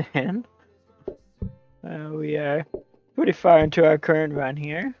stopping in. We are pretty far into our current run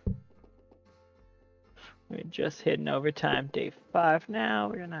here. We're just hitting overtime, day 5 now.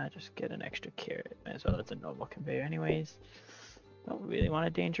 We're gonna just get an extra carrot. Might as well, it's a normal conveyor anyways. Don't really want a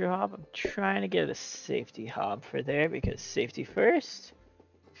danger hob. I'm trying to get a safety hob for there because safety first.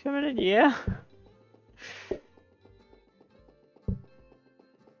 Coming in, yeah.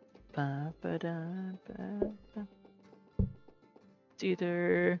 It's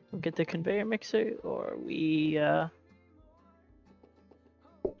either we get the conveyor mixer or we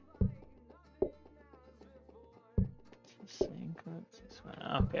sink. What's this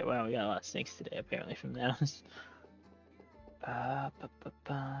one? Okay, well we got a lot of sinks today apparently from those.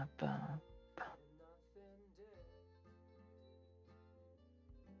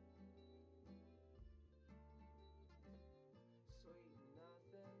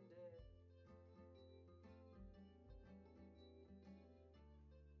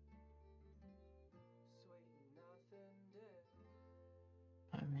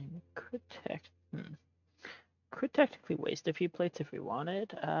 I mean, could technically waste a few plates if we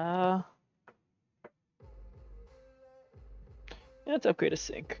wanted. Let's upgrade a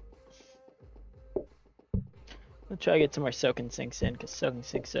sink. We'll try to get some more soaking sinks in because soaking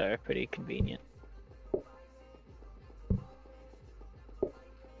sinks are pretty convenient.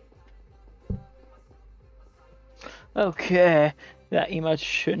 Okay, that emote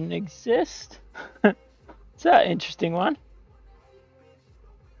shouldn't exist. It's an interesting one.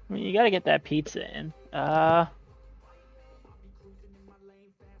 I mean, you gotta get that pizza in. I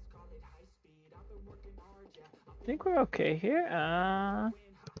think we're okay here.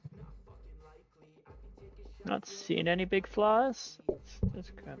 Not seeing any big flaws.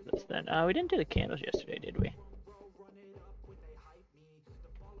 Let's grab this then. We didn't do the candles yesterday, did we?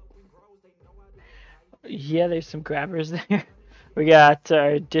 Yeah, there's some grabbers there. We got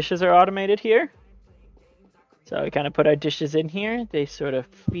our dishes are automated here. So we kind of put our dishes in here. They sort of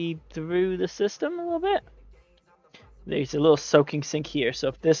feed through the system a little bit. There's a little soaking sink here. So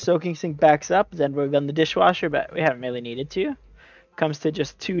if this soaking sink backs up, then we'll run the dishwasher, but we haven't really needed to. Comes to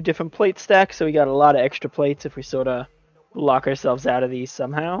just 2 different plate stacks, so we got a lot of extra plates if we sort of lock ourselves out of these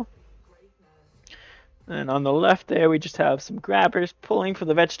somehow. And on the left there, we just have some grabbers pulling for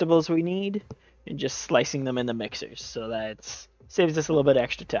the vegetables we need and just slicing them in the mixers, so that saves us a little bit of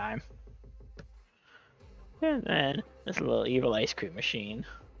extra time. And then this little evil ice cream machine.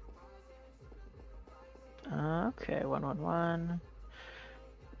 Okay, 111.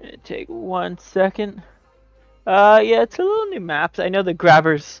 It'd take 1 second. Yeah, it's a little new map. I know the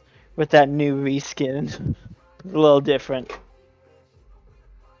grabbers with that new reskin is a little different.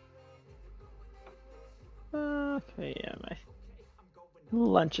 Okay, yeah, my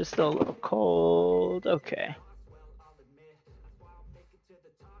lunch is still a little cold. Okay.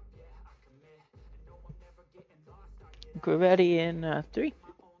 We're ready in 3,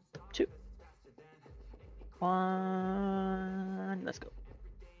 2, 1. Let's go.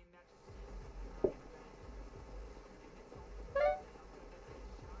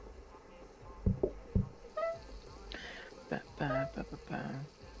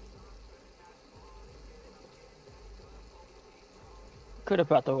 Could have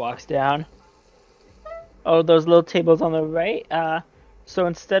brought the walks down. Oh, those little tables on the right. So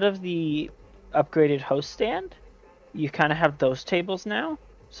instead of the upgraded host stand, you kind of have those tables now.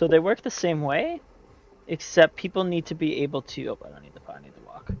 So they work the same way, except people need to be able to. Oh, I don't need the pot. I need the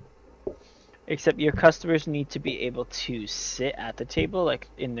walk. Except your customers need to be able to sit at the table, like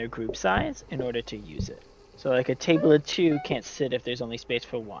in their group size, in order to use it. So like a table of 2 can't sit if there's only space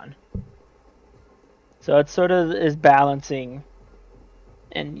for 1. So it sort of is balancing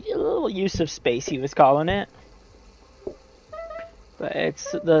and a little use of space, he was calling it. But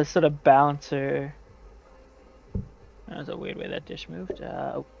it's the sort of balancer. That was a weird way that dish moved.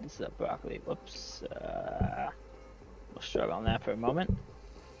 Oh, this is a broccoli. Whoops. We'll struggle on that for a moment.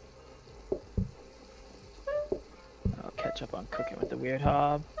 I'll catch up on cooking with the weird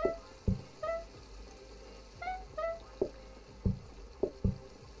hob.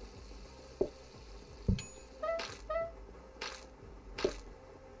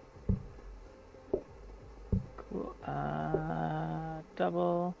 Cool.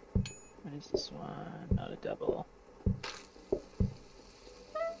 Double. What is this one? Not a double.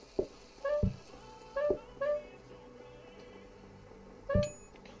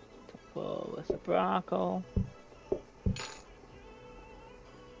 Double with the broccoli.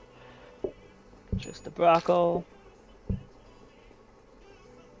 Just the broccoli.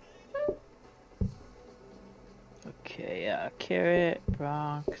 Okay, carrot,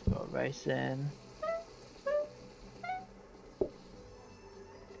 brock, throw rice in.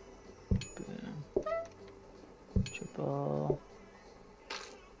 Boom. Triple.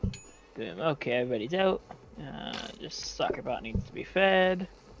 Boom. Okay, everybody's out. Just soccer bot needs to be fed.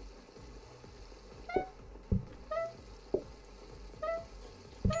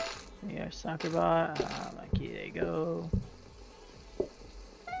 Here's soccer bot. Mikey, there you go.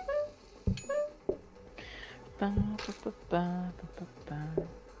 Ba, ba, ba, ba, ba, ba.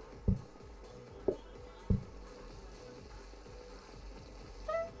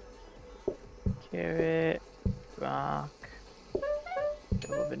 Carrot, rock,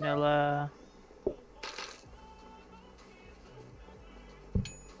 double vanilla.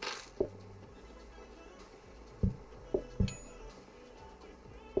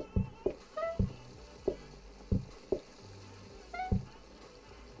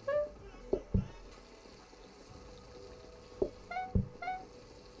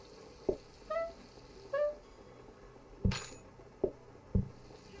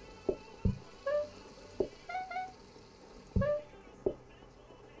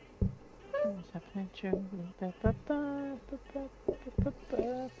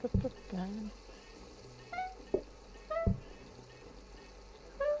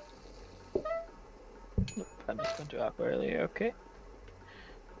 I missed one drop earlier, okay.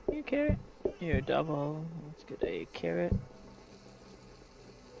 You carrot, you're double. Let's get a carrot.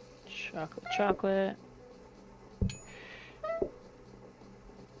 Chocolate.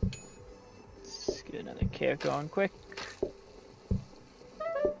 Let's get another carrot going quick.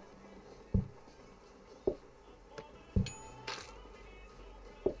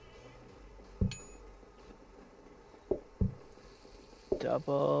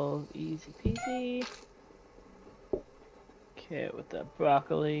 Double, easy peasy. Carrot with the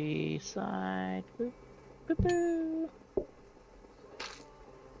broccoli side. Boop, boop, boop.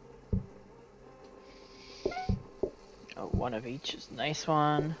 Oh, one of each is a nice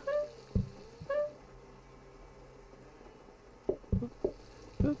one. Boop,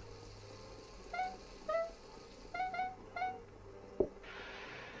 boop.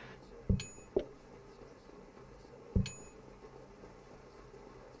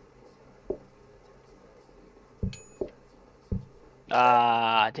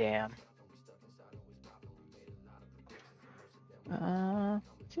 Ah, damn.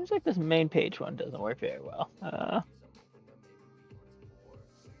 Seems like this main page one doesn't work very well.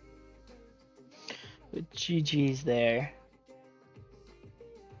 With GG's there.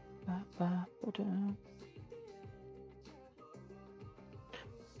 Ba, ba, ba, da.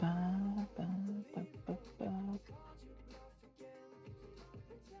 Ba, ba, ba, ba, ba.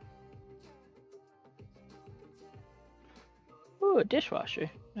 Ooh, a dishwasher.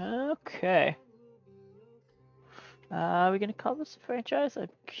 Okay. Are we gonna call this a franchise? I'm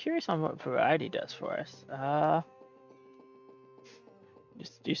curious on what variety does for us.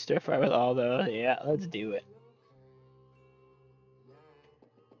 Just do stir fry with all those. Yeah, let's do it.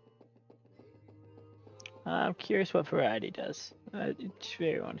 I'm curious what variety does. I just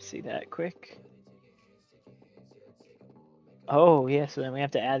really want to see that quick. Oh, yeah, so then we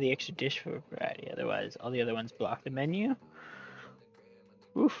have to add the extra dish for variety, otherwise all the other ones block the menu.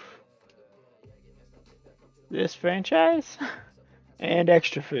 Oof. This franchise? And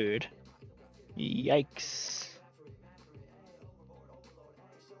extra food. Yikes.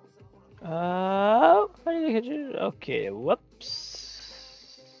 What do you think I did? Okay, whoops.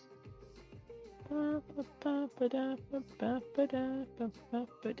 I'm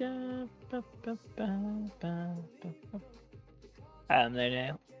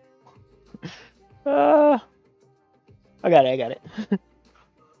there now. I got it.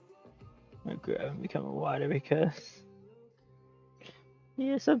 grab becoming wider because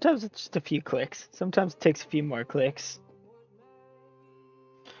yeah, sometimes it's just a few clicks. Sometimes it takes a few more clicks.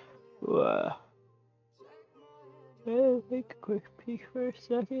 Whoa. Oh, take a quick peek for a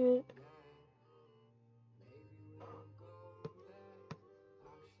second.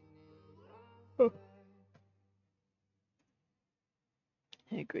 Oh.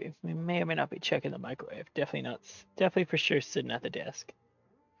 I agree. We may or may not be checking the microwave. Definitely not. Definitely for sure sitting at the desk.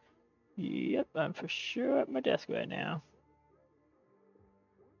 Yep, I'm for sure at my desk right now.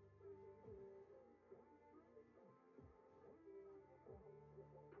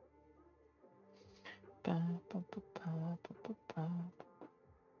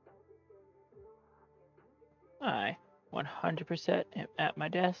 I 100% am at my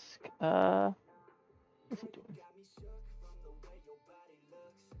desk. What's it doing?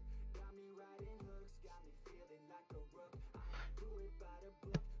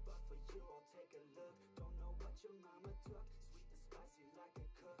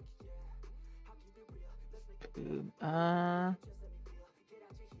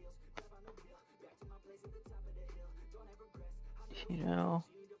 You know,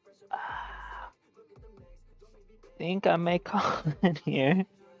 think I may call in here.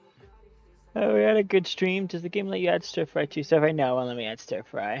 Oh, we had a good stream. Does the game let you add stir fry too? Stir fry? No, won't let me add stir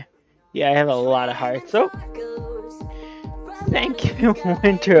fry. Yeah, I have a lot of hearts. Oh, thank you,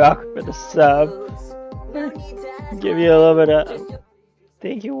 Winter Aqua, for the sub. Give you a little bit of.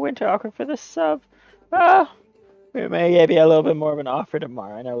 Thank you, Winter Aqua, for the sub. We may give you a little bit more of an offer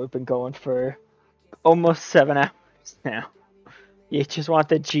tomorrow. I know we've been going for almost 7 hours now. You just want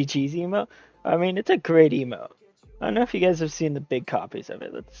the GG's emote? I mean, it's a great emote. I don't know if you guys have seen the big copies of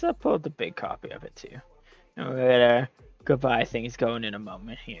it. Let's upload the big copy of it too. And we're gonna goodbye things going in a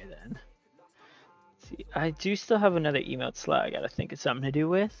moment here then. Let's see, I do still have another emote slot I gotta think of something to do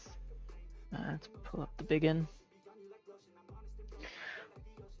with. Let's pull up the big one.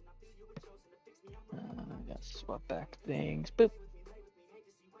 I gotta swap back things. Boop.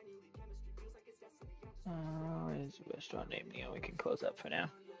 Where's the restaurant name? Yeah, we can close up for now.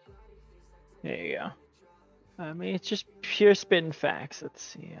 There you go. I mean, it's just pure spitting facts. Let's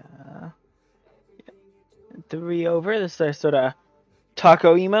see. Yeah. 3 over. This is our sort of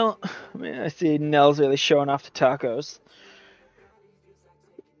taco emote. I mean, I see Nell's really showing off the tacos.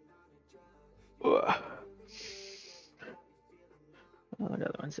 What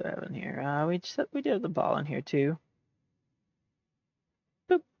other ones do I have in here? We did have the ball in here too.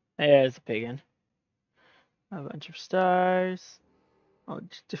 Boop. There's the pig in. A bunch of stars. Oh,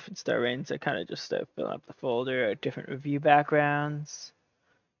 just different star ratings. I kind of just fill up the folder. Different review backgrounds.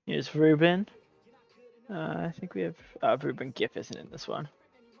 Here's Ruben. I think we have Ruben GIF isn't in this one.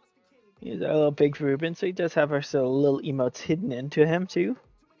 He's our little big Ruben, so he does have our little emotes hidden into him too.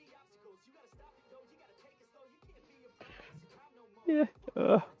 Yeah.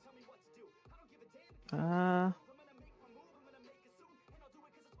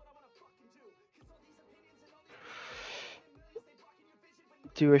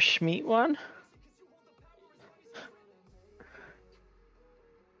 Do a Schmeat one.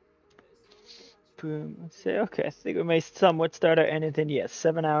 Boom. Let's say, okay, I think we may somewhat start our end, and then yes,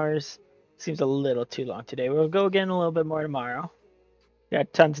 7 hours seems a little too long today. We'll go again a little bit more tomorrow. We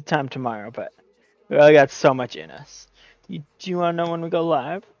got tons of time tomorrow, but we all got so much in us. Do you want to know when we go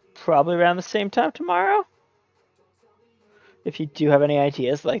live? Probably around the same time tomorrow. If you do have any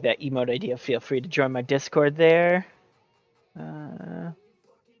ideas like that emote idea, feel free to join my Discord there.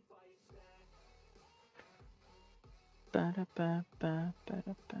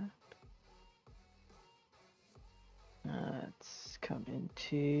 Let's come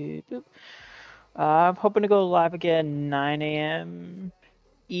into. Boop. I'm hoping to go live again 9 a.m.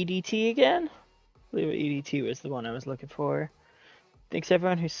 EDT again. I believe EDT was the one I was looking for. Thanks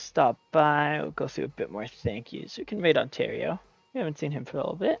everyone who stopped by. We'll go through a bit more thank yous. We can raid Ontario. We haven't seen him for a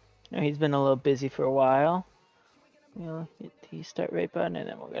little bit. I know he's been a little busy for a while. We'll hit the start raid button and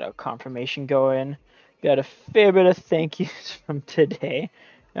then we'll get our confirmation going. Got a fair bit of thank yous from today.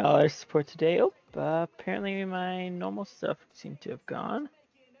 All our support today. Oh, apparently my normal stuff seemed to have gone.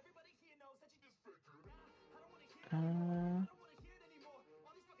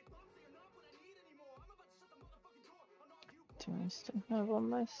 Do I still have all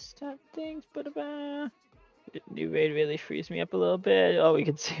my stat things? New raid really frees me up a little bit. Oh, we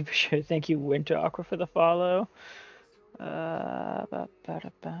can see for sure. Thank you, Winter Aqua, for the follow. Oh,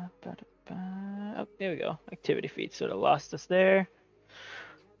 there we go. Activity feed sort of lost us there.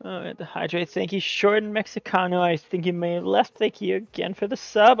 Oh, the hydrate. Thank you, Shorten Mexicano. I think you may have left. Thank you again for the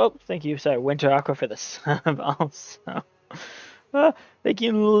sub. Oh, thank you. Sorry, Winter Aqua for the sub also. Thank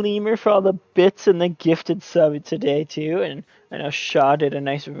you, Lemur, for all the bits and the gifted sub today, too. And I know Shaw did a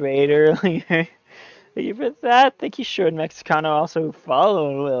nice raid earlier. Thank you for that. Thank you, Short Mexicano, also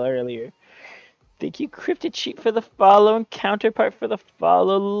following a little earlier. Thank you, Cryptid Sheep, for the follow, and Counterpart for the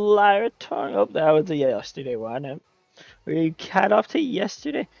follow. Lyra Tong. Oh, that was a yesterday one. Were you cat off to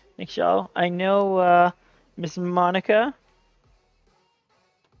yesterday? Thanks, y'all. I know, Miss Monica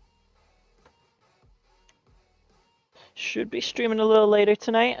should be streaming a little later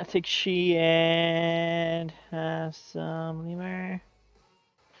tonight. I think she and has some lemur.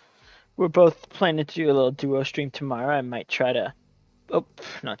 We're both planning to do a little duo stream tomorrow. I might try to. Oh,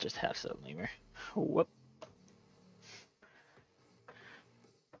 not just have some lemur. Whoop.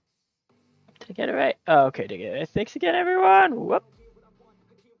 Did I get it right? Oh, okay, did I get it right? Thanks again, everyone. Whoop.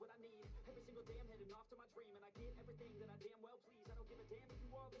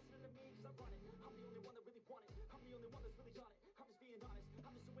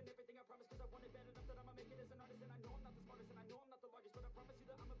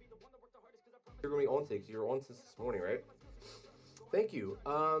 You're gonna be on today. You're on since this morning, right? Thank you.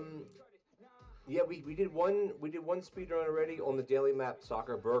 Yeah, we did one speed run already on the daily map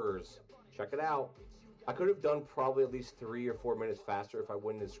soccer burgers. Check it out. I could have done probably at least 3 or 4 minutes faster if I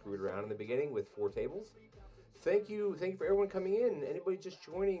wouldn't have screwed around in the beginning with 4 tables. Thank you for everyone coming in. Anybody just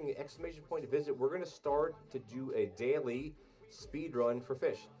joining! Exclamation point to visit. We're gonna start to do a daily speed run for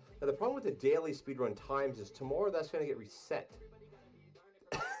fish. Now the problem with the daily speed run times is tomorrow that's gonna get reset.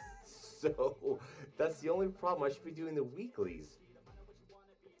 So that's the only problem. I should be doing the weeklies.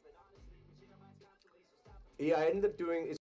 Yeah, I ended up doing.